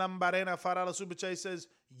 Jonathan Lambarena, $5 super chat. Says,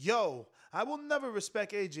 yo, I will never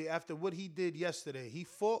respect AJ after what he did yesterday. He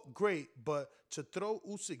fought great, but to throw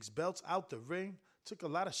Usyk's belts out the ring took a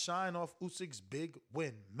lot of shine off Usyk's big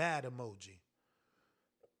win. Mad emoji.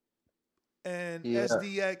 And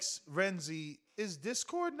SDX Renzi, is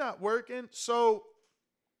Discord not working? So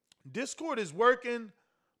Discord is working,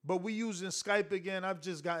 but we using Skype again. I've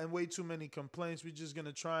just gotten way too many complaints. We're just going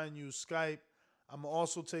to try and use Skype. I'm going to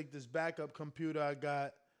also take this backup computer I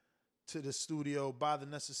got to the studio, buy the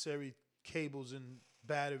necessary cables and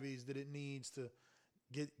batteries that it needs to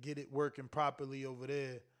get it working properly over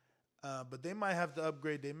there. But they might have to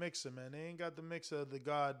upgrade their mixer, man. They ain't got the mixer of the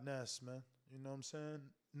God Ness, man. You know what I'm saying?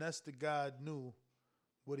 Ness the God knew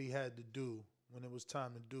what he had to do when it was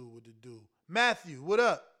time to do what to do. Matthew, what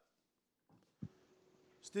up?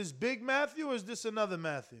 Is this Big Matthew or is this another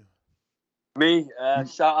Matthew? Me,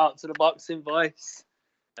 shout out to the Boxing Voice.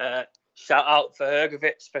 Shout out for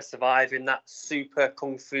Hrgovic for surviving that super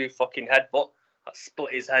kung fu fucking headbutt that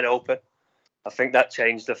split his head open. I think that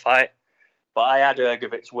changed the fight. But I had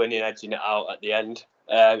Hrgovic winning, edging it out at the end.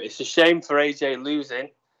 It's a shame for AJ losing,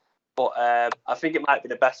 but I think it might be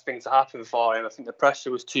the best thing to happen for him. I think the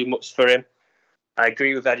pressure was too much for him. I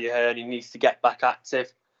agree with Eddie Hearn. He needs to get back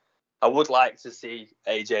active. I would like to see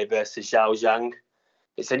AJ versus Zhao Zhang.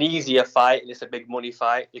 It's an easier fight and it's a big money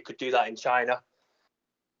fight. You could do that in China.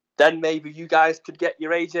 Then maybe you guys could get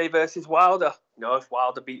your AJ versus Wilder. If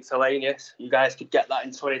Wilder beats Helenius, you guys could get that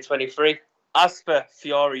in 2023. As for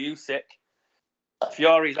Fury Usyk,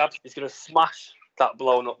 Fury's going to smash that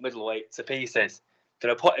blown up middleweight to pieces.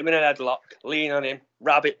 Going to put him in a headlock, lean on him,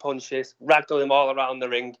 rabbit punches, ragdoll him all around the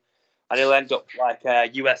ring, and he'll end up like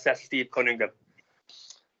USS Steve Cunningham.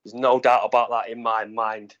 There's no doubt about that in my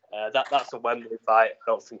mind. That's a Wembley fight. I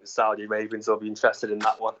don't think the Saudi Arabians will be interested in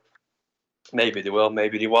that one. Maybe they will,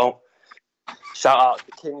 maybe they won't. Shout out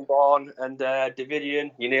to Kingborn and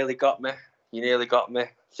Davidian. You nearly got me. Zhao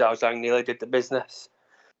Zhang nearly did the business.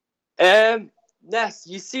 Ness,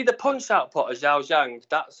 you see the punch output of Zhao Zhang?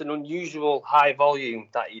 That's an unusual high volume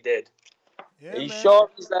that he did. Yeah, Are you sure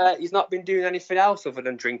he's not been doing anything else other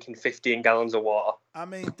than drinking 15 gallons of water? I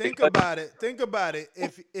mean, think about it.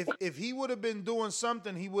 If he would have been doing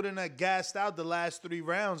something, he wouldn't have gassed out the last 3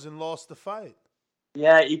 rounds and lost the fight.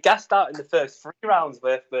 Yeah, he gassed out in the first 3 rounds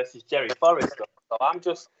versus Jerry Forrest. So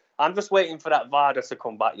I'm just waiting for that VADA to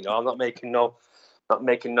come back. I'm not making no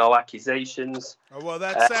accusations. Oh, well,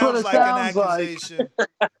 that sounds like an accusation.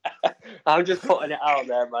 I'm just putting it out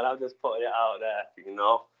there, man.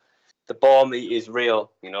 The ball meat is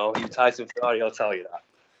real. Tyson Fury will tell you that.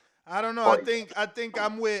 I don't know. I think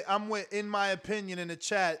I'm with in my opinion in the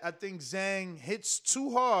chat. I think Zhang hits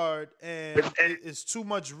too hard and it's too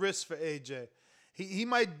much risk for AJ. He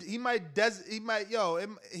might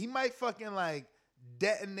fucking like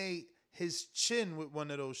detonate his chin with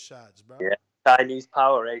one of those shots, bro. Yeah. Chinese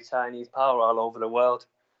power, Chinese power all over the world.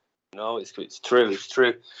 No, it's true. It's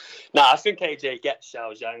true. No, I think AJ gets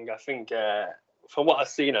Xiao Zhang. I think from what I've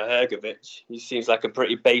seen of Hrgović, he seems like a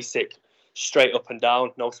pretty basic, straight up and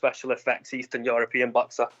down, no special effects Eastern European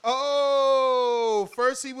boxer. Oh,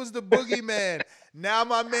 first he was the boogeyman. Now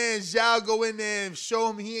my man Zhao go in there and show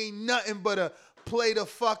him he ain't nothing but a plate of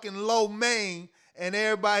fucking low main, and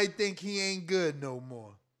everybody think he ain't good no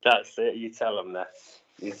more. That's it. You tell him that.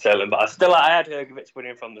 You tell him. But I had Hrgović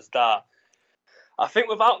winning from the start. I think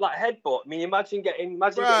without that headbutt, I mean, imagine getting.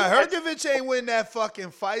 Hrgović ain't win that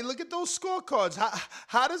fucking fight. Look at those scorecards.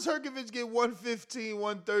 How does Hrgović get 115,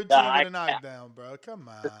 113 with a knockdown, bro? Come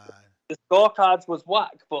on. The scorecards was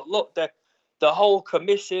whack, but look, the whole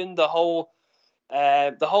commission, the whole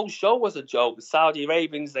show was a joke. The Saudi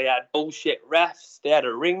Arabians, they had bullshit refs. They had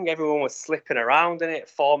a ring. Everyone was slipping around in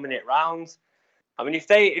it, 4-minute rounds. I mean, if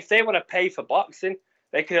they want to pay for boxing,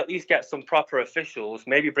 they could at least get some proper officials,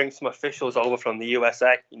 maybe bring some officials over from the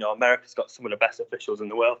USA. You know, America's got some of the best officials in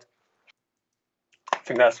the world. I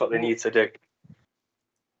think that's what they need to do.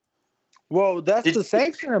 Well, that's the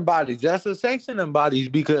sanctioning bodies. That's the sanctioning bodies,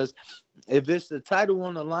 because if it's the title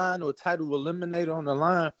on the line or title eliminator on the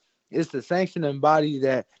line, it's the sanctioning body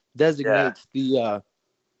that designates the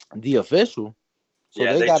official. So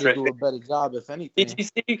they got to do a better job, if anything.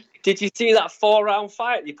 Did you see that 4-round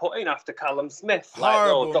fight they put in after Callum Smith?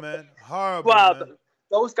 Horrible, man. Horrible. Well, man.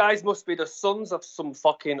 Those guys must be the sons of some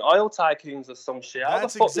fucking oil tycoons or some shit.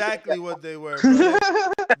 That's exactly what they were, bro.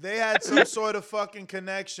 They had some sort of fucking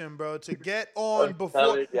connection, bro, to get on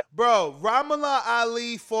before. Bro, Ramallah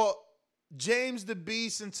Ali fought James the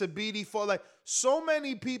Beast and Tabiti fought. Like, so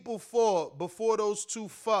many people fought before those two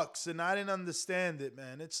fucks, and I didn't understand it,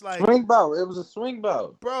 man. It's like swing bout. It was a swing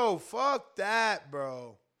bout, bro. Fuck that,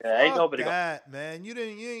 bro. Yeah, ain't nobody man. You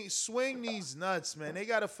ain't swing these nuts, man. They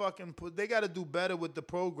gotta they gotta do better with the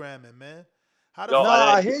programming, man.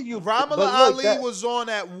 I hear you. Ramallah Ali was on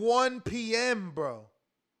at 1 p.m., bro.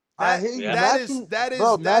 I hear you.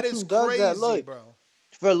 That is crazy, Look, bro.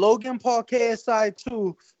 For Logan Paul KSI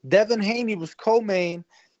 2, Devin Haney was co-main.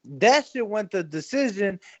 That shit went to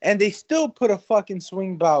decision, and they still put a fucking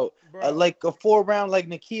swing bout, like a 4-round, like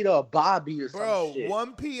Nikita or Bobby or something. Bro,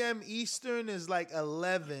 1 p.m. Eastern is like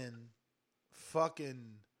 11 fucking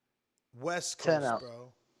West Coast,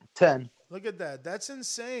 bro. 10. Look at that. That's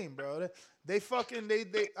insane, bro. They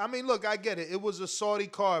I mean, look, I get it. It was a Saudi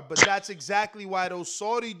card, but that's exactly why those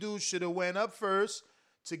Saudi dudes should have went up first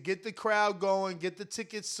to get the crowd going, get the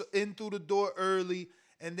tickets in through the door early,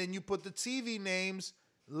 and then you put the TV names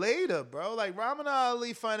later, bro. Like, Ramallah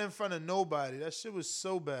Ali fighting in front of nobody. That shit was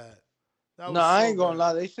so bad. I ain't gonna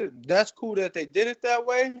lie. That's cool that they did it that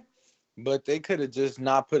way, but they could have just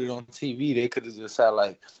not put it on TV. They could have just had,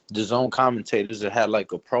 like, the zone commentators that had,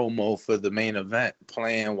 like, a promo for the main event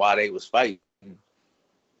playing while they was fighting.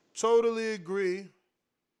 Totally agree.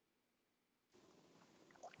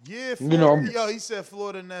 Yeah, yo, he said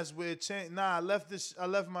Florida Nets wear chain. Nah, I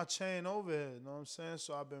left my chain over here. You know what I'm saying?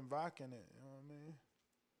 So I've been rocking it. You know what I mean?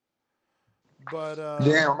 But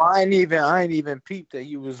damn, I ain't even peeped that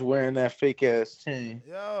you was wearing that fake ass chain.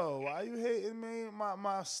 Yo, why you hating me?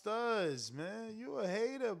 My studs, man. You a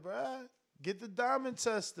hater, bruh. Get the diamond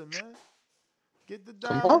tester, man. Get the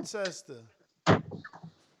diamond tester.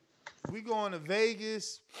 We going to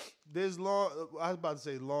Vegas. There's I was about to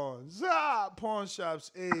say lawns. Pawn shops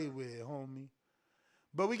everywhere, homie.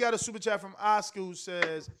 But we got a super chat from Oscar who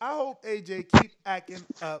says, I hope AJ keep acting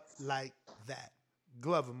up like that.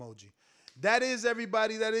 Glove emoji. That is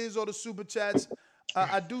everybody. That is all the super chats.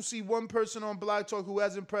 I do see one person on Blog Talk who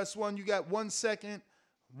hasn't pressed 1. You got 1 second.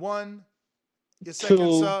 1. Your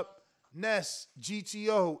second's up. Ness,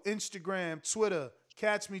 GTO, Instagram, Twitter.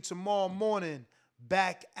 Catch me tomorrow morning.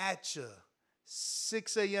 Back at ya.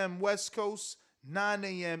 6 a.m. West Coast, 9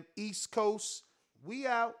 a.m. East Coast. We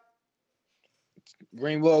out.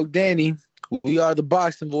 Rainbow Danny. We are the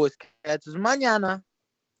Boxing Voice. Catch us mañana.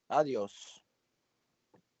 Adios.